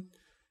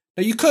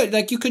 you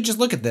could just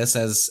look at this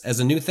as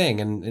a new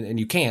thing, and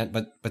you can't,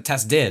 but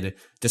Tess did,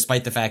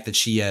 despite the fact that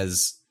she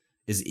has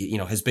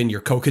been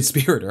your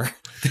co-conspirator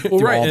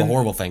through all the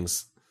horrible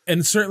things.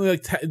 And certainly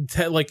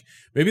like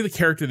maybe the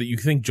character that you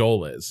think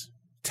Joel is,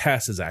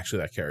 Tess is actually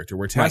that character,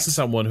 where Tess is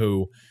someone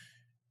who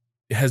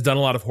has done a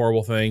lot of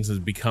horrible things, has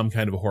become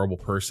kind of a horrible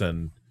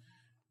person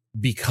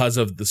because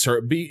of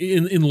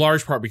in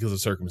large part because of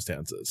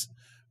circumstances.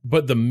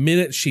 But the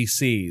minute she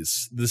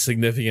sees the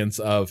significance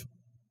of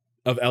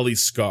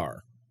Ellie's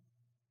scar,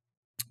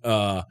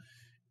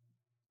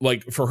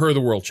 like for her,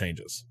 the world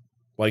changes.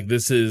 Like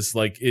this is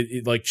like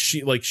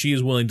she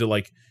is willing to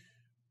like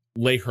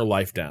lay her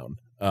life down.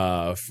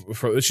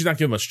 She's not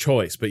given much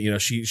choice, but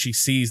she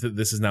sees that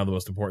this is now the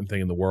most important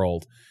thing in the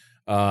world,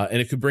 and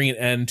it could bring an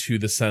end to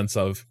the sense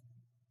of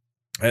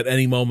at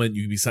any moment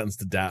you could be sentenced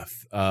to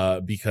death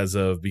because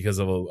of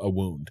a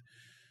wound.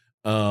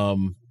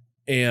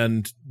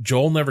 And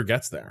Joel never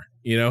gets there.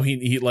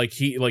 He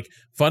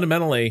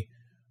fundamentally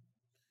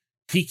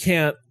he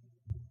can't.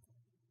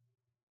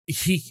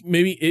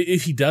 Maybe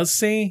if he does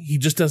see, he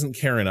just doesn't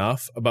care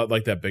enough about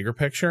like that bigger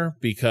picture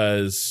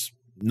because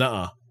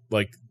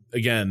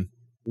again,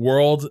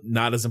 world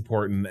not as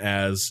important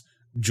as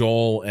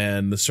Joel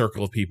and the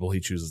circle of people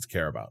he chooses to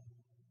care about.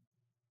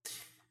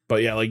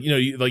 But yeah,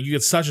 you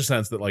get such a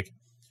sense that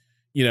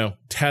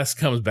Tess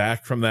comes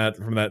back from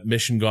that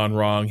mission gone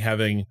wrong,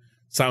 having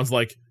sounds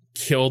like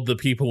killed the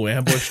people who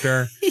ambushed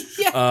her.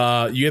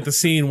 Yeah. You get the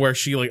scene where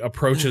she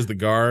approaches the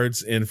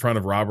guards in front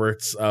of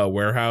Robert's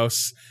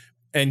warehouse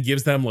and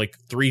gives them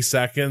 3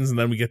 seconds, and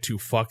then we get to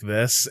fuck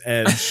this,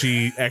 and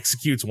she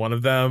executes one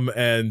of them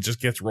and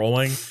just gets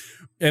rolling.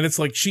 And it's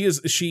like she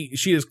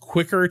is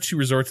quicker to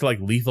resort to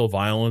lethal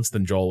violence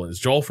than Joel is.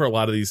 Joel, for a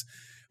lot of these,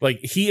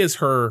 he is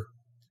her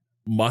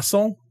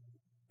muscle,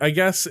 I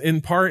guess,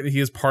 in part. He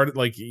is part of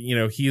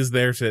he is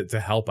there to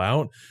help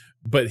out,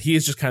 but he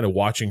is just kind of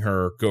watching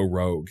her go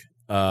rogue,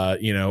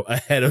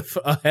 ahead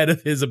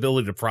of his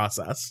ability to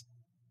process.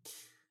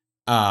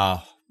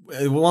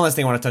 One last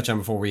thing I want to touch on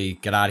before we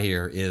get out of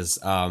here is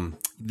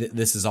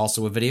this is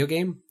also a video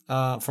game,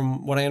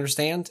 from what I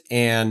understand.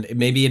 And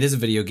maybe it is a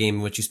video game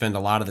in which you spend a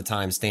lot of the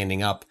time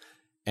standing up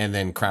and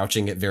then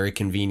crouching at very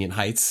convenient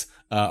heights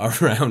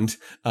around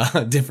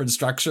different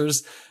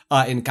structures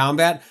in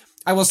combat.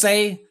 I will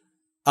say,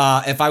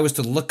 if I was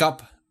to look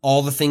up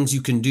all the things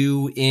you can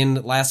do in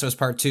Last of Us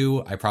Part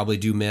 2, I probably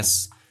do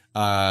miss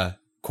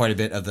quite a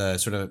bit of the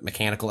sort of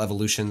mechanical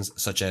evolutions,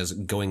 such as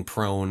going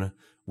prone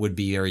would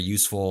be very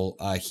useful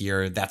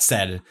here. That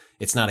said,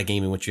 it's not a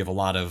game in which you have a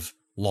lot of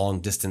long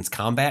distance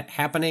combat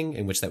happening,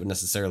 in which that would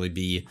necessarily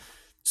be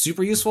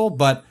super useful.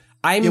 But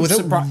I'm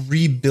without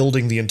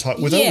rebuilding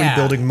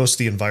rebuilding most of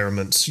the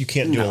environments, you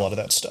can't do a lot of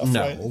that stuff.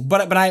 No,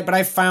 right? but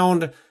I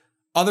found,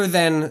 other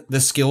than the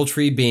skill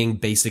tree being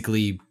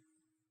basically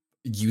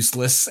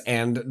useless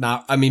and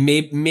not, I mean,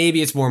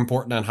 maybe it's more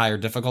important on higher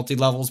difficulty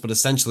levels, but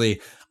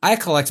essentially I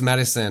collect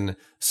medicine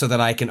so that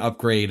I can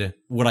upgrade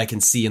what I can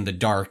see in the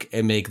dark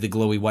and make the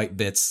glowy white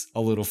bits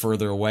a little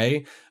further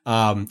away.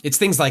 It's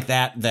things like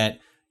that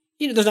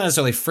there's not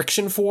necessarily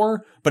friction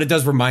for, but it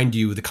does remind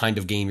you the kind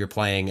of game you're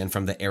playing and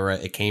from the era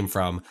it came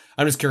from.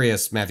 I'm just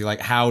curious, Matthew, like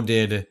how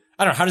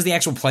does the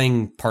actual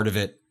playing part of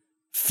it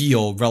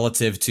feel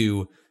relative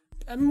to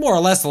more or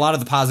less a lot of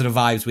the positive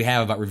vibes we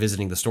have about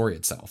revisiting the story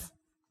itself?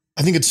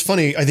 I think it's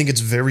funny. I think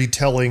it's very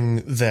telling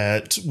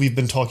that we've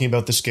been talking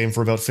about this game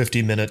for about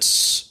 50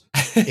 minutes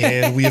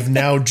and we have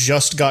now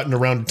just gotten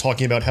around to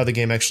talking about how the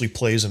game actually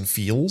plays and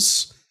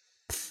feels.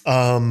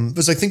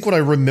 Because I think when I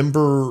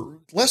remember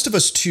Last of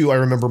Us 2, I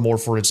remember more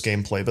for its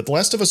gameplay, but The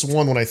Last of Us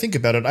 1, when I think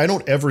about it, I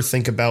don't ever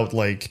think about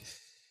like,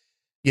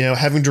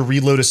 having to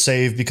reload a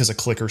save because a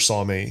clicker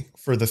saw me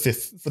for the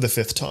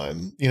fifth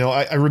time.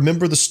 I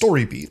remember the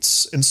story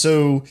beats, and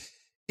so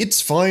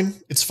it's fine.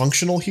 It's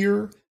functional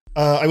here.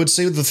 I would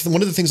say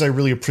one of the things I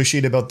really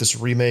appreciate about this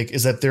remake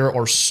is that there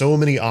are so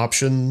many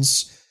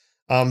options.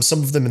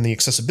 Some of them in the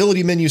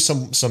accessibility menu,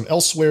 some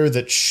elsewhere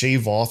that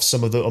shave off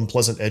some of the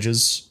unpleasant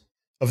edges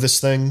of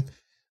this thing.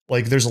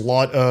 Like there's a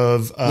lot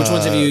of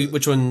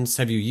which ones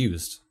have you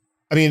used?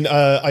 I mean,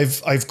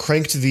 I've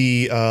cranked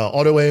the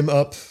auto aim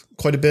up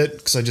quite a bit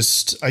because I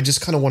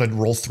just kind of want to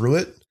roll through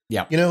it.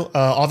 Yeah.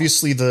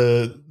 Obviously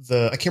the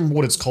I can't remember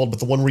what it's called, but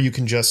the one where you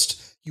can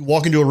you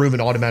walk into a room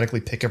and automatically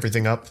pick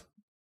everything up.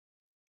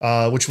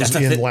 Which was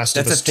in Last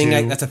of Us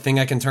 2. That's a thing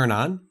I can turn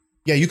on?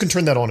 Yeah, you can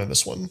turn that on in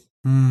this one.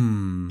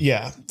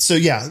 Yeah. So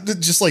yeah,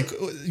 just like,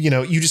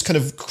 you just kind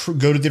of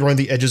go around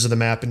the edges of the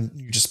map and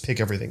you just pick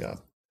everything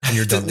up and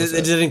you're done with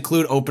it. Did it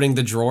include opening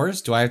the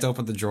drawers? Do I have to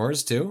open the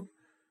drawers too?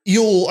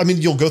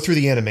 You'll go through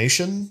the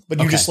animation, but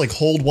you just like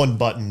hold one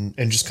button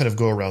and just kind of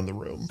go around the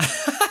room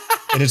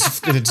and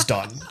it's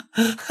done.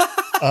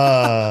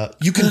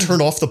 You can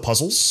turn off the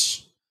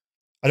puzzles.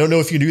 I don't know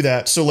if you knew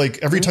that. So like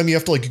every time you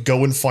have to like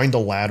go and find a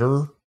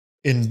ladder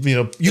and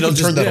you can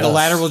turn that off. The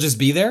ladder will just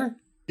be there?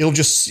 It'll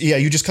just,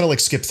 you just kind of like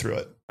skip through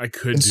it. I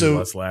could do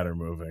less ladder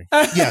moving.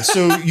 Yeah,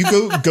 so you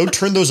go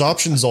turn those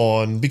options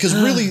on because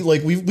really,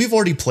 like we've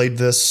already played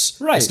this.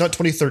 Right. It's not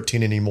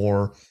 2013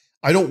 anymore.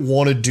 I don't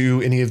want to do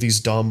any of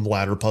these dumb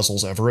ladder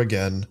puzzles ever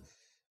again.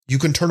 You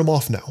can turn them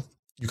off now.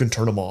 You can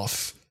turn them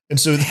off, and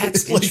so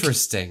that's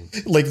interesting.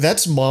 Like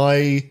that's what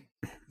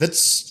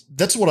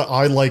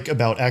I like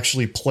about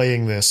actually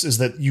playing this is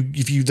that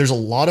there's a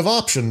lot of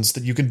options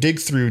that you can dig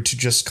through to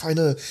just kind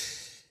of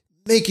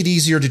make it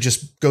easier to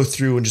just go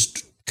through and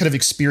just kind of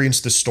experience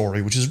the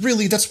story, which is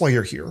really, that's why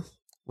you're here,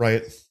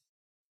 right?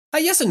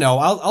 Yes and no.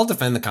 I'll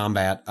defend the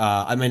combat.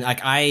 I mean, like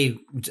I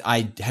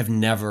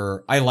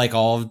like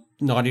all of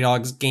Naughty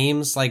Dog's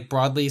games, like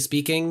broadly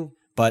speaking,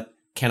 but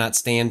cannot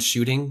stand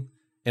shooting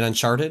in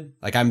Uncharted.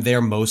 Like I'm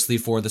there mostly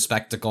for the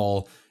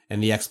spectacle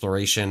and the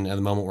exploration. And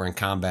the moment we're in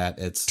combat,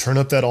 it's turn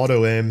up that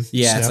auto aim.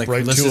 Yeah, it's like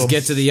let's just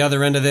get to the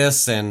other end of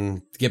this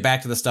and get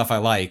back to the stuff I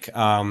like.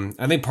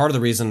 I think part of the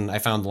reason I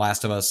found The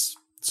Last of Us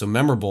so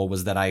memorable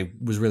was that I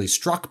was really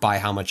struck by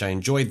how much I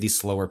enjoyed the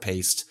slower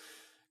paced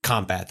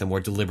combat, the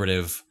more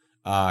deliberative,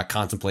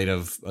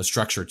 contemplative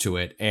structure to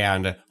it.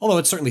 And although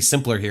it's certainly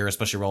simpler here,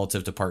 especially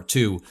relative to part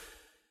 2,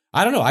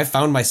 I don't know. I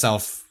found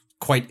myself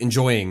quite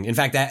enjoying. In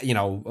fact, that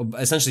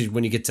essentially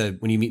when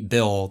you meet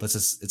Bill,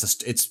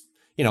 it's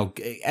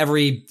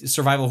every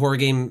survival horror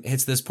game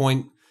hits this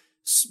point,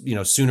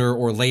 sooner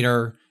or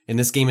later. In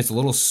this game, it's a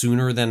little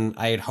sooner than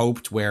I had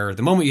hoped. Where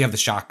the moment you have the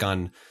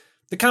shotgun,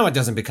 the combat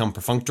doesn't become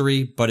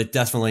perfunctory, but it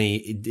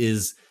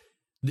is.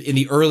 In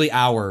the early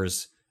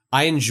hours,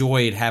 I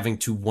enjoyed having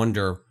to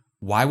wonder,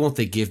 why won't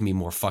they give me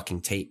more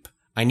fucking tape?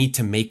 I need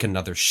to make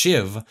another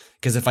shiv,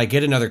 because if I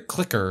get another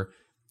clicker,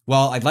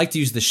 well, I'd like to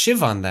use the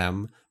shiv on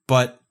them,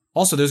 but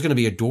also there's going to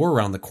be a door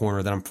around the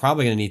corner that I'm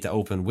probably going to need to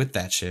open with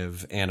that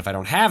shiv, and if I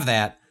don't have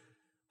that,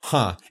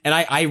 And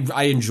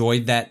I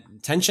enjoyed that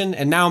tension,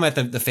 and now I'm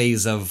at the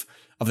phase of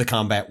the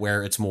combat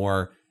where it's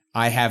more,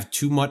 I have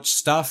too much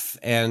stuff,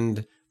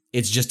 and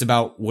it's just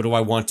about what do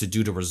I want to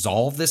do to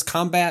resolve this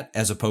combat,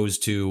 as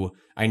opposed to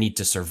I need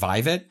to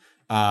survive it.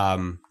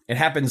 It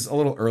happens a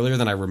little earlier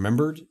than I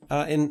remembered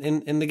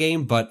in the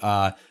game, but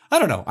I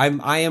don't know. I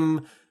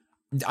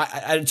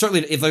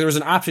certainly, if there was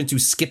an option to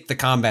skip the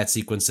combat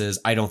sequences,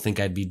 I don't think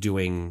I'd be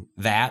doing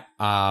that.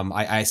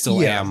 I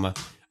still am.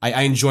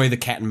 I enjoy the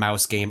cat and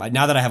mouse game.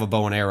 Now that I have a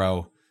bow and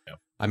arrow,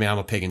 I mean, I'm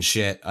a pig in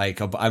shit.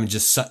 Like, I'm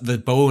just, the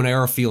bow and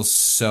arrow feels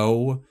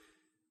so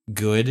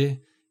good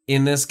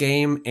in this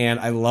game. And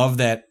I love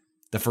that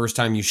the first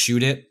time you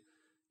shoot it,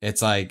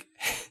 it's like,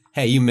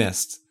 hey, you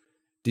missed.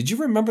 Did you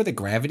remember that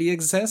gravity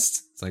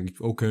exists? It's like,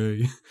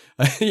 okay.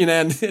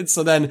 And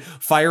so then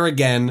fire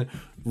again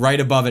right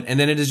above it. And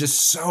then it is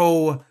just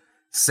so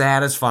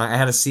satisfying. I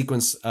had a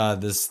sequence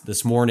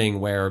this morning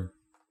where,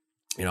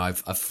 I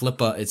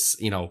flipped a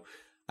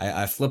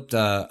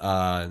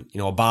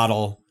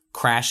bottle,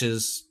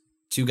 crashes,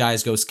 two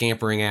guys go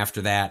scampering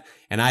after that,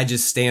 and I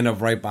just stand up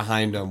right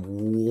behind them.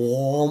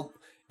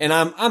 And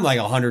I'm like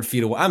 100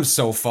 feet away. I'm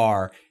so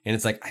far. And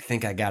it's like, I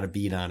think I got a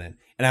beat on it.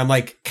 And I'm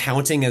like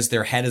counting as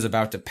their head is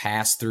about to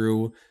pass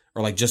through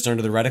or like just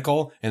under the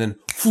reticle, and then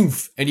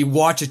whoof, and you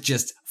watch it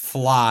just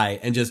fly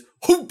and just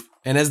whoop.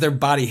 And as their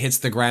body hits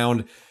the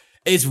ground,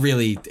 It's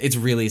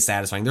really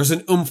satisfying. There's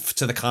an oomph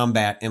to the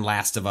combat in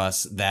Last of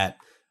Us that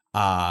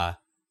I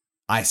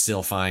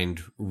still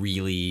find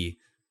really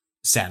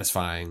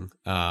satisfying.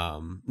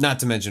 Not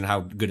to mention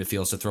how good it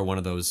feels to throw one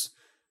of those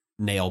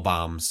nail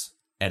bombs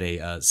at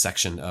a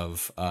section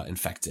of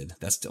infected.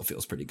 That still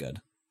feels pretty good.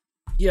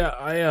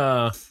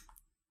 Yeah,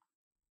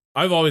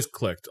 I've always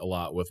clicked a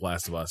lot with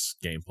Last of Us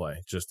gameplay,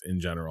 just in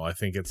general. I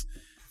think it's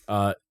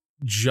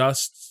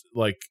just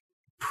like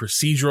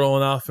procedural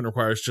enough and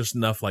requires just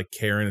enough like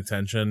care and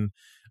attention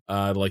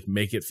to like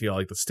make it feel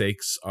like the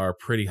stakes are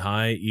pretty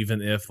high,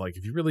 even if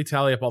you really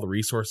tally up all the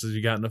resources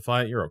you got in a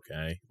fight, you're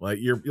okay. Like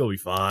you'll be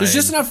fine. There's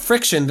just enough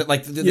friction that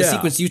like the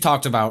sequence you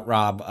talked about,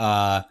 Rob,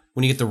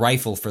 when you get the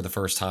rifle for the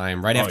first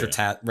time, right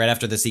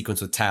after the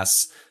sequence with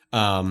Tess,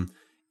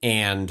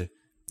 and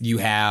you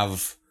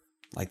have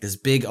like this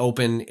big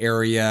open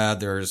area.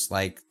 There's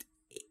like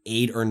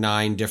 8 or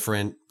 9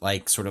 different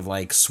like sort of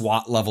like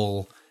SWAT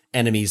level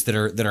enemies that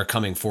are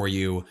coming for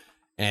you,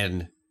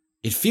 and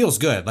it feels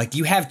good. Like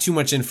you have too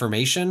much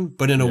information,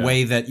 but in a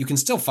way that you can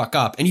still fuck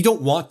up, and you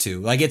don't want to.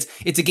 Like it's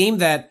a game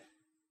that,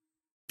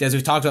 as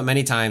we've talked about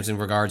many times in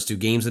regards to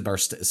games that are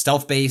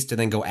stealth based and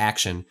then go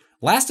action.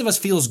 Last of Us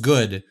feels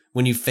good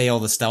when you fail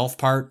the stealth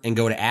part and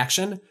go to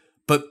action,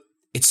 but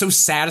it's so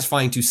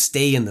satisfying to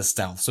stay in the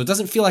stealth. So it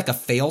doesn't feel like a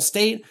fail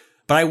state,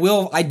 but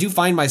I do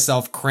find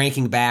myself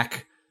cranking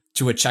back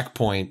to a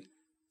checkpoint.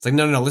 It's like,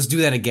 no, let's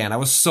do that again. I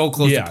was so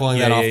close to pulling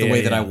that off the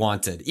way that I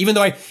wanted. Even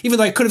though I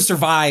could have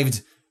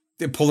survived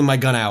pulling my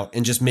gun out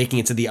and just making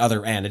it to the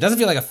other end. It doesn't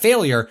feel like a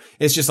failure.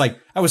 It's just like,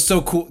 I was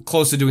so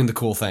close to doing the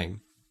cool thing.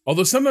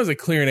 Although sometimes I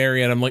clear an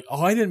area and I'm like,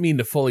 oh, I didn't mean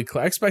to fully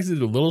clear. I expected to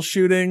do a little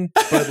shooting,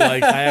 but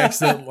like I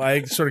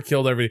sort of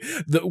killed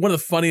everything. One of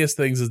the funniest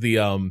things is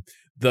the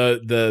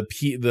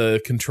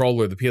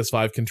controller, the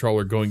PS5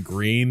 controller going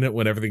green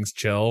when everything's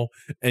chill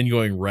and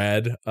going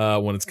red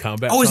when it's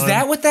combat. Oh, is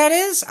that what that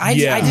is? I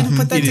didn't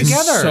put that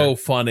together. Is so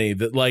funny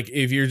that like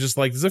if you're just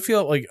like, does it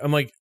feel like I'm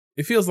like,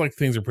 it feels like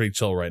things are pretty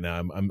chill right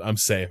now. I'm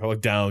safe. I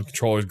look down,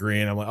 controller's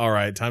green. I'm like, all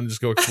right, time to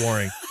just go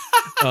exploring.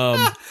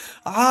 But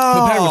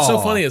Patrick, what's so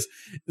funny is,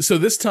 so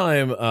this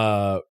time,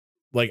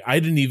 like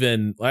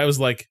I was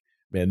like,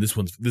 man, this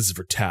is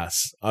for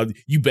Tess.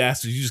 You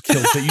bastards, you just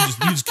killed her. You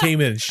just came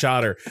in and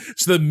shot her.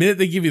 So the minute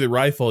they give you the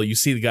rifle, you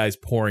see the guys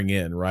pouring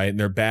in, right? And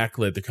they're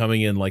backlit. They're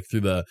coming in like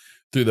through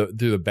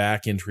the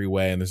back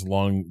entryway, and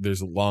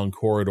there's a long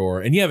corridor.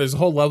 And yeah, there's a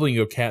whole level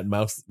you go cat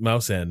and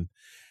mouse in.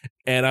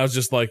 And I was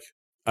just like,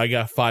 I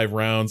got 5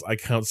 rounds. I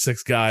count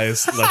 6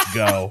 guys. Let's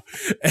go.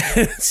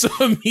 And so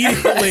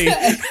immediately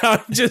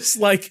I'm just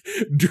like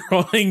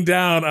drawing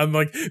down on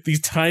like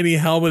these tiny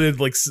helmeted,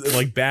 like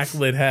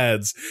backlit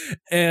heads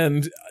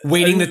and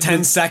waiting the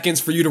 10 seconds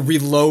for you to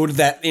reload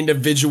that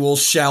individual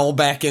shell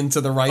back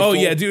into the rifle. Oh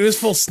yeah, dude, it was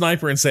full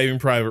Sniper and Saving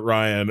Private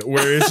Ryan,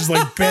 where it's just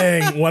like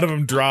bang, one of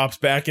them drops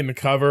back into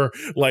cover.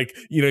 Like,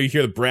 you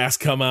hear the brass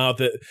come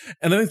out. And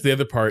I think the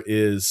other part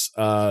is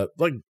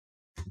like,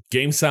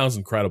 game sounds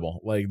incredible.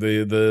 Like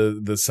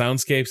the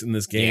soundscapes in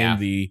this game,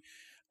 the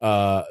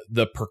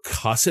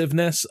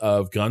percussiveness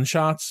of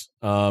gunshots.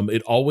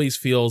 It always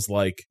feels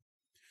like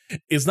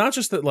it's not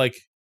just that like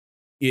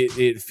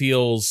it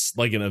feels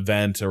like an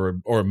event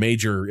or a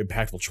major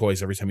impactful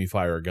choice every time you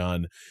fire a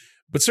gun,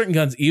 but certain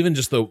guns, even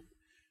just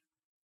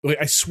like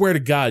I swear to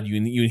God,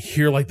 you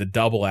hear like the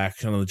double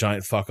action on the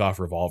giant fuck off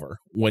revolver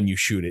when you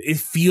shoot it. It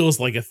feels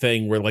like a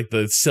thing where like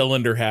the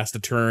cylinder has to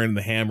turn,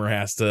 the hammer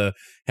has to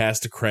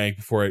crank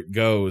before it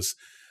goes.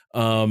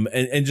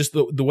 And just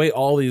the way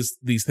all these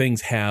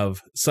things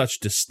have such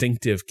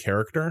distinctive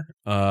character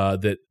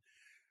that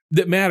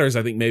matters,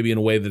 I think, maybe in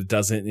a way that it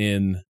doesn't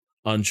in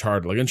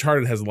Uncharted. Like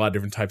Uncharted has a lot of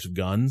different types of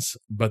guns,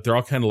 but they're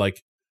all kind of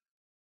like,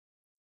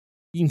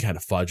 you can kind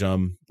of fudge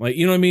them, like,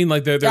 you know what I mean?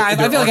 Like I feel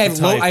like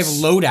I have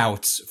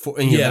loadouts for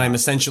that I'm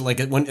essentially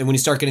like when you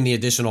start getting the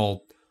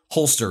additional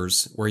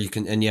holsters where you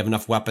have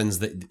enough weapons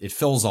that it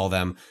fills all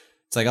them.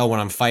 It's like, oh, when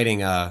I'm fighting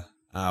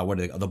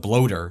the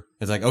bloater,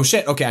 it's like, oh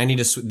shit, okay, I need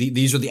to.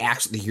 These are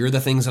here are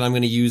the things that I'm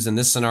going to use in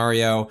this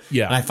scenario.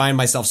 Yeah, and I find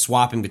myself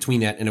swapping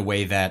between that in a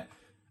way that,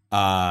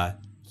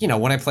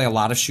 when I play a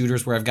lot of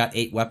shooters where I've got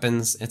 8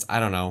 weapons, it's I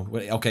don't know.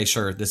 Okay,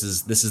 sure, this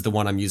is the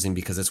one I'm using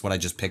because it's what I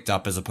just picked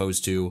up, as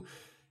opposed to.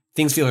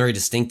 Things feel very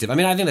distinctive. I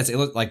mean, I think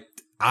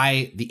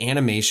the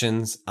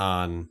animations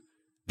on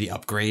the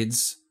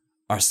upgrades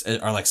are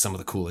like some of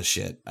the coolest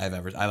shit I've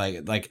ever.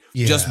 I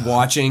just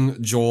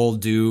watching Joel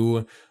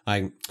do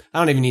like, I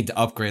don't even need to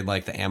upgrade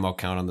like the ammo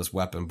count on this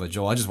weapon, but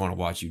Joel, I just want to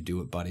watch you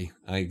do it, buddy.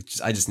 I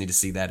just need to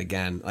see that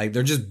again. Like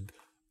they're just,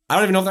 I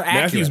don't even know if they're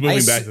accurate. Matthew's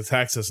moving back to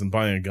Texas and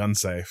buying a gun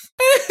safe.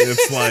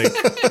 It's like.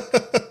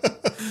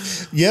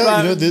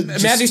 Yeah,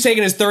 Matthew's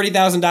taking his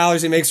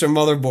 $30,000 he makes from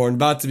Motherboard,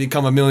 about to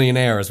become a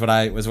millionaire. Is what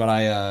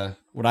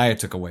I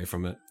took away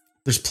from it.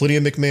 There's plenty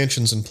of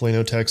McMansions in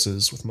Plano,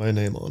 Texas, with my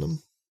name on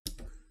them.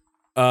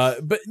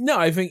 But no,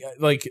 I think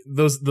like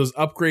those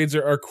upgrades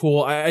are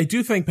cool. I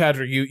do think,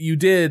 Patrick, you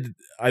did,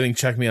 I think,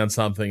 check me on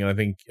something, and I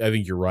think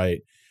you're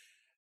right.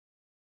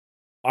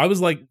 I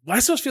was like,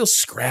 Last of Us feels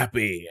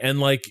scrappy, and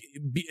like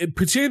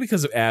particularly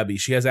because of Abby,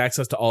 she has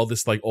access to all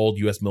this like old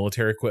U.S.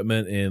 military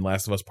equipment in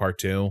Last of Us Part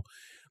 2.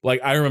 Like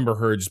I remember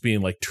her just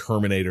being like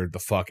Terminator the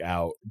fuck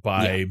out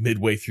by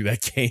midway through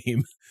that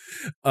game.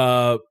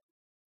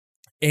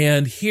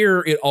 And here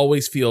it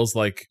always feels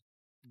like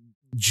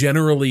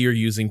generally you're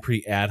using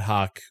pretty ad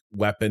hoc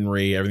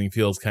weaponry. Everything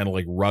feels kind of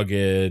like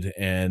rugged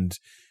and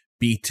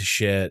beat to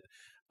shit.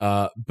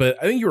 But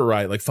I think you were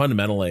right. Like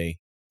fundamentally,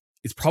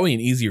 it's probably an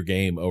easier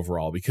game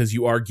overall because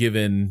you are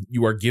given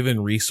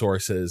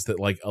resources that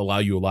like allow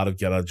you a lot of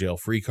get out of jail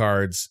free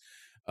cards.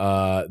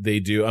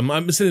 They do.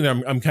 I'm sitting there.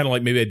 I'm kind of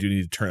like maybe I do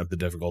need to turn up the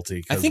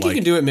difficulty. I think you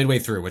can do it midway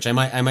through, which I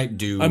might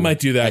do. I might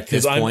do that at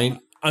this point.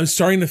 I'm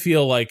starting to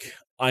feel like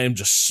I am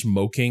just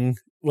smoking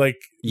like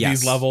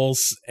these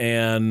levels,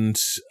 and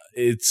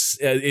it's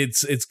a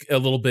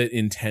little bit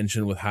in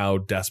tension with how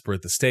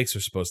desperate the stakes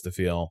are supposed to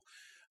feel.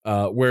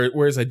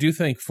 Whereas I do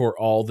think for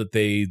all that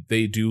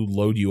they do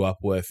load you up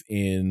with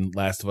in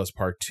Last of Us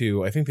Part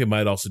 2, I think they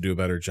might also do a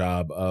better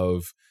job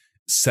of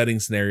setting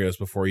scenarios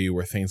before you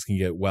where things can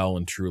get well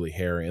and truly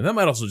hairy. And that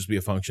might also just be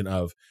a function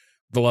of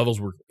the levels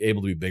were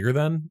able to be bigger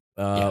then.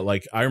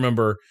 Like I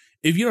remember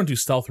if you don't do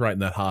stealth right in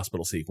that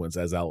hospital sequence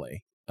as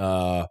Ellie,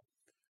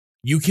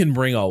 you can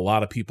bring a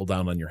lot of people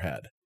down on your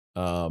head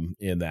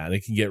in that.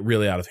 It can get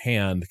really out of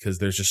hand because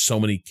there's just so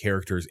many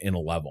characters in a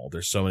level.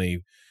 There's so many,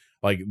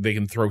 like they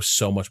can throw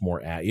so much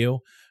more at you.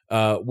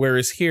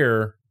 Whereas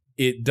here,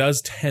 it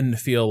does tend to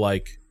feel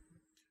like,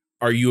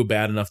 are you a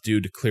bad enough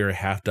dude to clear a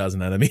half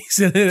dozen enemies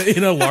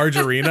in a large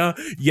arena?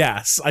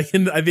 Yes, I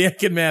think I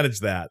can manage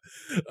that.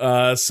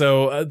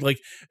 Like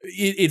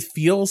it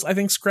feels, I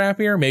think,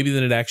 scrappier maybe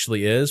than it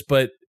actually is,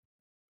 but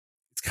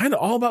it's kind of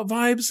all about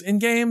vibes in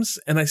games.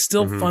 And I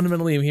still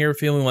fundamentally am here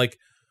feeling like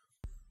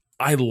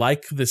I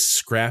like this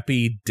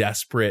scrappy,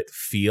 desperate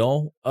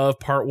feel of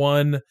Part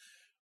 1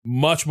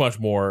 much, much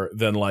more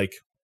than like,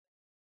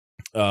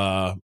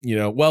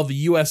 the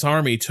U.S.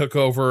 Army took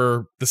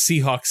over the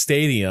Seahawks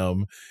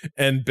Stadium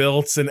and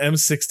built an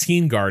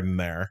M16 garden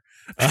there.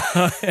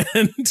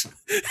 And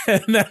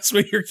that's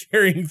what you're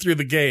carrying through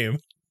the game.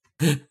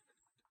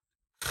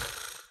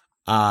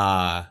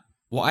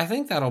 Well, I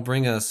think that'll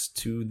bring us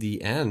to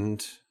the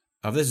end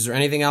of this. Is there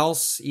anything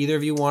else either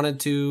of you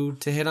wanted to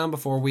hit on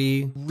before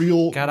we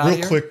got out of here?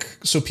 Real quick,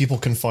 so people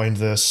can find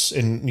this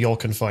and y'all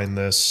can find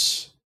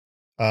this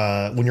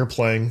when you're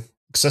playing.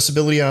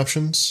 Accessibility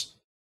options.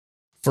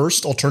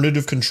 First,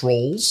 alternative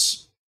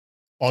controls,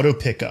 auto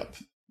pickup.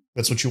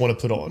 That's what you want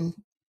to put on.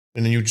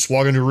 And then you just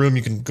walk into a room,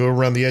 you can go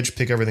around the edge,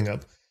 pick everything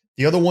up.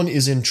 The other one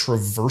is in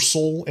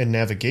traversal and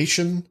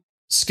navigation,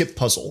 skip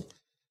puzzle.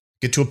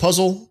 Get to a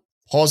puzzle,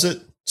 pause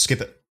it,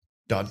 skip it.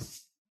 Done.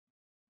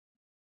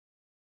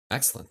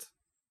 Excellent.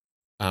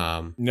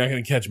 You're not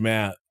going to catch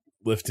Matt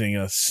lifting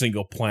a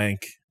single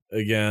plank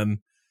again.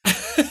 I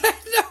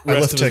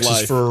left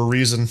Texas for a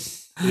reason.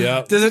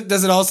 Yeah.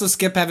 Does it also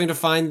skip having to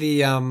find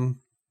the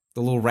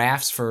little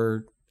rafts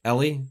for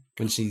Ellie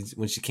when she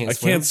can't swim? I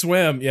can't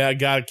swim. Yeah, I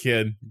got it,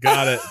 kid.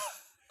 Got it.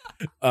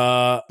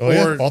 Or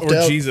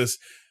Jesus.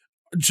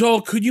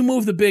 Joel, could you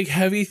move the big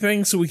heavy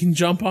thing so we can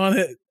jump on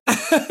it?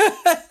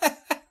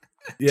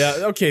 Yeah,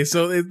 okay,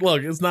 so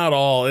it's not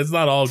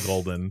all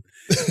golden.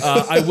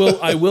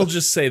 I will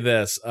just say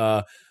this.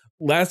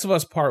 Last of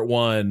Us Part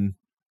 1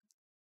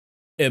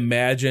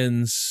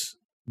 imagines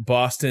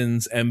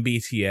Boston's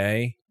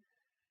MBTA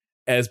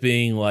as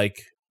being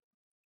like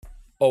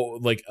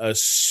a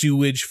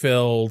sewage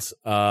filled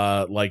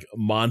like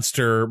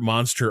monster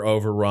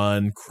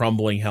overrun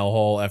crumbling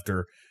hellhole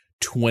after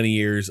 20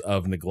 years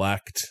of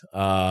neglect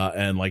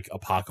and like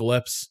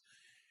apocalypse.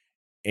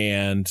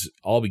 And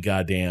I'll be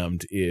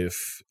goddamned if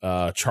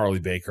Charlie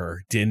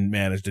Baker didn't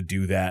manage to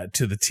do that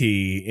to the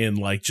T in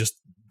like just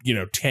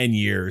 10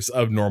 years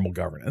of normal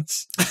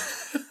governance.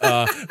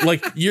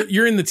 Like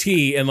you're in the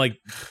T, and like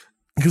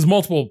because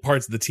multiple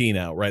parts of the T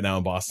right now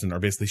in Boston are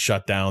basically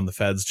shut down. The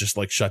feds just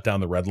like shut down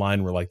the red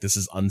line. We're like, this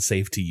is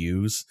unsafe to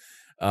use.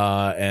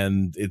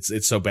 And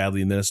it's so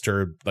badly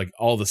administered. Like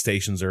all the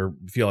stations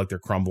feel like they're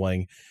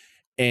crumbling.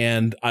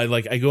 And I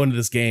go into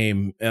this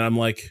game and I'm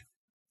like,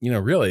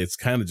 really, it's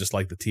kind of just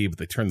like the T, but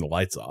they turn the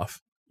lights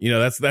off.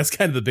 That's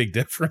kind of the big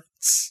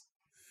difference.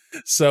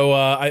 So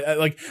I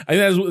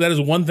that is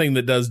one thing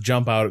that does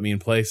jump out at me in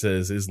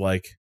places is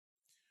like,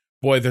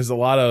 boy, there's a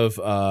lot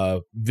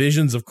of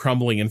visions of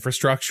crumbling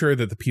infrastructure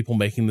that the people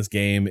making this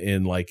game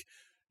in like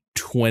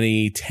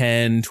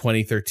 2010,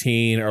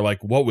 2013 are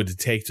like, what would it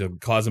take to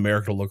cause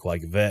America to look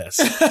like this?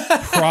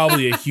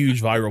 Probably a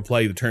huge viral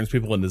plague that turns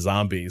people into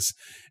zombies.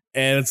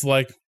 And it's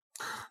like,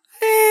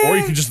 or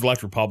you could just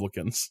elect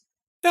Republicans.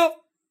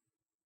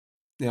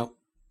 Yep.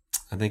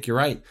 I think you're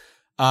right.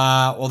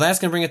 Well, that's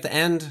going to bring it to the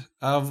end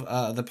of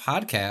the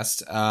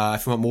podcast.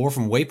 If you want more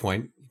from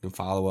Waypoint, you can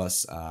follow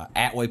us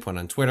at Waypoint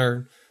on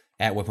Twitter,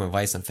 at Waypoint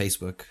Vice on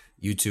Facebook,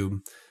 YouTube.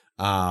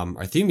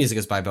 Our theme music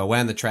is by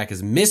Bowen. The track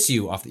is Miss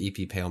You off the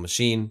EP Pale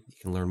Machine. You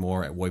can learn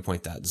more at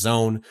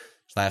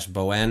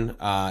waypoint.zone/Bowen.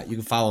 You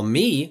can follow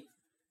me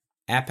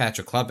at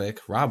Patrick Klubik.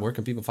 Rob, where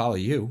can people follow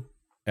you?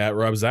 At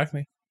Rob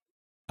Zachney.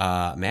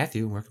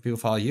 Matthew, where can people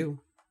follow you?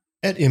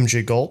 At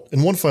MJ Galt.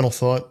 And one final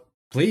thought.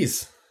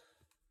 Please.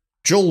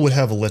 Joel would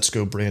have a Let's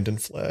Go Brandon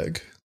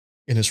flag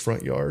in his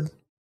front yard.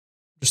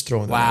 Just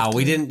throwing that out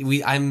there.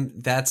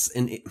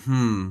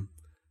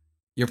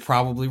 You're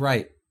probably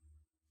right.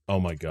 Oh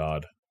my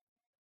God.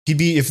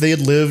 If they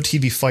had lived,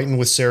 he'd be fighting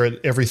with Sarah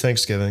every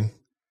Thanksgiving.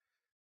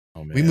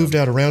 Oh man. We moved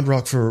out to Round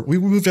Rock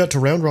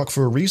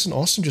for a reason.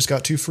 Austin just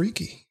got too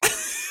freaky.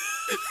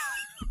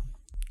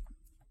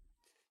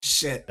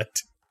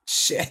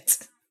 Shit.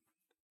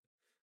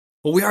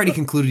 Well, we already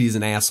concluded he's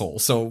an asshole,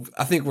 so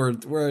I think we're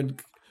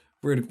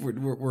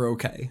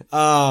okay.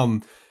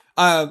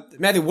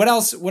 Matthew, what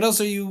else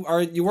are you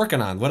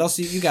working on? What else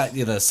you got?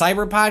 The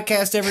Cyber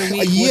podcast every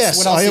week? Yes,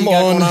 what else I am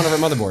going on over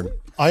at Motherboard?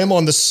 I am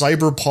on the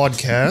Cyber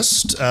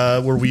podcast,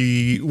 where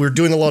we're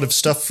doing a lot of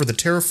stuff for the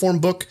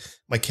Terraform book.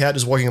 My cat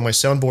is walking on my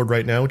soundboard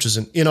right now, which is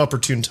an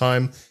inopportune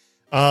time.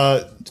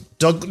 An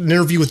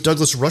interview with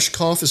Douglas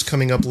Rushkoff is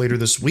coming up later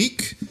this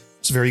week.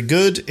 It's very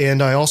good.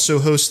 And I also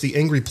host the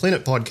Angry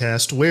Planet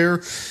podcast,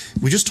 where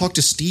we just talked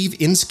to Steve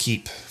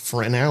Inskeep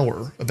for an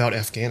hour about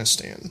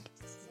Afghanistan.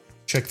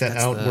 Check that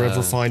out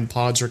wherever fine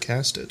pods are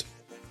casted.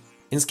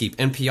 Inskeep,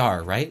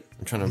 NPR, right?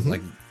 I'm trying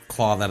to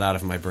claw that out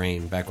of my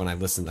brain back when I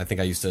listened. I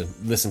think I used to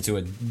listen to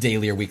a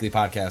daily or weekly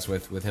podcast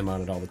with him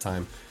on it all the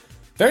time.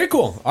 Very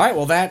cool. All right,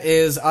 well, that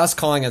is us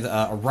calling it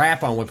a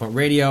wrap on Waypoint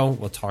Radio.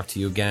 We'll talk to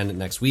you again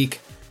next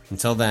week.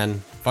 Until then,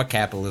 fuck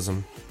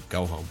capitalism.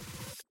 Go home.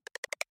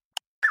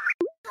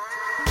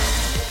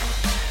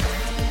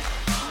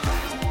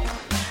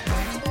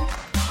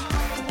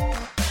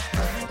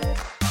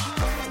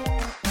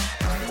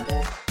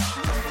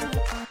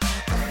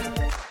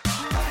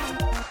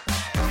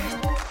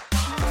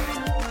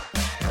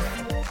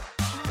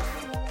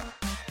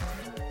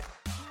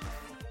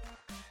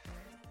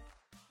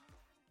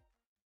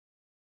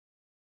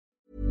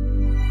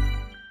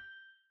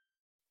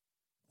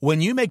 When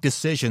you make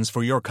decisions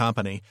for your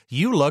company,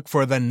 you look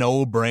for the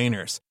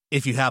no-brainers.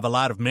 If you have a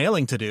lot of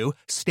mailing to do,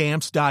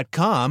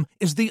 Stamps.com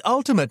is the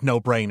ultimate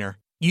no-brainer.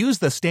 Use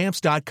the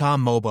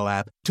Stamps.com mobile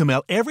app to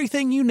mail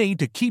everything you need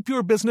to keep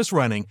your business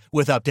running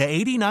with up to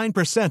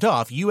 89%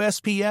 off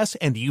USPS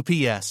and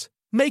UPS.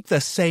 Make the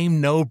same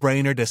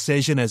no-brainer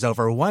decision as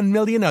over 1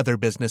 million other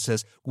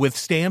businesses with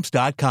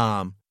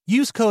Stamps.com.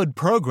 Use code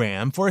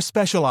PROGRAM for a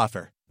special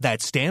offer.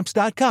 That's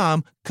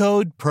Stamps.com,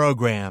 code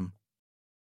PROGRAM.